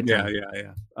time. Yeah.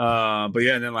 But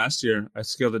yeah, and then last year I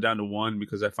scaled it down to 1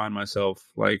 because I find myself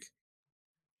like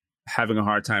having a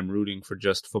hard time rooting for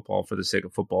just football for the sake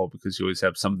of football, because you always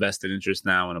have some vested interest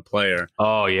now in a player.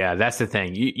 Oh yeah, that's the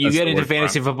thing. You get into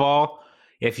fantasy football.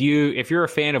 If you're a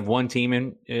fan of one team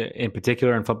in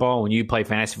particular in football, when you play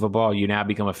fantasy football, you now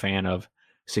become a fan of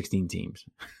 16 teams.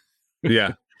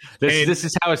 Yeah. This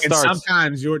is how it starts. And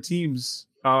sometimes your teams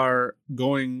are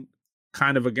going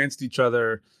kind of against each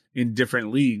other in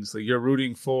different leagues. Like you're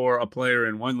rooting for a player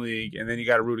in one league, and then you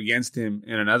got to root against him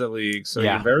in another league. So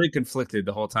you're very conflicted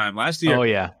the whole time. Last year,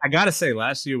 I got to say,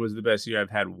 last year was the best year I've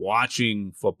had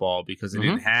watching football, because I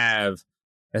didn't have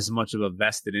as much of a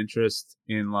vested interest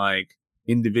in like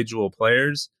individual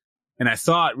players. And I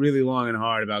thought really long and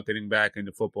hard about getting back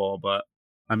into football, but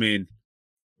I mean,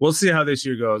 we'll see how this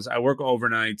year goes. I work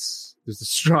overnights. There's a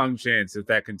strong chance if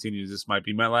that continues, this might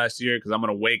be my last year, because I'm going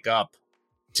to wake up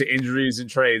to injuries and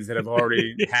trades that have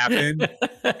already happened,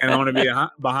 and I'm going to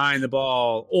be behind the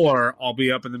ball, or I'll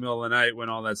be up in the middle of the night when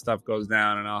all that stuff goes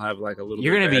down, and I'll have like a little.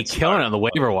 You're going to be killing on the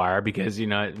waiver wire because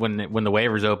when the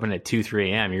waivers open at 2-3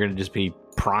 a.m., you're going to just be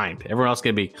primed. Everyone else is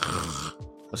going to be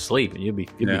asleep, and you'll be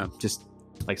just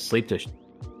like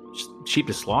sheep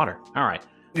to slaughter. All right.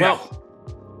 Well,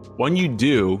 when you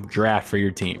do draft for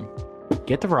your team,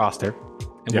 get the roster,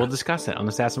 and we'll discuss it on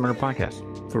the Stats and Murder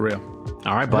podcast. For real.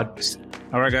 All right, bud.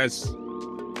 All right, guys.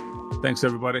 Thanks,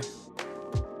 everybody.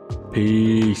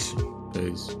 Peace.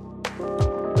 Peace.